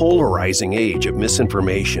this polarizing age of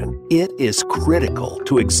misinformation, it is critical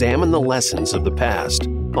to examine the lessons of the past.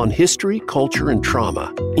 On history, culture, and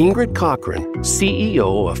trauma, Ingrid Cochran,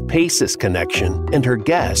 CEO of PACES Connection, and her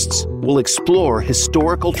guests will explore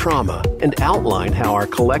historical trauma and outline how our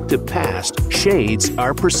collective past shades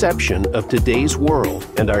our perception of today's world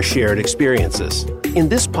and our shared experiences. In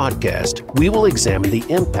this podcast, we will examine the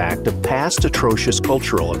impact of past atrocious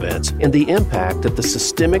cultural events and the impact of the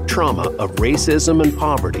systemic trauma of racism and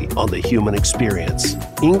poverty on the human experience.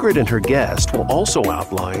 Ingrid and her guest will also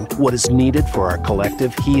outline what is needed for our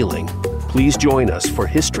collective healing. Please join us for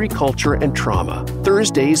History, Culture, and Trauma,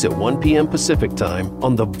 Thursdays at 1 p.m. Pacific Time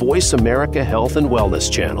on the Voice America Health and Wellness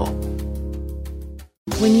Channel.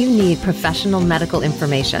 When you need professional medical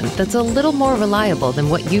information that's a little more reliable than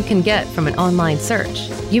what you can get from an online search,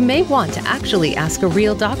 you may want to actually ask a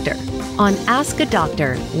real doctor. On Ask a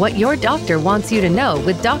Doctor, what your doctor wants you to know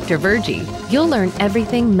with Dr. Virgie, you'll learn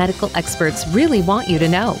everything medical experts really want you to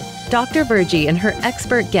know. Dr. Virgie and her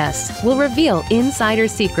expert guests will reveal insider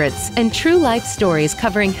secrets and true life stories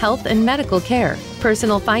covering health and medical care,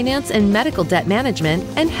 personal finance and medical debt management,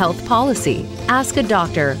 and health policy. Ask a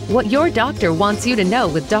Doctor what your doctor wants you to know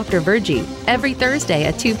with Dr. Virgie every Thursday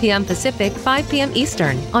at 2 p.m. Pacific, 5 p.m.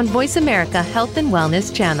 Eastern on Voice America Health and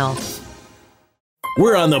Wellness Channel.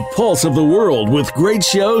 We're on the pulse of the world with great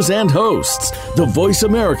shows and hosts. The Voice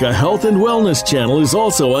America Health and Wellness Channel is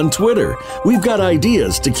also on Twitter. We've got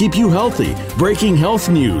ideas to keep you healthy, breaking health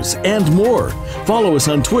news, and more. Follow us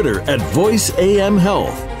on Twitter at VoiceAM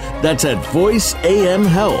Health. That's at VoiceAM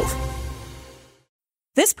Health.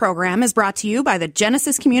 This program is brought to you by the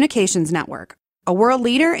Genesis Communications Network, a world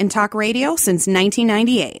leader in talk radio since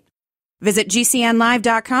 1998. Visit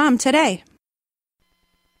GCNlive.com today.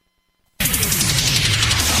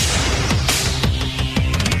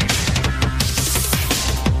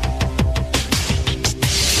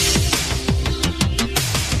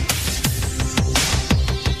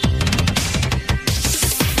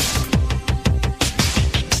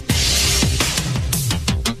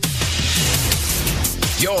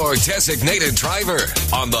 Your designated driver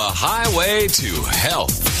on the highway to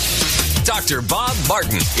health. Dr. Bob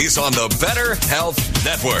Martin is on the Better Health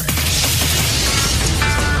Network.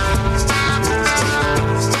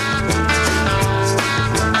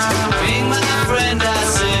 Ring my friend, I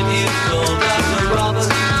said you called Dr. Robert.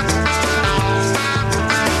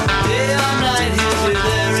 Day or night, he'll be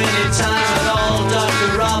there anytime at all.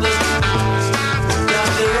 Dr. Robert,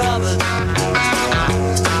 Dr. Robert.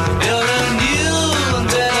 You're a new and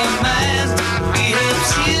better man. He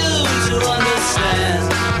helps you to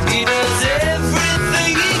understand. He does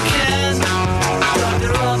everything he can.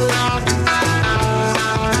 Dr. Robert.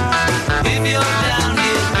 If you're down,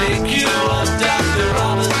 he'll pick you up. Dr.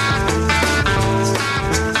 Robert.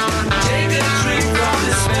 Take a drink from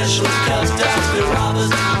this special cup. Dr.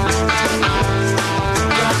 Robert.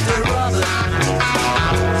 Dr. Robert.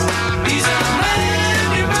 He's a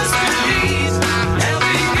man you must believe.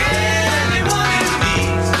 Helping anyone in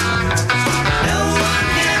need. No one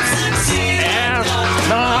can succeed. Ask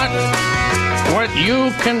not what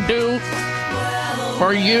you can do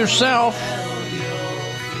for yourself.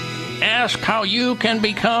 Ask how you can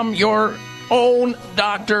become your own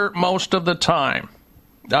doctor most of the time.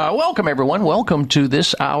 Welcome, everyone. Welcome to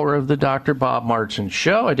this hour of the Dr. Bob Martin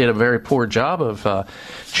Show. I did a very poor job of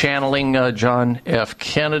channeling John F.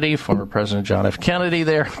 Kennedy, former President John F. Kennedy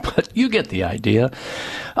there, but you get the idea.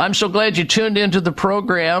 I'm so glad you tuned into the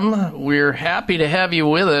program. We're happy to have you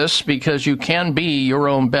with us because you can be your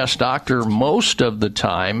own best doctor most of the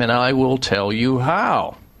time, and I will tell you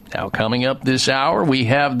how. Now, coming up this hour, we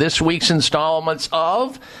have this week's installments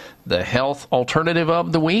of the Health Alternative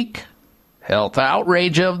of the Week, Health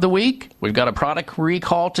Outrage of the Week. We've got a product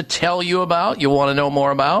recall to tell you about, you'll want to know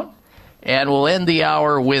more about. And we'll end the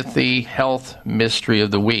hour with the Health Mystery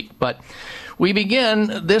of the Week. But we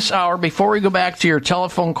begin this hour, before we go back to your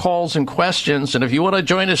telephone calls and questions, and if you want to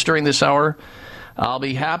join us during this hour, I'll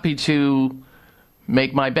be happy to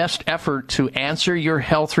make my best effort to answer your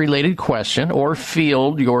health-related question or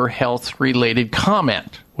field your health-related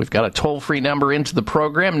comment. We've got a toll-free number into the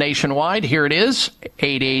program nationwide. Here it is,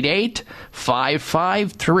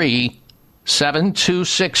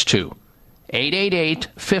 888-553-7262.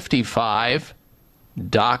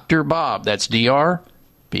 888-55 Bob. That's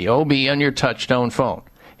D-R-B-O-B on your touchtone phone.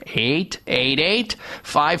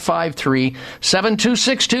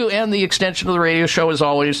 888-553-7262. And the extension of the radio show, as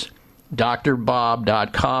always,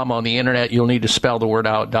 drbob.com. On the internet, you'll need to spell the word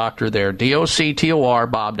out, doctor there, D-O-C-T-O-R,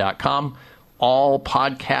 bob.com. All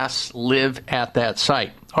podcasts live at that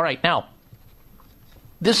site. All right, now,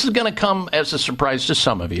 this is going to come as a surprise to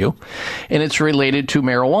some of you, and it's related to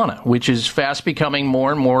marijuana, which is fast becoming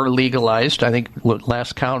more and more legalized. I think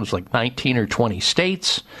last count was like 19 or 20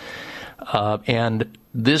 states. And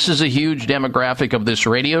This is a huge demographic of this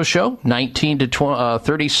radio show, 19 to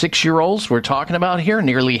 36-year-olds we're talking about here.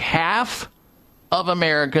 Nearly half of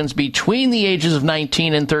Americans between the ages of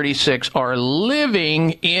 19 and 36 are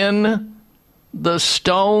living in the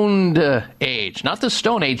stoned age. Not the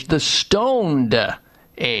Stone Age, the stoned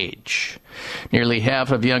age. Nearly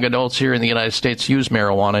half of young adults here in the United States use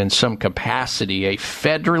marijuana in some capacity, a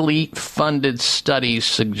federally funded study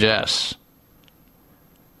suggests.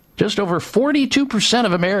 Just over 42%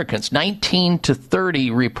 of Americans, 19 to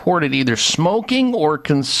 30, reported either smoking or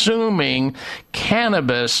consuming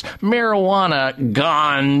cannabis, marijuana,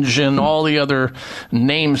 ganj, and all the other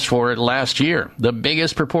names for it last year. The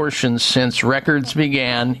biggest proportion since records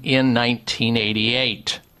began in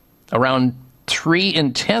 1988. Around 3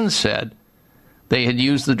 in 10 said they had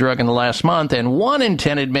used the drug in the last month, and 1 in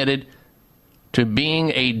 10 admitted to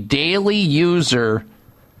being a daily user.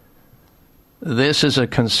 This is a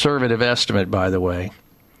conservative estimate, by the way.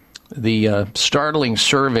 The startling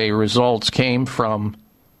survey results came from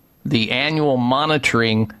the annual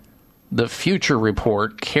Monitoring the Future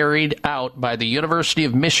report carried out by the University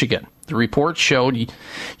of Michigan. The report showed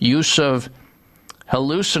use of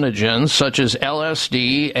hallucinogens such as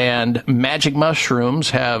LSD and magic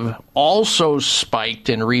mushrooms have also spiked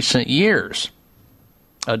in recent years.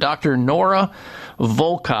 Dr. Nora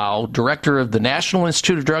Volkow, director of the National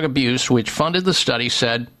Institute of Drug Abuse, which funded the study,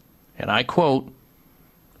 said, and I quote,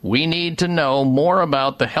 "We need to know more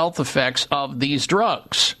about the health effects of these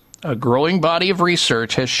drugs. A growing body of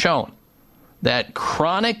research has shown that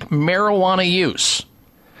chronic marijuana use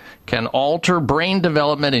can alter brain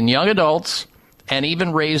development in young adults and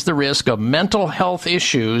even raise the risk of mental health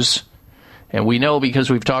issues." And we know,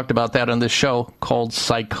 because we've talked about that on this show, called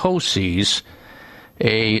psychoses,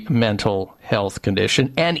 a mental health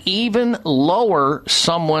condition, and even lower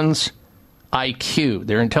someone's IQ,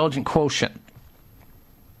 their intelligent quotient.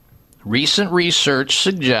 Recent research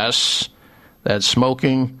suggests that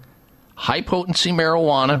smoking high-potency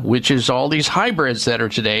marijuana, which is all these hybrids that are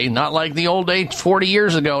today, not like the old days 40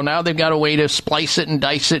 years ago. Now they've got a way to splice it and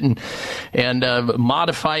dice it and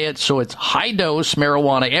modify it so it's high-dose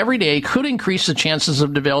marijuana every day, could increase the chances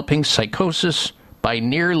of developing psychosis by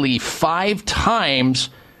nearly 5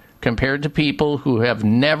 times compared to people who have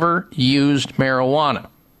never used marijuana.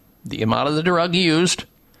 The amount of the drug used,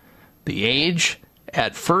 the age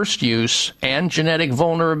at first use, and genetic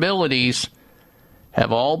vulnerabilities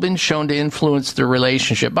have all been shown to influence the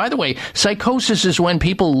relationship. By the way, psychosis is when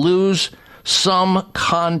people lose some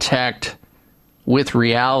contact with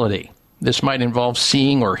reality. This might involve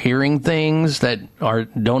seeing or hearing things that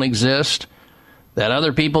don't exist, that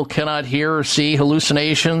other people cannot hear or see,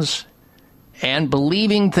 hallucinations, and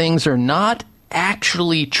believing things are not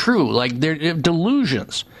actually true, like they're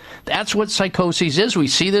delusions. That's what psychosis is. We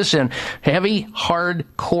see this in heavy,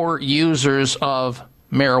 hardcore users of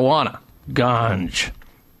marijuana, ganj.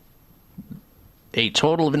 A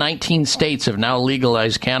total of 19 states have now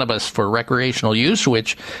legalized cannabis for recreational use,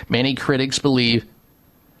 which many critics believe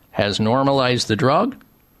has normalized the drug.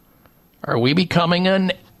 Are we becoming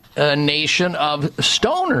a nation of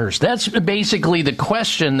stoners? That's basically the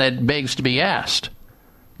question that begs to be asked.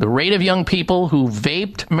 The rate of young people who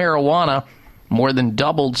vaped marijuana more than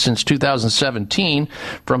doubled since 2017,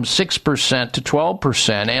 from 6% to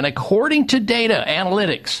 12%. And according to data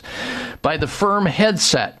analytics by the firm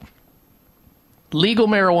Headset, legal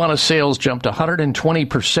marijuana sales jumped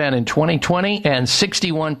 120% in 2020 and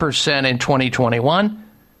 61% in 2021.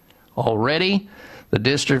 Already, the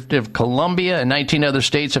District of Columbia and 19 other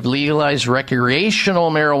states have legalized recreational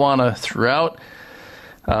marijuana throughout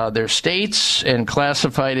their states and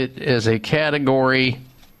classified it as a category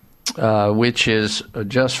which is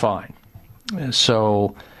just fine.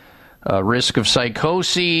 So, risk of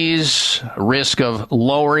psychoses, risk of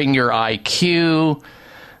lowering your IQ,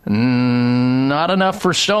 not enough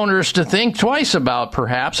for stoners to think twice about,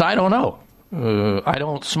 perhaps. I don't know. I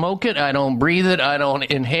don't smoke it. I don't breathe it. I don't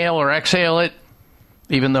inhale or exhale it.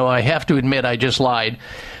 Even though I have to admit I just lied.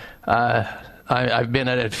 I've been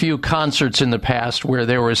at a few concerts in the past where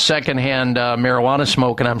there was secondhand marijuana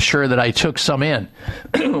smoke, and I'm sure that I took some in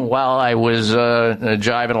while I was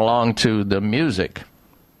jiving along to the music.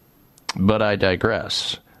 But I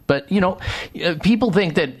digress. But, you know, people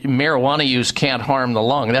think that marijuana use can't harm the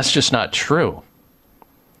lung. That's just not true.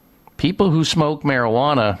 People who smoke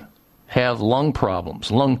marijuana have lung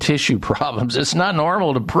problems, lung tissue problems. It's not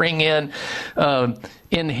normal to bring in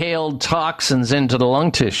inhaled toxins into the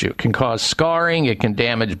lung tissue. It can cause scarring. It can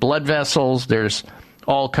damage blood vessels. There's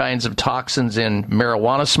all kinds of toxins in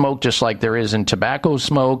marijuana smoke, just like there is in tobacco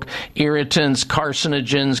smoke, irritants,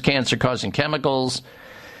 carcinogens, cancer-causing chemicals.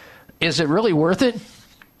 Is it really worth it?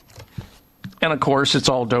 And, of course, it's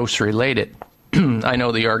all dose-related. I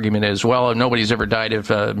know the argument is, well, nobody's ever died of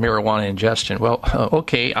marijuana ingestion. Well,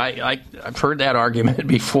 okay, I've heard that argument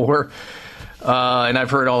before. And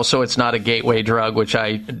I've heard also it's not a gateway drug, which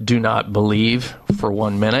I do not believe for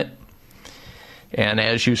 1 minute. And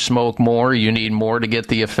as you smoke more, you need more to get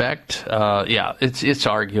the effect. Yeah, it's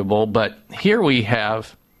arguable. But here we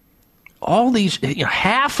have all these,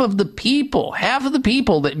 half of the people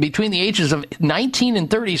that between the ages of 19 and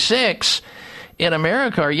 36 in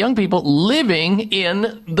America are young people living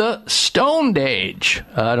in the stoned age.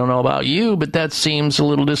 I don't know about you, but that seems a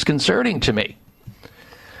little disconcerting to me.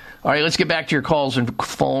 All right, let's get back to your calls and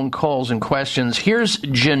phone calls and questions. Here's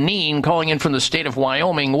Janine calling in from the state of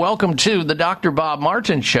Wyoming. Welcome to the Dr. Bob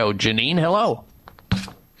Martin Show. Janine, hello.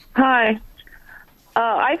 Hi.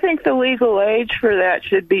 I think the legal age for that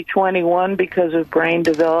should be 21 because of brain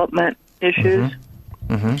development issues.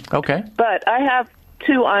 Okay. But I have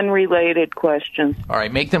two unrelated questions. All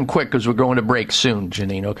right, make them quick because we're going to break soon,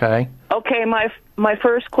 Janine, okay? Okay, my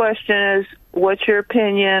first question is, what's your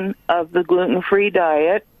opinion of the gluten-free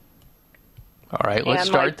diet? All right, let's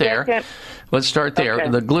start there. Okay.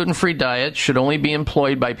 The gluten-free diet should only be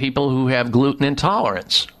employed by people who have gluten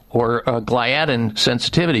intolerance or gliadin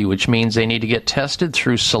sensitivity, which means they need to get tested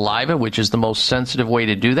through saliva, which is the most sensitive way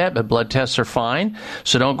to do that, but blood tests are fine.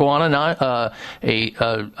 So don't go on a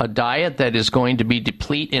diet that is going to be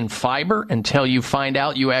deplete in fiber until you find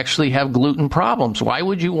out you actually have gluten problems. Why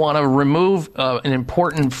would you want to remove an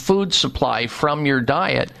important food supply from your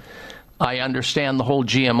diet? I understand the whole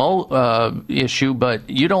GMO issue, but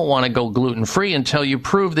you don't want to go gluten-free until you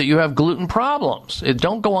prove that you have gluten problems.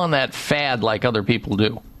 Don't go on that fad like other people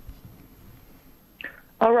do.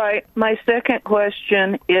 All right. My second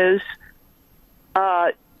question is,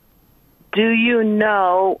 do you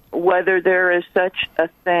know whether there is such a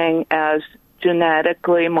thing as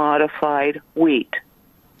genetically modified wheat?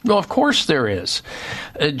 Well, of course there is.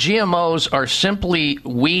 GMOs are simply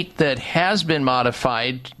wheat that has been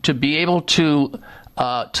modified to be able to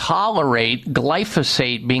tolerate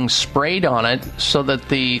glyphosate being sprayed on it so that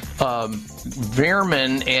the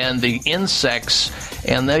vermin and the insects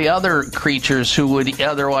and the other creatures who would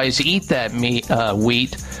otherwise eat that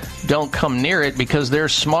wheat don't come near it because they're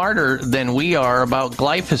smarter than we are about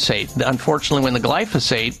glyphosate. Unfortunately, when the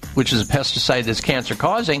glyphosate, which is a pesticide that's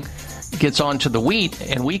cancer-causing, gets onto the wheat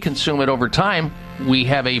and we consume it over time, we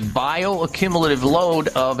have a bioaccumulative load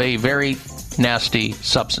of a very nasty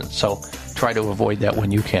substance. So try to avoid that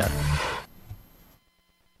when you can.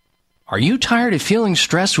 Are you tired of feeling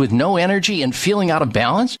stressed with no energy and feeling out of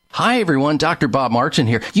balance? Hi, everyone. Dr. Bob Martin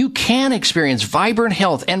here. You can experience vibrant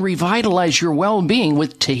health and revitalize your well-being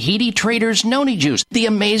with Tahiti Traders Noni Juice, the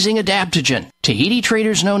amazing adaptogen. Tahiti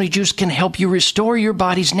Traders Noni Juice can help you restore your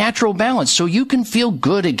body's natural balance so you can feel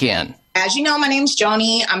good again. As you know, my name's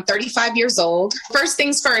Joni. I'm 35 years old. First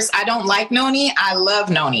things first, I don't like noni. I love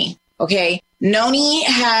noni. Okay. Noni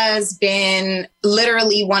has been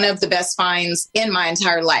literally one of the best finds in my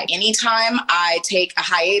entire life. Anytime I take a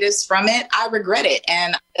hiatus from it, I regret it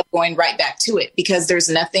and I'm going right back to it because there's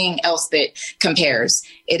nothing else that compares.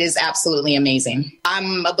 It is absolutely amazing.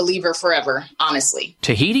 I'm a believer forever, honestly.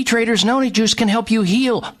 Tahiti Traders Noni Juice can help you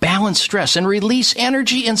heal, balance stress, and release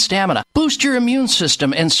energy and stamina, boost your immune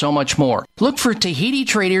system, and so much more. Look for Tahiti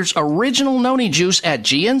Traders Original Noni Juice at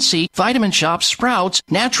GNC, Vitamin Shoppe, Sprouts,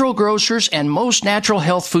 Natural Grocers, and most natural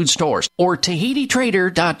health food stores, or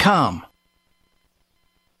TahitiTrader.com.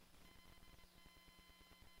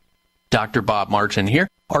 Dr. Bob Martin here.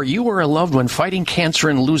 Are you or a loved one fighting cancer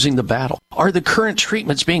and losing the battle? Are the current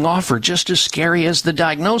treatments being offered just as scary as the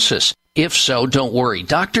diagnosis? If so, don't worry.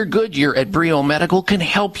 Dr. Goodyear at Brio Medical can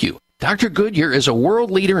help you. Dr. Goodyear is a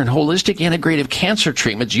world leader in holistic integrative cancer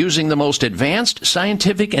treatments using the most advanced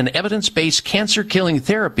scientific and evidence-based cancer-killing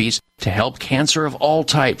therapies to help cancer of all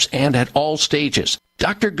types and at all stages.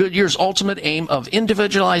 Dr. Goodyear's ultimate aim of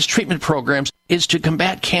individualized treatment programs is to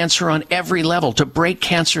combat cancer on every level, to break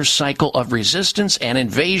cancer's cycle of resistance and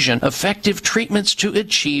invasion, effective treatments to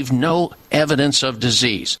achieve no evidence of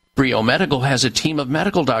disease. Brio Medical has a team of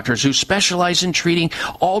medical doctors who specialize in treating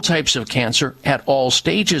all types of cancer at all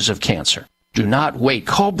stages of cancer. Do not wait.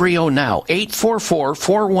 Call Brio now.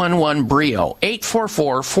 844-411-BRIO.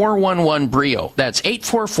 844-411-BRIO. That's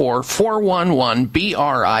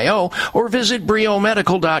 844-411-BRIO. Or visit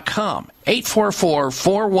briomedical.com.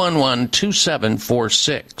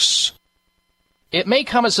 844-411-2746. It may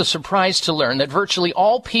come as a surprise to learn that virtually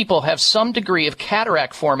all people have some degree of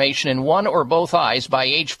cataract formation in one or both eyes by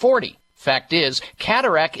age 40. Fact is,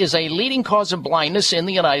 cataract is a leading cause of blindness in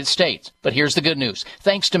the United States. But here's the good news.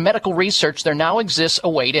 Thanks to medical research, there now exists a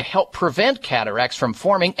way to help prevent cataracts from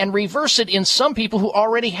forming and reverse it in some people who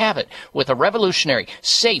already have it with a revolutionary,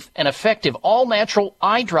 safe, and effective all-natural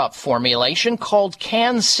eye drop formulation called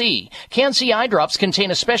Can-C. Can-C eye drops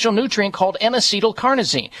contain a special nutrient called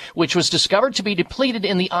N-acetylcarnosine, which was discovered to be depleted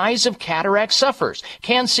in the eyes of cataract sufferers.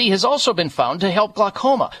 Can-C has also been found to help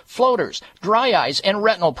glaucoma, floaters, dry eyes, and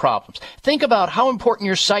retinal problems. Think about how important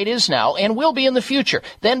your sight is now and will be in the future.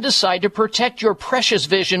 Then decide to protect your precious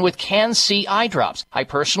vision with Can-C eye drops. I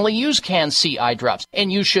personally use Can-C eye drops,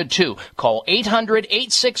 and you should too. Call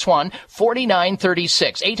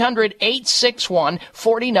 800-861-4936.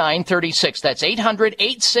 800-861-4936. That's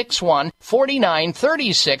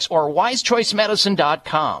 800-861-4936 or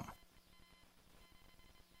wisechoicemedicine.com.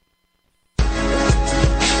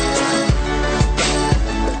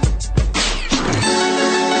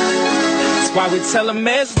 Why we tell them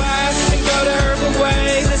it's wise and go the herbal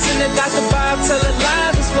way. Listen to Dr. Bob, tell it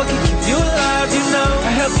live. It's what can keep you alive, you know.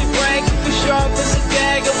 A healthy brain, keep you sharp as a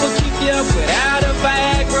dagger. Will keep you up without a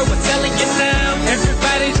Viagra. We're telling you now.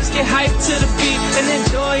 Everybody just get hyped to the beat and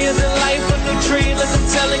enjoy the life of the tree. Listen,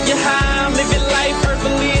 telling you how. Live your life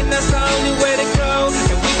herbally, and that's the only way to go.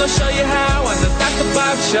 And we gonna show you how on the Dr.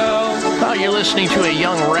 Bob Show. Well, you're listening to a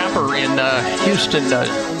young rapper in Houston,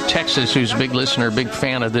 Texas, who's a big listener, big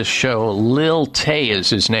fan of this show. Lil Tay is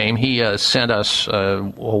his name. He sent us a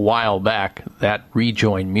while back that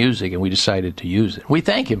rejoin music, and we decided to use it. We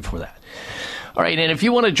thank him for that. All right, and if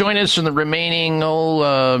you want to join us in the remaining,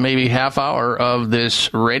 maybe half hour of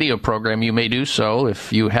this radio program, you may do so.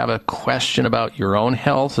 If you have a question about your own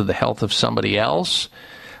health or the health of somebody else,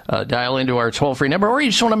 dial into our toll-free number, or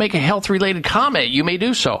you just want to make a health-related comment, you may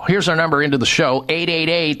do so. Here's our number into the show,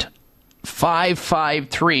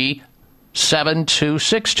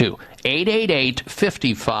 888-553-7262.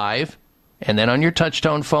 888-55, and then on your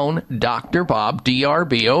touchtone phone, Dr. Bob,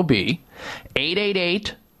 D-R-B-O-B,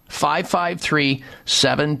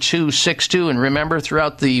 888-553-7262. And remember,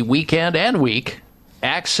 throughout the weekend and week,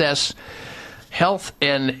 access health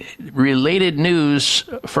and related news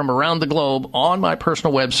from around the globe on my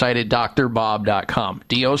personal website at drbob.com,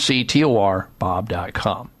 D-O-C-T-O-R,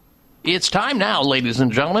 bob.com. It's time now, ladies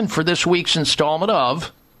and gentlemen, for this week's installment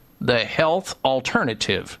of the Health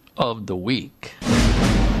Alternative of the Week.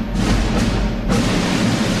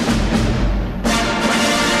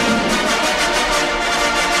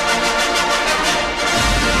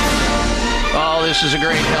 Oh, this is a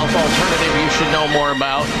great health alternative you should know more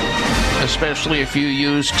about, especially if you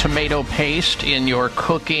use tomato paste in your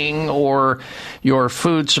cooking or your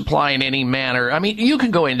food supply in any manner. I mean, you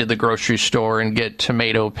can go into the grocery store and get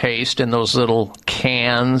tomato paste in those little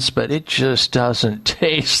cans, but it just doesn't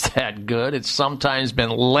taste that good. It's sometimes been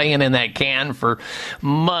laying in that can for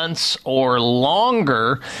months or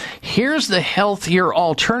longer. Here's the healthier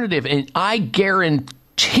alternative, and I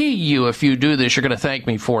guarantee you, if you do this, you're going to thank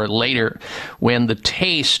me for it later, when the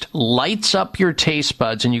taste lights up your taste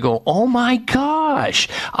buds and you go, oh my gosh,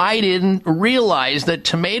 I didn't realize that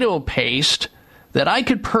tomato paste that I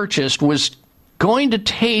could purchase was going to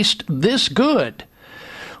taste this good.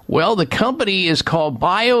 Well, the company is called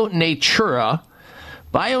BioNatura.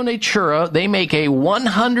 BioNatura, they make a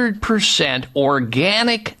 100%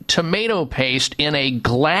 organic tomato paste in a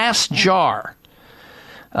glass jar.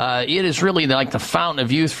 It is really like the fountain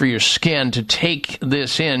of youth for your skin to take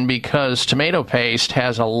this in, because tomato paste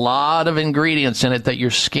has a lot of ingredients in it that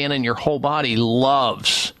your skin and your whole body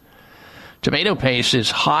loves. Tomato paste is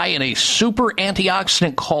high in a super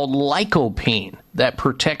antioxidant called lycopene that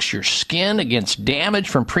protects your skin against damage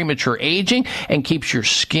from premature aging and keeps your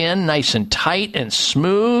skin nice and tight and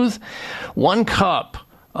smooth. 1 cup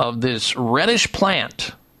of this reddish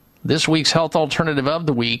plant, this week's health alternative of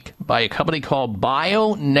the week, by a company called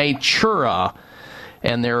BioNatura,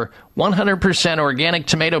 and their 100% organic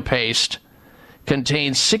tomato paste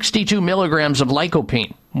contains 62 milligrams of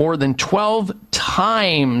lycopene, more than 12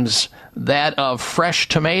 times that of fresh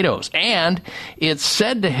tomatoes. And it's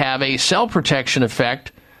said to have a cell protection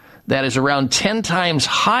effect that is around 10 times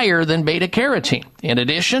higher than beta-carotene. In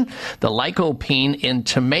addition, the lycopene in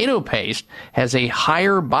tomato paste has a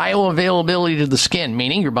higher bioavailability to the skin,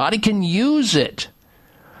 meaning your body can use it,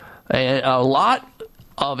 a lot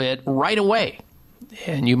of it, right away.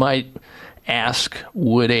 And you might ask,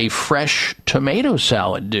 would a fresh tomato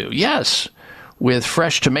salad do? Yes. With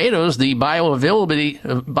fresh tomatoes, the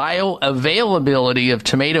bioavailability of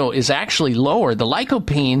tomato is actually lower. The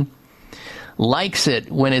lycopene likes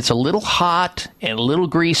it when it's a little hot and a little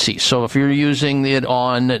greasy. So if you're using it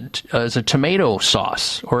on as a tomato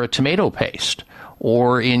sauce or a tomato paste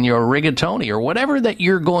or in your rigatoni or whatever that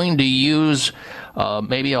you're going to use,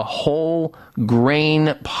 maybe a whole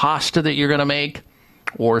grain pasta that you're going to make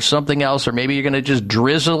or something else, or maybe you're going to just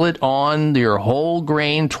drizzle it on your whole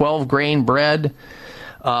grain, 12 grain bread.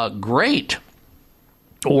 Great.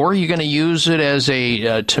 Or you're going to use it as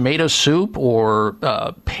a tomato soup or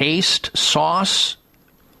paste sauce.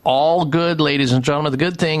 All good, ladies and gentlemen. The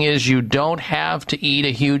good thing is you don't have to eat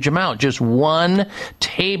a huge amount. Just 1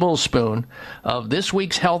 tablespoon of this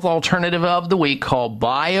week's health alternative of the week called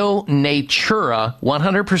Bio Natura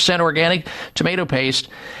 100% organic tomato paste.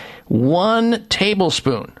 1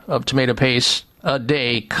 tablespoon of tomato paste a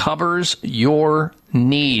day covers your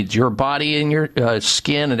needs, your body and your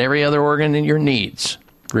skin and every other organ in your needs.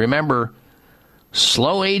 Remember,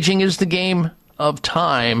 slow aging is the game of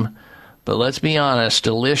time. But let's be honest,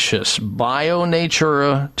 delicious. Bio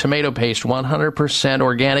Natura tomato paste, 100%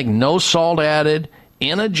 organic, no salt added,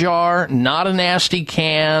 in a jar, not a nasty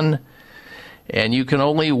can. And you can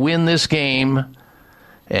only win this game.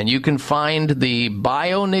 And you can find the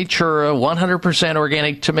Bio Natura 100%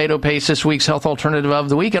 organic tomato paste, this week's health alternative of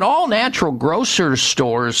the week, at all natural grocers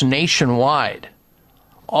stores nationwide.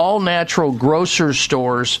 All natural grocers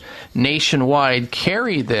stores nationwide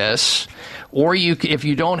carry this. Or if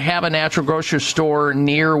you don't have a natural grocery store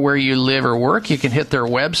near where you live or work, you can hit their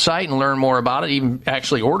website and learn more about it. Even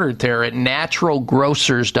actually order it there at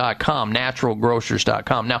naturalgrocers.com,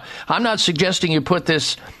 naturalgrocers.com. Now, I'm not suggesting you put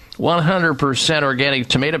this 100% organic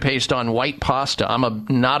tomato paste on white pasta. I'm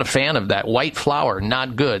not a fan of that. White flour,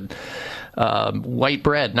 not good. White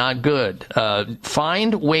bread, not good.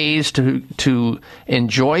 Find ways to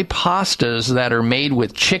enjoy pastas that are made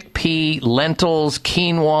with chickpea, lentils,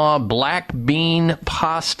 quinoa, black bean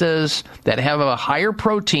pastas that have a higher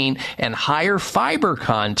protein and higher fiber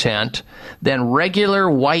content than regular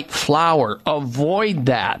white flour. Avoid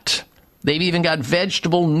that. They've even got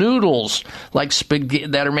vegetable noodles like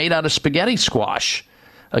that are made out of spaghetti squash.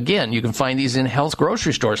 Again, you can find these in health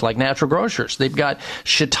grocery stores like Natural Grocers. They've got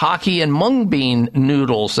shiitake and mung bean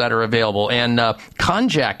noodles that are available, and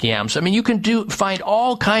konjac yams. I mean, you can find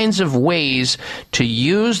all kinds of ways to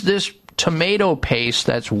use this tomato paste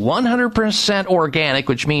that's 100% organic,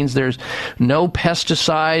 which means there's no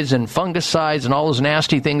pesticides and fungicides and all those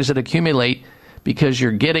nasty things that accumulate, because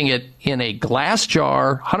you're getting it in a glass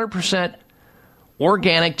jar, 100%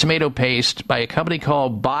 organic tomato paste by a company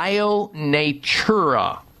called Bio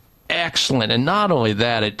Natura. Excellent. And not only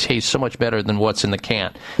that, it tastes so much better than what's in the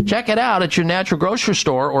can. Check it out at your natural grocery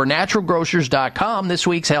store or naturalgrocers.com, this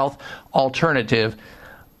week's health alternative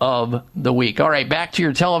of the week. All right, back to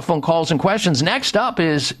your telephone calls and questions. Next up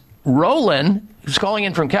is Roland, who's calling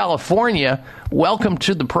in from California. Welcome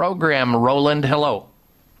to the program, Roland. Hello.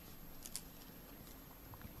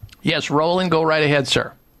 Yes, Roland, go right ahead,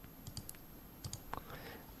 sir.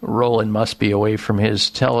 Roland must be away from his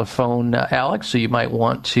telephone, Alex, so you might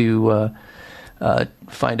want to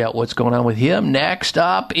find out what's going on with him. Next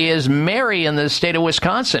up is Mary in the state of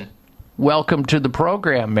Wisconsin. Welcome to the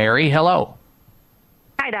program, Mary. Hello.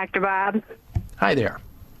 Hi, Dr. Bob. Hi there.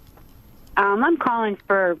 I'm calling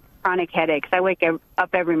for chronic headaches. I wake up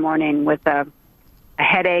every morning with a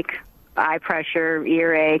headache, eye pressure,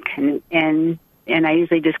 earache, and I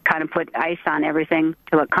usually just kind of put ice on everything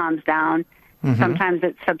till it calms down. Mm-hmm. Sometimes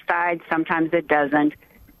it subsides, sometimes it doesn't.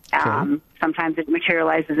 Sometimes it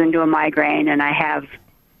materializes into a migraine, and I have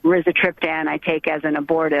rizatriptan I take as an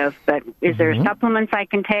abortive. But is there supplements I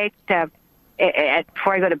can take before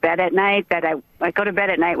I go to bed at night? That I go to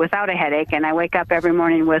bed at night without a headache, and I wake up every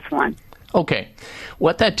morning with one. Okay.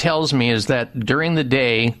 What that tells me is that during the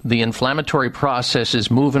day, the inflammatory process is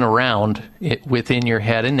moving around within your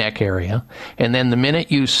head and neck area. And then the minute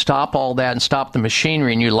you stop all that and stop the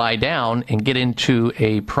machinery and you lie down and get into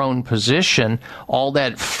a prone position, all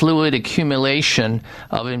that fluid accumulation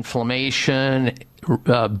of inflammation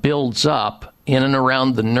builds up in and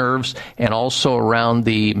around the nerves and also around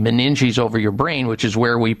the meninges over your brain, which is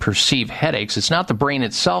where we perceive headaches. It's not the brain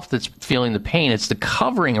itself that's feeling the pain. It's the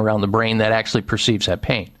covering around the brain that actually perceives that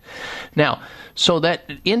pain. Now, so that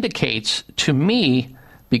indicates to me,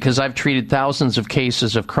 because I've treated thousands of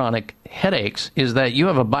cases of chronic headaches, is that you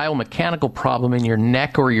have a biomechanical problem in your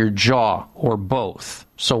neck or your jaw or both.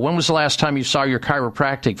 So when was the last time you saw your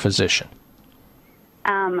chiropractic physician?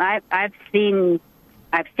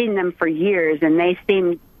 I've seen them for years, and they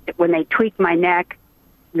seem, when they tweak my neck,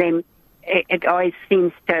 it always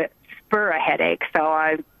seems to spur a headache. So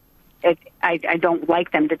I don't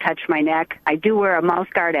like them to touch my neck. I do wear a mouth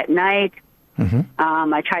guard at night. Mm-hmm.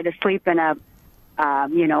 I try to sleep in a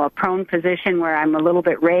prone position where I'm a little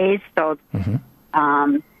bit raised. So,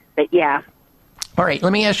 but yeah. All right,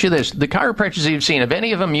 let me ask you this. The chiropractors you've seen, have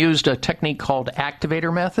any of them used a technique called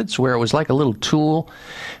activator methods, where it was like a little tool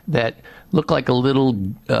that looked like a little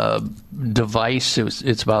device?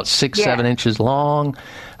 It's about 6-7 inches long.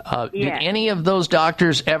 Did any of those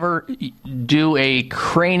doctors ever do a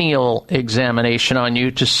cranial examination on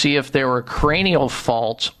you to see if there were cranial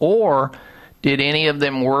faults, or did any of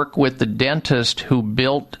them work with the dentist who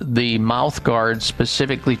built the mouth guard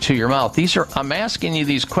specifically to your mouth? I'm asking you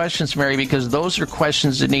these questions, Mary, because those are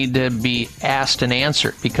questions that need to be asked and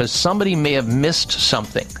answered, because somebody may have missed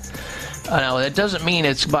something. Now, that doesn't mean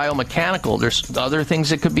it's biomechanical. There's other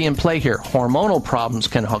things that could be in play here. Hormonal problems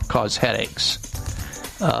can cause headaches.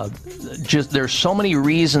 There's so many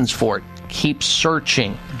reasons for it. Keep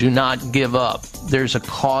searching. Do not give up. There's a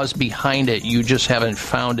cause behind it. You just haven't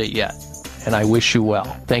found it yet. And I wish you well.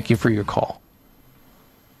 Thank you for your call.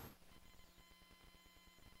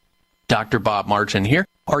 Dr. Bob Martin here.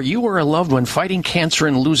 Are you or a loved one fighting cancer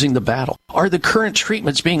and losing the battle? Are the current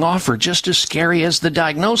treatments being offered just as scary as the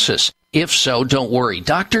diagnosis? If so, don't worry.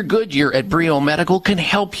 Dr. Goodyear at Brio Medical can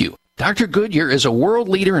help you. Dr. Goodyear is a world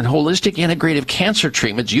leader in holistic integrative cancer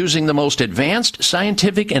treatments using the most advanced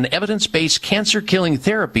scientific and evidence-based cancer-killing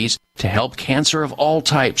therapies to help cancer of all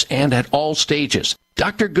types and at all stages.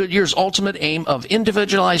 Dr. Goodyear's ultimate aim of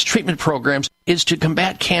individualized treatment programs is to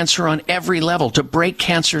combat cancer on every level, to break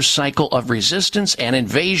cancer's cycle of resistance and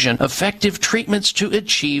invasion, effective treatments to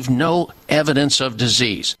achieve no evidence of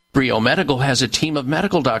disease. Brio Medical has a team of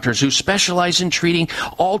medical doctors who specialize in treating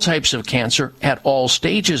all types of cancer at all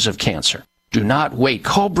stages of cancer. Do not wait.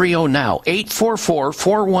 Call Brio now.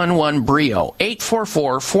 844-411-BRIO.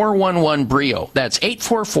 844-411-BRIO. That's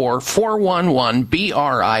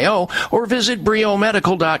 844-411-BRIO. Or visit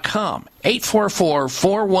briomedical.com.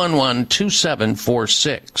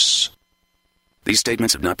 844-411-2746. These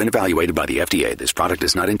statements have not been evaluated by the FDA. This product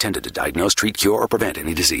is not intended to diagnose, treat, cure, or prevent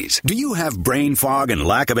any disease. Do you have brain fog and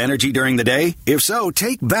lack of energy during the day? If so,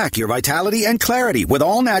 take back your vitality and clarity with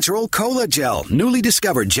all-natural Cola Gel, newly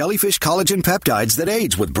discovered jellyfish collagen peptides that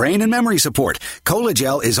aids with brain and memory support. Cola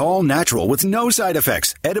Gel is all natural with no side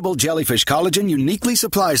effects. Edible jellyfish collagen uniquely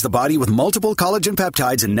supplies the body with multiple collagen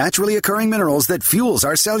peptides and naturally occurring minerals that fuels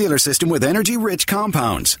our cellular system with energy-rich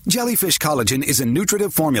compounds. Jellyfish collagen is a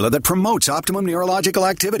nutritive formula that promotes optimum neurological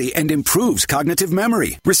activity and improves cognitive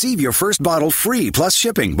memory. Receive your first bottle free plus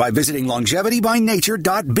shipping by visiting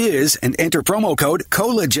longevitybynature.biz and enter promo code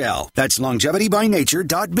COLAGEL. That's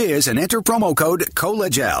longevitybynature.biz and enter promo code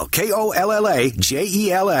COLAGEL.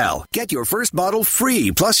 KOLLAGEL. Get your first bottle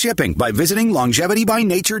free plus shipping by visiting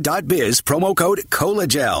longevitybynature.biz, promo code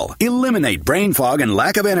COLAGEL. Eliminate brain fog and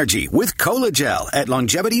lack of energy with Colagel at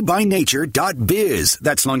longevitybynature.biz.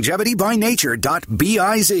 That's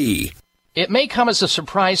longevitybynature.biz. It may come as a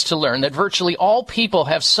surprise to learn that virtually all people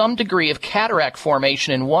have some degree of cataract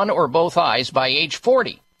formation in one or both eyes by age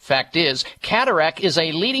 40. Fact is, cataract is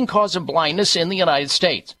a leading cause of blindness in the United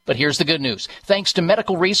States. But here's the good news. Thanks to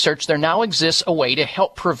medical research, there now exists a way to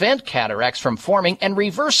help prevent cataracts from forming and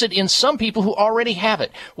reverse it in some people who already have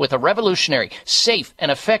it with a revolutionary, safe, and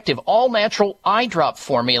effective all-natural eye drop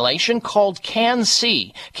formulation called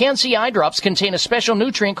Can-C. Can-C eye drops contain a special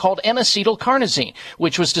nutrient called N-acetylcarnosine,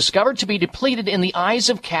 which was discovered to be depleted in the eyes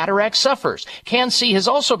of cataract sufferers. Can-C has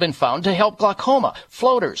also been found to help glaucoma,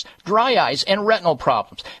 floaters, dry eyes, and retinal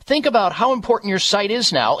problems. Think about how important your sight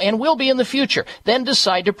is now and will be in the future. Then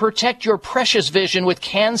decide to protect your precious vision with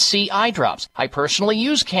Can-C eye drops. I personally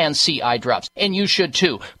use Can-C eye drops, and you should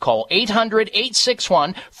too. Call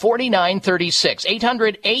 800-861-4936.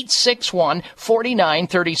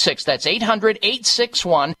 800-861-4936. That's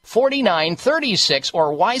 800-861-4936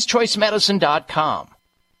 or wisechoicemedicine.com.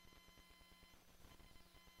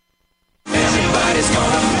 Everybody's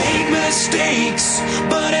gonna make mistakes,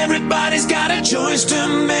 but everybody's got a choice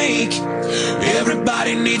to make.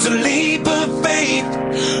 Everybody needs a leap of faith.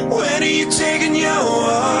 When are you taking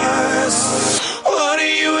yours? What are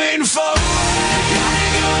you waiting for?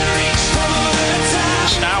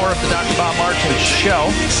 This hour of the Dr. Bob Martin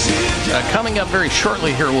Show. Coming up very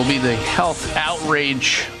shortly here will be the health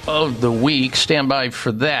outrage of the week. Stand by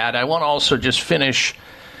for that. I want to also just finish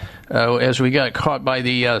as we got caught by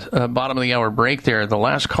the bottom of the hour break there, the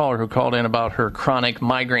last caller who called in about her chronic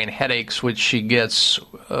migraine headaches, which she gets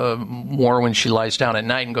more when she lies down at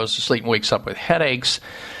night and goes to sleep and wakes up with headaches.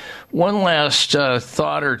 One last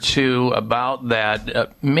thought or two about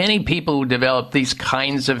that. Many people who develop these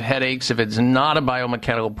kinds of headaches, if it's not a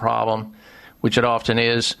biomechanical problem, which it often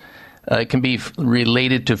is, it can be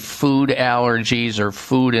related to food allergies or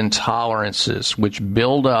food intolerances, which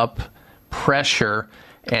build up pressure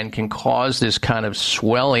and can cause this kind of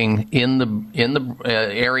swelling in the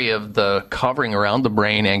area of the covering around the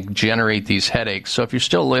brain and generate these headaches. So if you're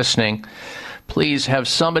still listening, please have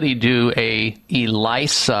somebody do a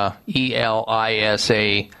ELISA,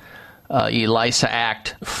 E-L-I-S-A, ELISA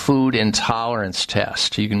Act food intolerance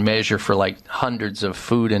test. You can measure for like hundreds of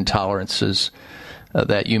food intolerances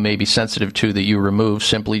that you may be sensitive to that you remove.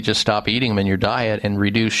 Simply just stop eating them in your diet and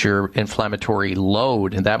reduce your inflammatory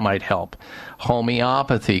load, and that might help.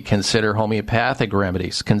 Homeopathy, consider homeopathic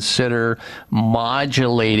remedies. Consider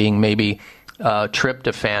modulating maybe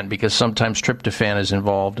tryptophan, because sometimes tryptophan is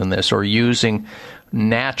involved in this, or using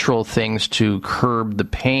natural things to curb the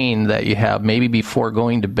pain that you have. Maybe before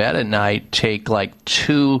going to bed at night, take like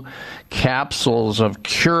 2 capsules of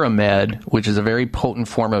Curamed, which is a very potent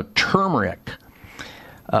form of turmeric.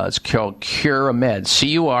 It's called Curamed,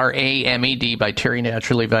 C-U-R-A-M-E-D by Terry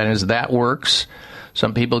Naturally Vitamins. That works.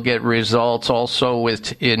 Some people get results also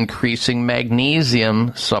with increasing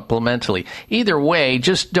magnesium supplementally. Either way,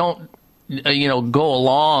 just don't go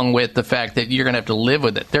along with the fact that you're going to have to live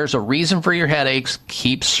with it. There's a reason for your headaches.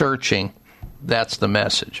 Keep searching. That's the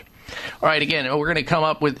message. All right, again, we're going to come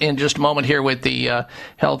up with in just a moment here with the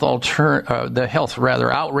health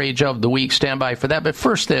outrage of the week. Stand by for that. But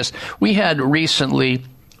first, this we had recently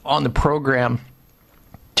on the program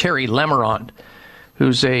Terry Lemerond,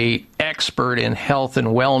 who's a expert in health and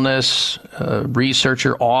wellness,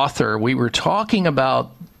 researcher, author. We were talking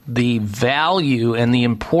about the value and the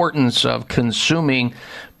importance of consuming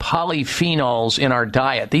polyphenols in our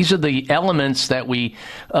diet. These are the elements that we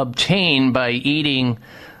obtain by eating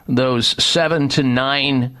those 7 to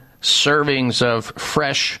 9 servings of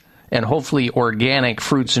fresh and hopefully organic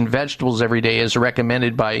fruits and vegetables every day, as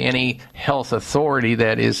recommended by any health authority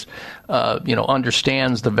that is,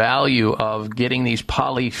 understands the value of getting these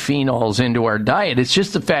polyphenols into our diet. It's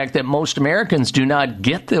just the fact that most Americans do not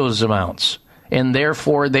get those amounts, and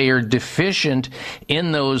therefore they are deficient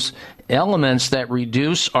in those elements that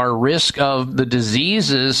reduce our risk of the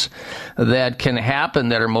diseases that can happen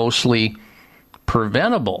that are mostly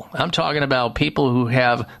preventable. I'm talking about people who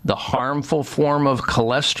have the harmful form of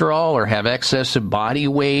cholesterol, or have excessive body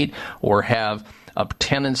weight, or have a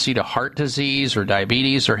tendency to heart disease or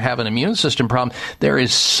diabetes, or have an immune system problem. There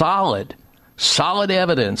is solid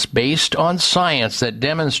evidence based on science that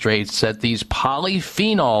demonstrates that these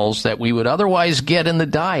polyphenols that we would otherwise get in the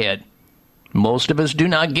diet, most of us do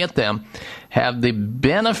not get them, have the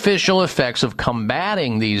beneficial effects of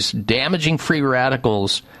combating these damaging free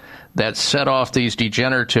radicals that set off these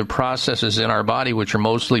degenerative processes in our body, which are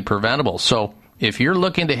mostly preventable. So if you're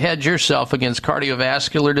looking to hedge yourself against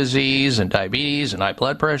cardiovascular disease and diabetes and high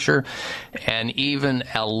blood pressure and even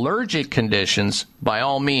allergic conditions, by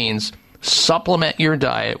all means, supplement your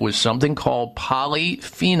diet with something called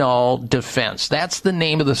Polyphenol Defense. That's the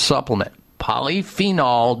name of the supplement.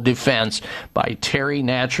 Polyphenol Defense by Terry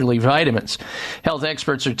Naturally Vitamins. Health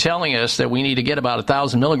experts are telling us that we need to get about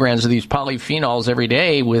 1,000 milligrams of these polyphenols every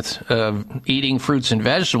day with eating fruits and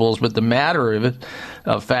vegetables, but the matter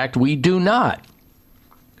of fact, we do not.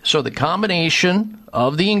 So the combination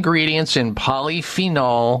of the ingredients in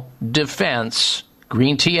Polyphenol Defense,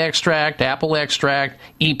 green tea extract, apple extract,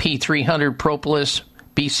 EP300 propolis,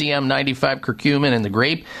 BCM 95 curcumin, and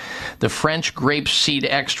the French grape seed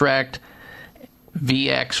extract,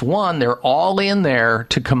 VX1, they're all in there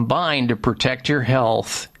to combine to protect your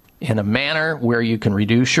health in a manner where you can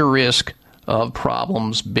reduce your risk of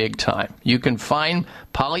problems big time. You can find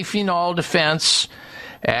Polyphenol Defense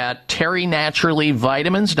at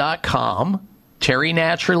terrynaturallyvitamins.com,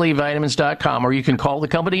 terrynaturallyvitamins.com, or you can call the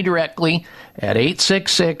company directly at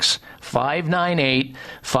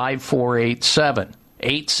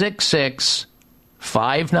 866-598-5487,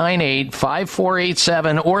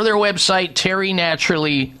 866-598-5487, or their website,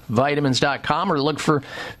 terrynaturallyvitamins.com, or look for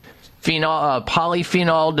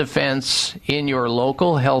Polyphenol Defense in your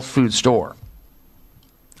local health food store.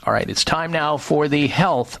 All right, it's time now for the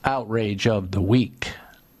health outrage of the week.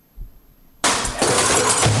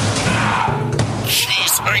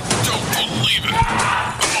 Jeez, I don't believe it.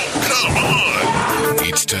 Oh, come on.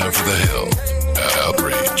 It's time for the health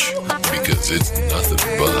outrage, because it's nothing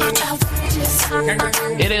but...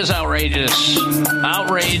 It is outrageous.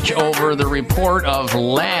 Outrage over the report of a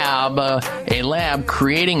lab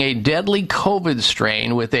creating a deadly COVID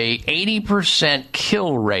strain with a 80%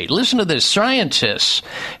 kill rate. Listen to this. Scientists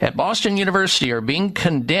at Boston University are being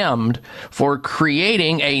condemned for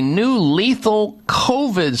creating a new lethal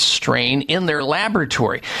COVID strain in their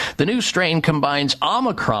laboratory. The new strain combines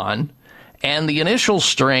Omicron and the initial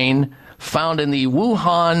strain found in the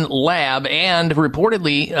Wuhan lab and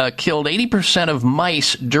reportedly killed 80% of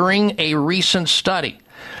mice during a recent study.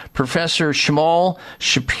 Professor Shmuel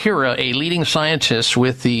Shapira, a leading scientist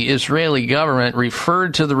with the Israeli government,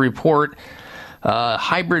 referred to the report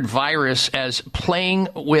hybrid virus as playing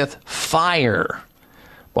with fire.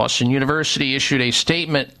 Boston University issued a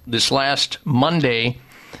statement this last Monday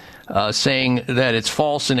saying that it's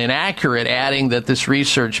false and inaccurate, adding that this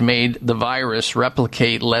research made the virus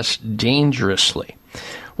replicate less dangerously.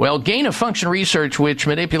 Well, gain-of-function research, which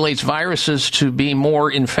manipulates viruses to be more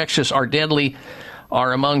infectious or deadly,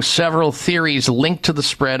 are among several theories linked to the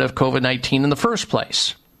spread of COVID-19 in the first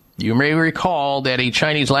place. You may recall that a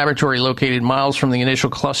Chinese laboratory located miles from the initial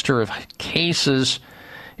cluster of cases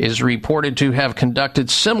is reported to have conducted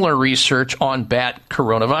similar research on bat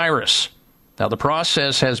coronavirus. Now, the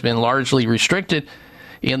process has been largely restricted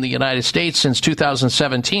in the United States since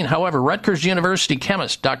 2017. However, Rutgers University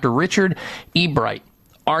chemist Dr. Richard Ebright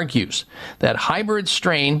argues that hybrid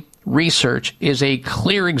strain research is a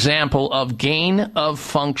clear example of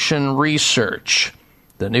gain-of-function research.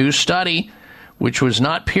 The new study, which was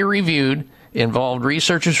not peer-reviewed, involved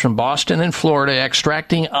researchers from Boston and Florida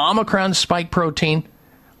extracting Omicron spike protein,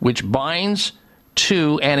 which binds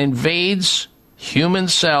to and invades human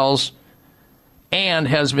cells, and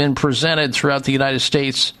has been presented throughout the United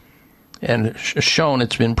States and shown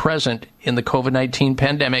it's been present in the COVID-19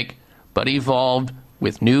 pandemic, but evolved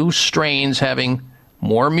with new strains having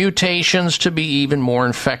more mutations to be even more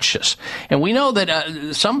infectious. And we know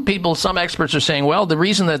that some experts are saying, well, the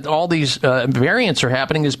reason that all these variants are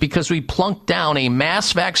happening is because we plunked down a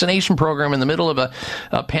mass vaccination program in the middle of a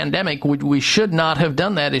pandemic. We should not have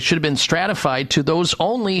done that. It should have been stratified to those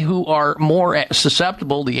only who are more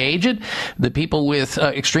susceptible, the aged, the people with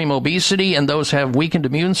extreme obesity, and those who have weakened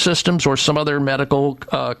immune systems or some other medical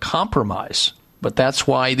compromise. But that's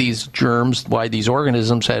why these germs, why these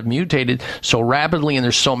organisms have mutated so rapidly, and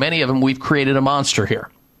there's so many of them, we've created a monster here.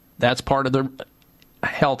 That's part of the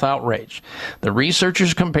health outrage. The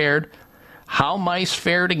researchers compared how mice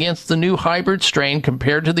fared against the new hybrid strain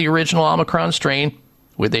compared to the original Omicron strain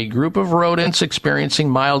with a group of rodents experiencing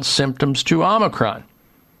mild symptoms to Omicron.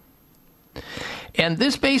 And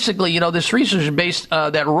this basically, this research is based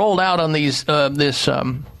that rolled out on these this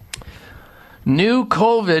new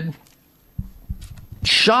COVID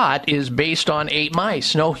shot is based on 8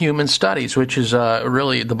 mice, no human studies, which is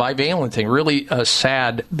really the bivalent thing. Really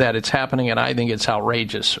sad that it's happening, and I think it's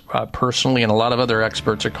outrageous personally, and a lot of other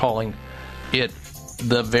experts are calling it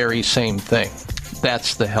the very same thing.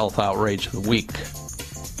 That's the health outrage of the week.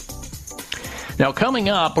 Now, coming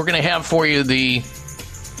up, we're going to have for you the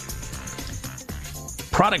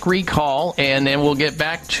product recall, and then we'll get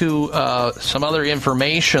back to some other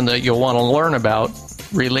information that you'll want to learn about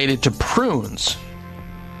related to prunes.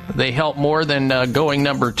 They help more than going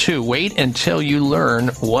number 2. Wait until you learn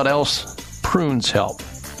what else prunes help.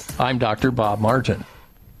 I'm Dr. Bob Martin.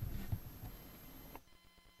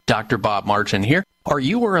 Dr. Bob Martin here. Are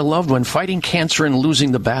you or a loved one fighting cancer and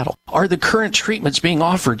losing the battle? Are the current treatments being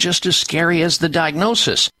offered just as scary as the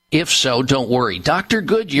diagnosis? If so, don't worry. Dr.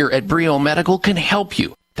 Goodyear at Brio Medical can help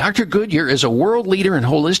you. Dr. Goodyear is a world leader in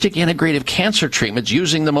holistic integrative cancer treatments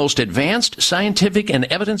using the most advanced scientific and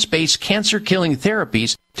evidence-based cancer-killing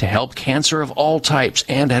therapies to help cancer of all types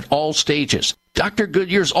and at all stages. Dr.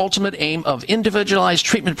 Goodyear's ultimate aim of individualized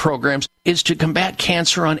treatment programs is to combat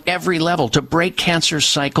cancer on every level, to break cancer's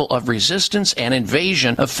cycle of resistance and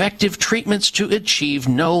invasion, effective treatments to achieve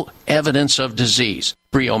no evidence of disease.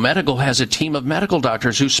 Brio Medical has a team of medical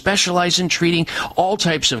doctors who specialize in treating all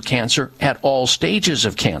types of cancer at all stages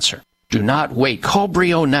of cancer. Do not wait. Call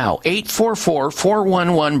Brio now.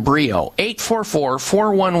 844-411-BRIO.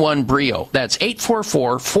 844-411-BRIO. That's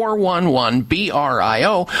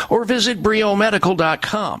 844-411-BRIO. Or visit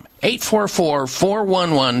briomedical.com.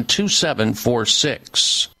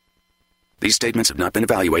 844-411-2746. These statements have not been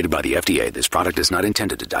evaluated by the FDA. This product is not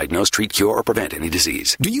intended to diagnose, treat, cure, or prevent any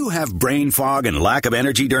disease. Do you have brain fog and lack of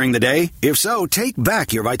energy during the day? If so, take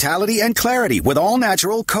back your vitality and clarity with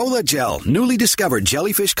all-natural Cola Gel. Newly discovered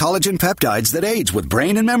jellyfish collagen peptides that aids with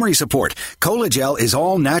brain and memory support. Cola Gel is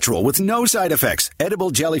all natural with no side effects. Edible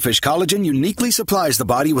jellyfish collagen uniquely supplies the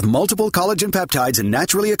body with multiple collagen peptides and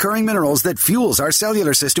naturally occurring minerals that fuels our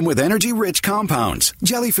cellular system with energy-rich compounds.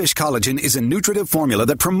 Jellyfish collagen is a nutritive formula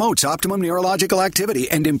that promotes optimum neurological activity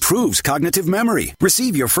and improves cognitive memory.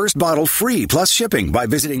 Receive your first bottle free plus shipping by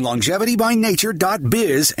visiting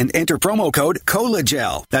longevitybynature.biz and enter promo code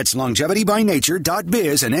Colagel. That's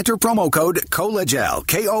longevitybynature.biz and enter promo code Colagel.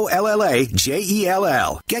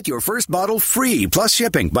 Kollagel. Get your first bottle free plus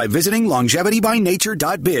shipping by visiting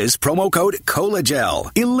longevitybynature.biz, promo code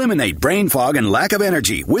Colagel. Eliminate brain fog and lack of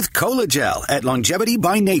energy with Colagel at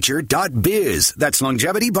longevitybynature.biz. That's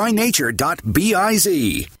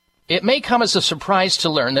longevitybynature.biz. It may come as a surprise to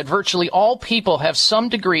learn that virtually all people have some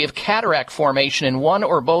degree of cataract formation in one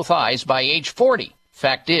or both eyes by age 40.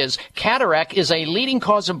 Fact is, cataract is a leading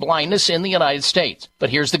cause of blindness in the United States. But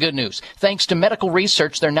here's the good news. Thanks to medical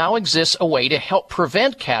research, there now exists a way to help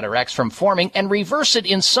prevent cataracts from forming and reverse it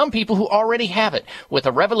in some people who already have it with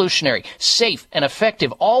a revolutionary, safe, and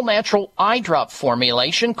effective all-natural eye drop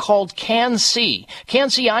formulation called Can-C.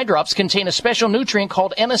 Can-C eye drops contain a special nutrient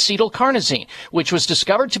called N-acetylcarnosine, which was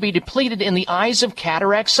discovered to be depleted in the eyes of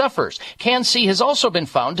cataract sufferers. Can-C has also been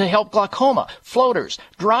found to help glaucoma, floaters,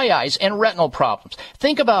 dry eyes, and retinal problems.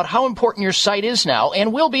 Think about how important your sight is now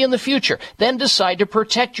and will be in the future. Then decide to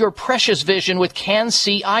protect your precious vision with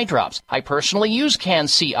Can-C eye drops. I personally use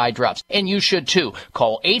Can-C eye drops, and you should too.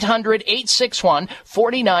 Call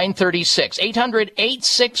 800-861-4936.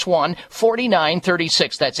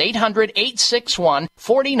 800-861-4936. That's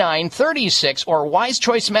 800-861-4936 or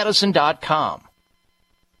wisechoicemedicine.com.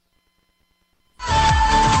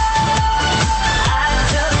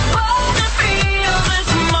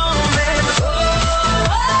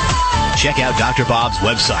 Check out Dr. Bob's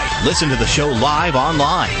website. Listen to the show live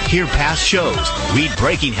online. Hear past shows. Read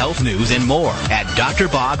breaking health news and more at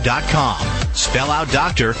drbob.com. Spell out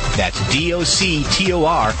doctor. That's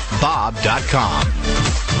DOCTOR Bob.com.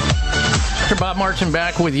 Dr. Bob Martin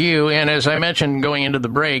back with you. And as I mentioned going into the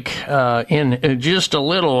break, in just a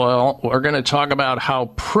little while, we're going to talk about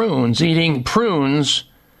how eating prunes,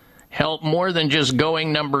 help more than just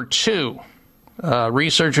going number 2.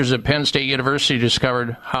 Researchers at Penn State University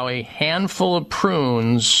discovered how a handful of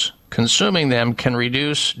prunes, consuming them, can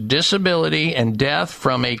reduce disability and death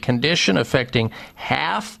from a condition affecting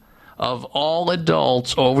half of all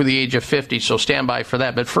adults over the age of 50. So stand by for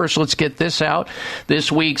that. But first, let's get this out.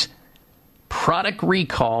 This week's product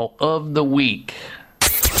recall of the week.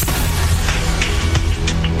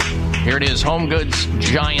 Here it is. Home Goods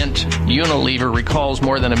giant Unilever recalls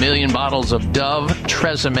more than 1 million bottles of Dove,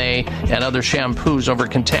 Tresemme, and other shampoos over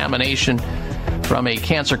contamination from a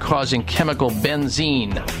cancer-causing chemical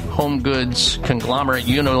benzene. Home Goods conglomerate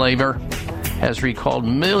Unilever has recalled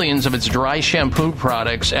millions of its dry shampoo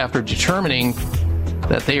products after determining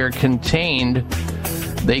that they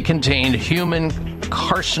contained human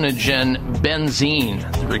carcinogen benzene.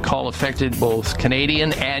 The recall affected both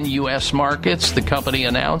Canadian and U.S. markets. The company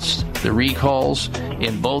announced the recalls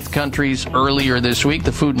in both countries earlier this week.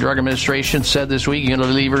 The Food and Drug Administration said this week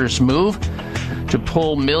Unilever's move to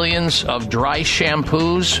pull millions of dry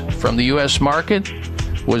shampoos from the U.S. market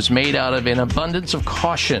was made out of an abundance of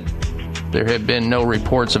caution. There have been no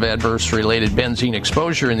reports of adverse related benzene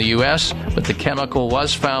exposure in the U.S., but the chemical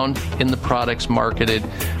was found in the products marketed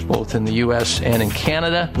both in the U.S. and in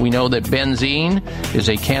Canada. We know that benzene is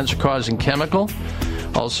a cancer-causing chemical,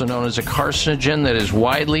 also known as a carcinogen, that is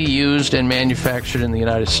widely used and manufactured in the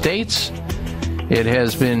United States. It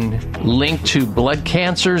has been linked to blood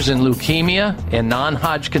cancers and leukemia and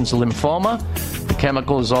non-Hodgkin's lymphoma. The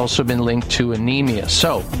chemical has also been linked to anemia.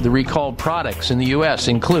 So, the recalled products in the U.S.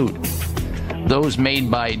 include those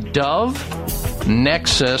made by Dove,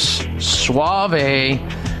 Nexus, Suave,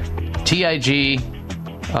 TIG,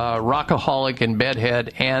 Rockaholic and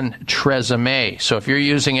Bedhead, and Tresemme. So if you're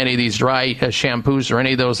using any of these dry shampoos or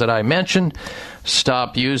any of those that I mentioned,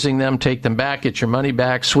 stop using them, take them back, get your money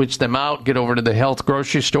back, switch them out, get over to the health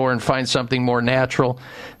grocery store and find something more natural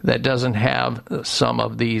that doesn't have some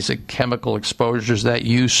of these chemical exposures that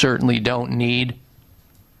you certainly don't need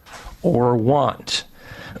or want.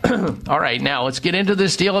 All right, now let's get into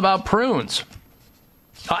this deal about prunes.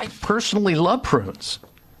 I personally love prunes,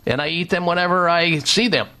 and I eat them whenever I see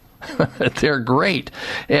them. They're great.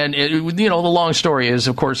 And, the long story is,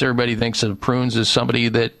 of course, everybody thinks of prunes as somebody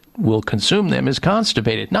that will consume them is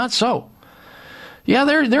constipated. Not so. Yeah,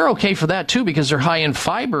 they're okay for that, too, because they're high in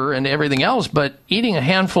fiber and everything else, but eating a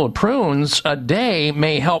handful of prunes a day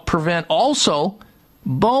may help prevent also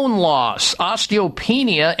bone loss,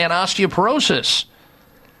 osteopenia, and osteoporosis.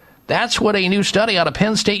 That's what a new study out of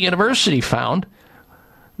Penn State University found,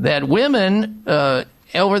 that women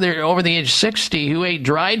over the age of 60 who ate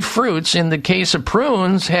dried fruits, in the case of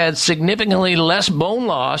prunes, had significantly less bone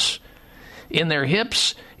loss in their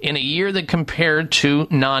hips in a year that compared to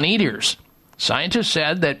non-eaters. Scientists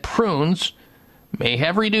said that prunes may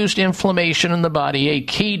have reduced inflammation in the body, a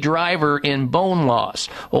key driver in bone loss.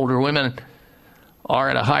 Older women are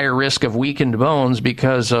at a higher risk of weakened bones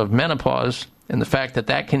because of menopause, and the fact that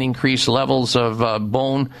that can increase levels of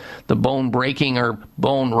the bone breaking or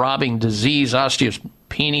bone robbing disease,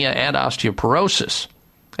 osteopenia and osteoporosis.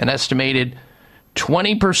 An estimated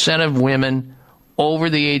 20% of women over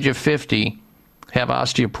the age of 50 have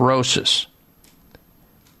osteoporosis.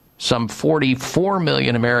 Some 44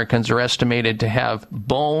 million Americans are estimated to have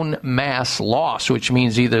bone mass loss, which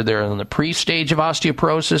means either they're in the pre-stage of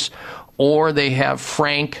osteoporosis or they have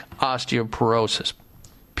frank osteoporosis.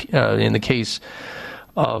 In the case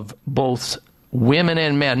of both women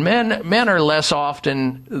and men. Men are less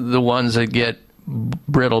often the ones that get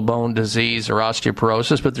brittle bone disease or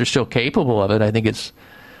osteoporosis, but they're still capable of it. I think it's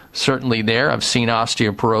certainly there. I've seen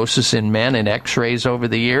osteoporosis in men in x-rays over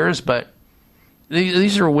the years, but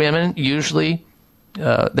these are women usually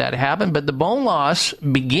that happen. But the bone loss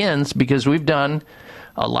begins because we've done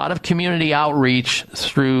a lot of community outreach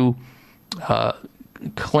through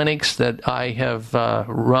clinics that I have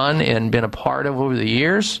run and been a part of over the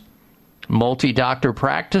years, multi-doctor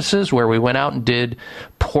practices where we went out and did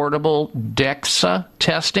portable DEXA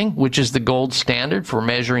testing, which is the gold standard for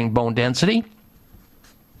measuring bone density.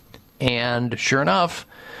 And sure enough,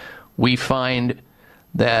 we find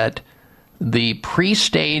that the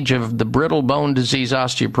pre-stage of the brittle bone disease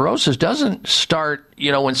osteoporosis doesn't start,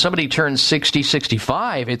 when somebody turns 60,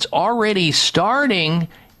 65. It's already starting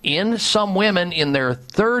in some women in their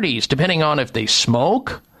 30s, depending on if they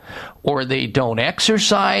smoke or they don't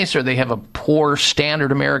exercise or they have a poor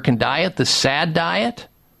standard American diet, the SAD diet,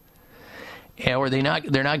 or they're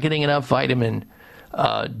not getting enough vitamin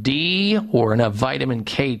D or enough vitamin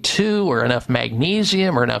K2 or enough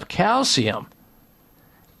magnesium or enough calcium.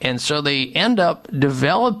 And so they end up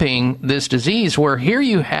developing this disease where here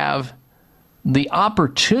you have the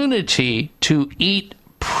opportunity to eat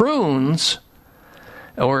prunes,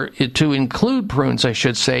 or to include prunes, I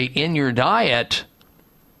should say, in your diet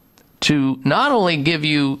to not only give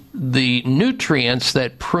you the nutrients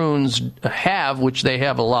that prunes have, which they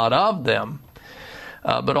have a lot of them,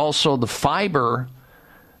 but also the fiber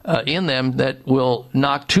in them that will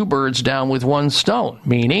knock two birds down with one stone,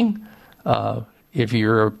 meaning if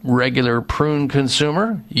you're a regular prune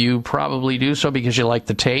consumer, you probably do so because you like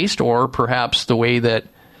the taste or perhaps the way that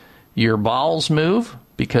your bowels move,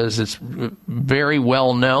 because it's very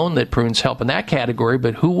well known that prunes help in that category.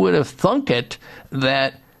 But who would have thunk it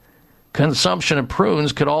that consumption of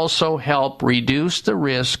prunes could also help reduce the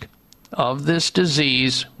risk of this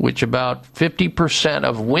disease, which about 50%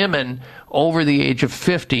 of women over the age of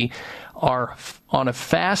 50 are on a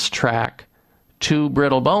fast track to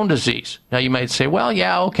brittle bone disease. Now you might say, well,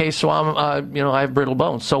 yeah, okay, so I have brittle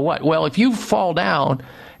bones. So what? Well, if you fall down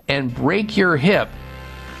and break your hip,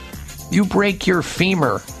 you break your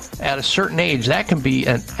femur at a certain age, that can be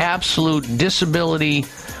an absolute disability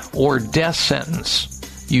or death sentence.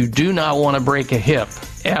 You do not want to break a hip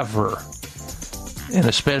ever, and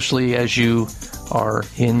especially as you are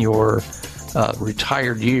in your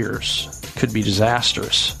retired years, could be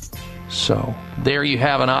disastrous. So there you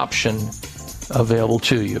have an option available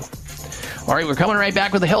to you. All right, we're coming right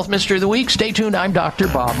back with the Health Mystery of the Week. Stay tuned. I'm Dr.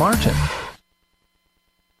 Bob Martin.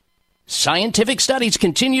 Scientific studies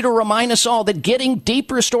continue to remind us all that getting deep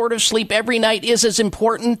restorative sleep every night is as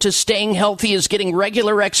important to staying healthy as getting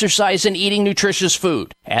regular exercise and eating nutritious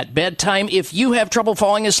food. At bedtime, if you have trouble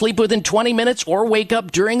falling asleep within 20 minutes or wake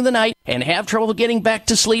up during the night and have trouble getting back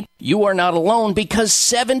to sleep, you are not alone because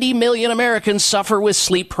 70 million Americans suffer with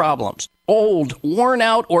sleep problems. Old, worn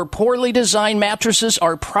out, or poorly designed mattresses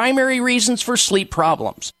are primary reasons for sleep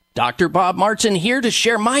problems. Dr. Bob Martin here to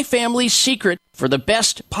share my family's secret for the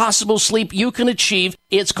best possible sleep you can achieve.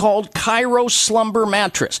 It's called Kairos Slumber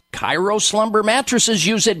Mattress. Kairos Slumber mattresses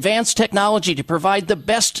use advanced technology to provide the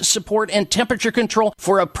best support and temperature control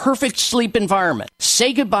for a perfect sleep environment.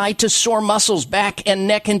 Say goodbye to sore muscles, back and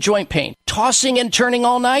neck and joint pain. Tossing and turning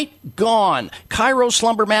all night? Gone. Kairos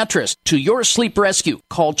Slumber Mattress to your sleep rescue.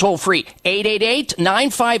 Call toll-free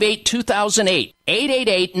 888-958-2008.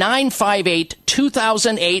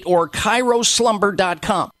 888-958-2008 or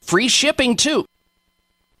KairosSlumber.com. Free shipping, too.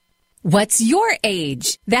 What's your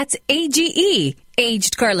age? That's AGE.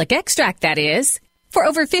 Aged garlic extract, that is. For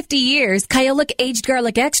over 50 years, Kyolic Aged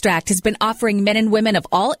Garlic Extract has been offering men and women of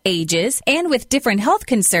all ages and with different health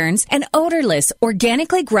concerns an odorless,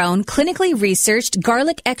 organically grown, clinically researched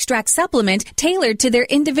garlic extract supplement tailored to their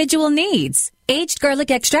individual needs. Aged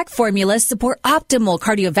garlic extract formulas support optimal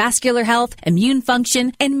cardiovascular health, immune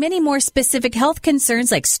function, and many more specific health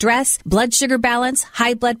concerns like stress, blood sugar balance,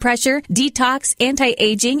 high blood pressure, detox,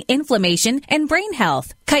 anti-aging, inflammation, and brain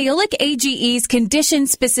health. Kyolic AGE's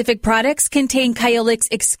condition-specific products contain Kyolic's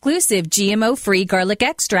exclusive GMO-free garlic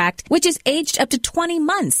extract, which is aged up to 20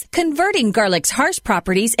 months, converting garlic's harsh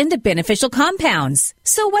properties into beneficial compounds.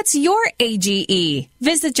 So what's your AGE?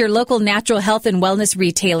 Visit your local natural health and wellness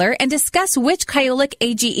retailer and discuss which Kyolic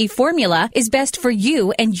AGE formula is best for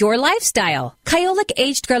you and your lifestyle. Kyolic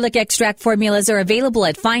aged garlic extract formulas are available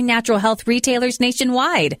at fine natural health retailers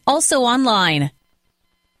nationwide, also online.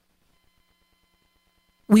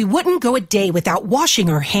 We wouldn't go a day without washing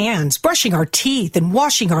our hands, brushing our teeth, and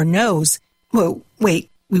washing our nose. Whoa, wait,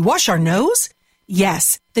 we wash our nose?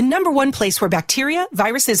 Yes, the number one place where bacteria,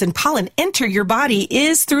 viruses, and pollen enter your body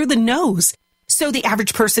is through the nose. So the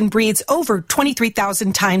average person breathes over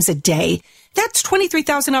 23,000 times a day. That's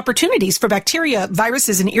 23,000 opportunities for bacteria,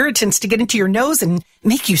 viruses, and irritants to get into your nose and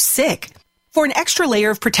make you sick. For an extra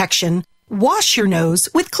layer of protection, wash your nose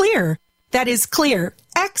with Xlear. That is Xlear,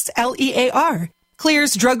 Xlear.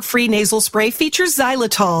 Xlear's drug-free nasal spray features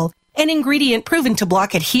xylitol, an ingredient proven to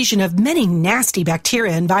block adhesion of many nasty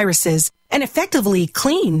bacteria and viruses, and effectively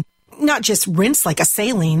clean. Not just rinse like a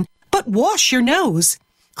saline, but wash your nose.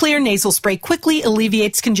 Xlear nasal spray quickly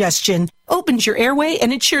alleviates congestion, opens your airway,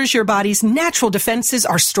 and ensures your body's natural defenses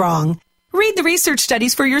are strong. Read the research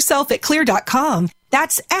studies for yourself at Xlear.com.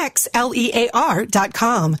 That's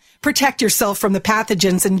Xlear.com. Protect yourself from the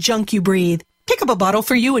pathogens and junk you breathe. Pick up a bottle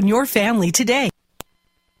for you and your family today.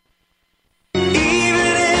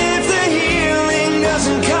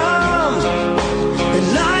 Doesn't come,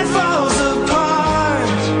 and life falls apart,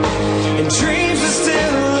 and dreams are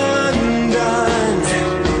still undone.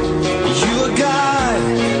 You are God,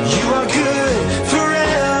 you are good,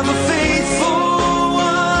 forever faithful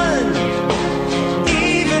one.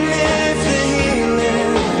 Even if the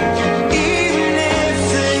healing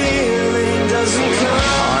doesn't come.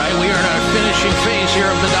 All right, we are in our finishing phase here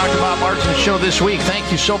of the Dr. Bob Martin Show this week.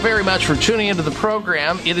 Thank you so very much for tuning into the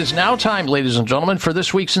program. It is now time, ladies and gentlemen, for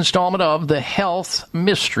this week's installment of the Health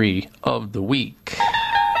Mystery of the Week.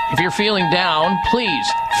 If you're feeling down, please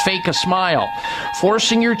fake a smile.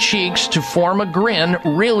 Forcing your cheeks to form a grin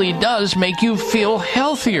really does make you feel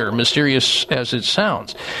healthier, mysterious as it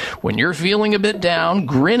sounds. When you're feeling a bit down,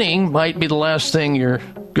 grinning might be the last thing you're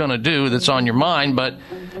going to do that's on your mind, but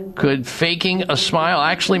could faking a smile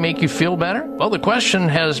actually make you feel better? Well, the question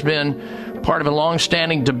has been part of a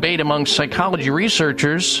long-standing debate among psychology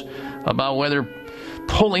researchers about whether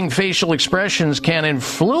pulling facial expressions can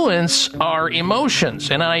influence our emotions,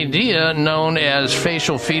 an idea known as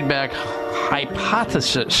facial feedback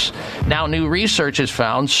hypothesis. Now, new research has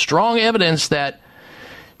found strong evidence that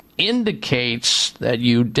indicates that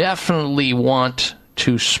you definitely want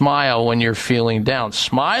to smile when you're feeling down.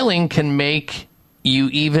 Smiling can make you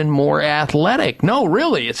even more athletic. No,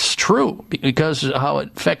 really, it's true because of how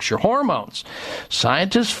it affects your hormones.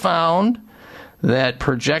 Scientists found that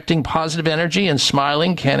projecting positive energy and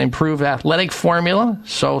smiling can improve athletic formula.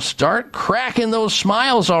 So start cracking those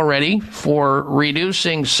smiles already for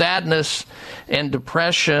reducing sadness and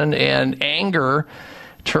depression and anger.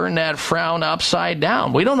 Turn that frown upside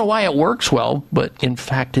down. We don't know why it works well, but in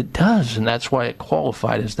fact it does, and that's why it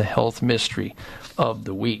qualified as the Health Mystery of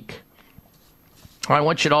the Week. I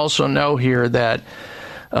want you to also know here that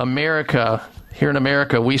here in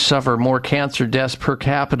America, we suffer more cancer deaths per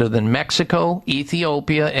capita than Mexico,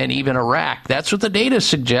 Ethiopia, and even Iraq. That's what the data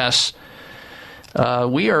suggests.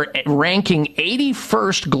 We are ranking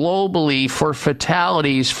 81st globally for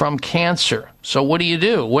fatalities from cancer. So what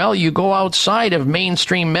do? Well, you go outside of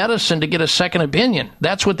mainstream medicine to get a second opinion.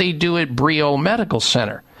 That's what they do at Brio Medical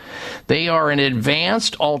Center. They are an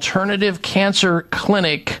advanced alternative cancer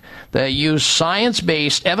clinic that use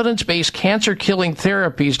science-based, evidence-based cancer-killing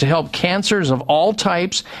therapies to help cancers of all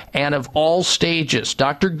types and of all stages.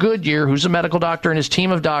 Dr. Goodyear, who's a medical doctor, and his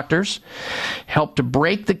team of doctors help to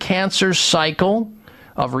break the cancer cycle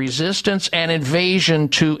of resistance and invasion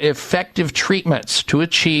to effective treatments to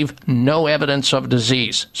achieve no evidence of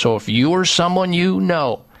disease. So if you or someone you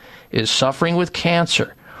know is suffering with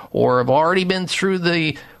cancer or have already been through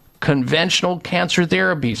the conventional cancer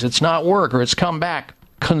therapies, it's not work or it's come back,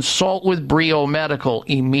 consult with Brio Medical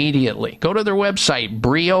immediately. Go to their website,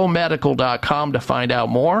 briomedical.com, to find out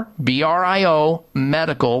more,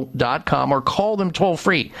 BRIO-medical.com, or call them toll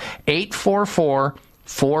free,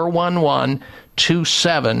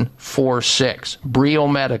 844-411-2746. Brio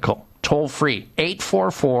Medical, toll free,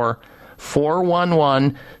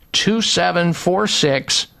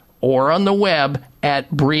 844-411-2746, or on the web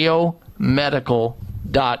at briomedical.com.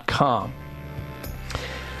 voicemedical.com.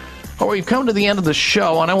 Well, we've come to the end of the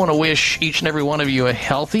show, and I want to wish each and every one of you a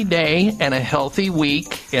healthy day and a healthy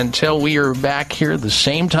week. Until we are back here the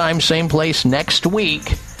same time, same place next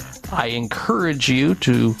week, I encourage you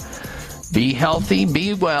to be healthy,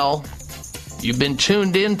 be well. You've been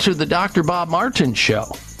tuned in to the Dr. Bob Martin Show.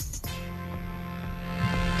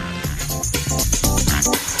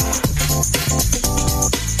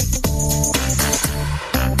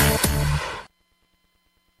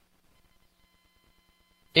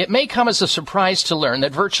 It may come as a surprise to learn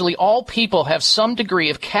that virtually all people have some degree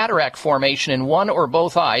of cataract formation in one or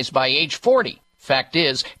both eyes by age 40. Fact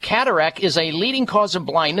is, cataract is a leading cause of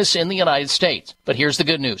blindness in the United States. But here's the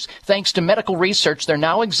good news. Thanks to medical research, there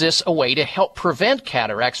now exists a way to help prevent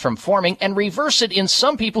cataracts from forming and reverse it in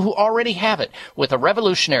some people who already have it with a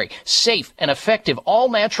revolutionary, safe, and effective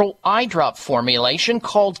all-natural eye drop formulation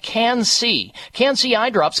called Can-C. Can-C eye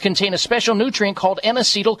drops contain a special nutrient called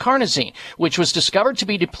N-acetylcarnosine, which was discovered to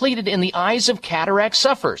be depleted in the eyes of cataract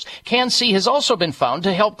sufferers. Can-C has also been found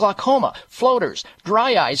to help glaucoma, floaters,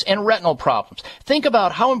 dry eyes, and retinal problems. Think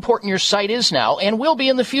about how important your sight is now and will be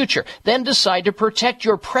in the future. Then decide to protect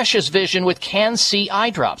your precious vision with Can-C eye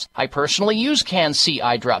drops. I personally use Can-C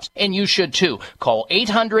eye drops, and you should too. Call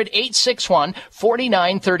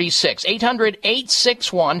 800-861-4936.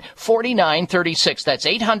 800-861-4936. That's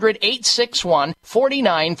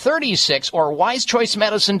 800-861-4936 or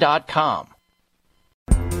wisechoicemedicine.com.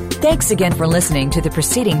 Thanks again for listening to the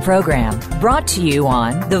preceding program, brought to you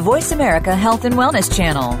on the Voice America Health and Wellness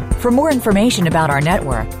Channel. For more information about our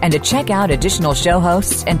network and to check out additional show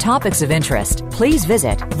hosts and topics of interest, please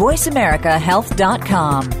visit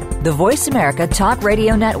voiceamericahealth.com. The Voice America Talk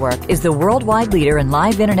Radio Network is the worldwide leader in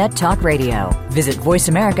live Internet talk radio. Visit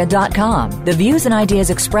voiceamerica.com. The views and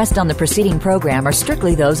ideas expressed on the preceding program are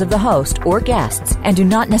strictly those of the host or guests and do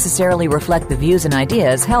not necessarily reflect the views and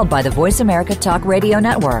ideas held by the Voice America Talk Radio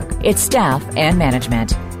Network, its staff, and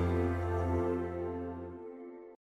management.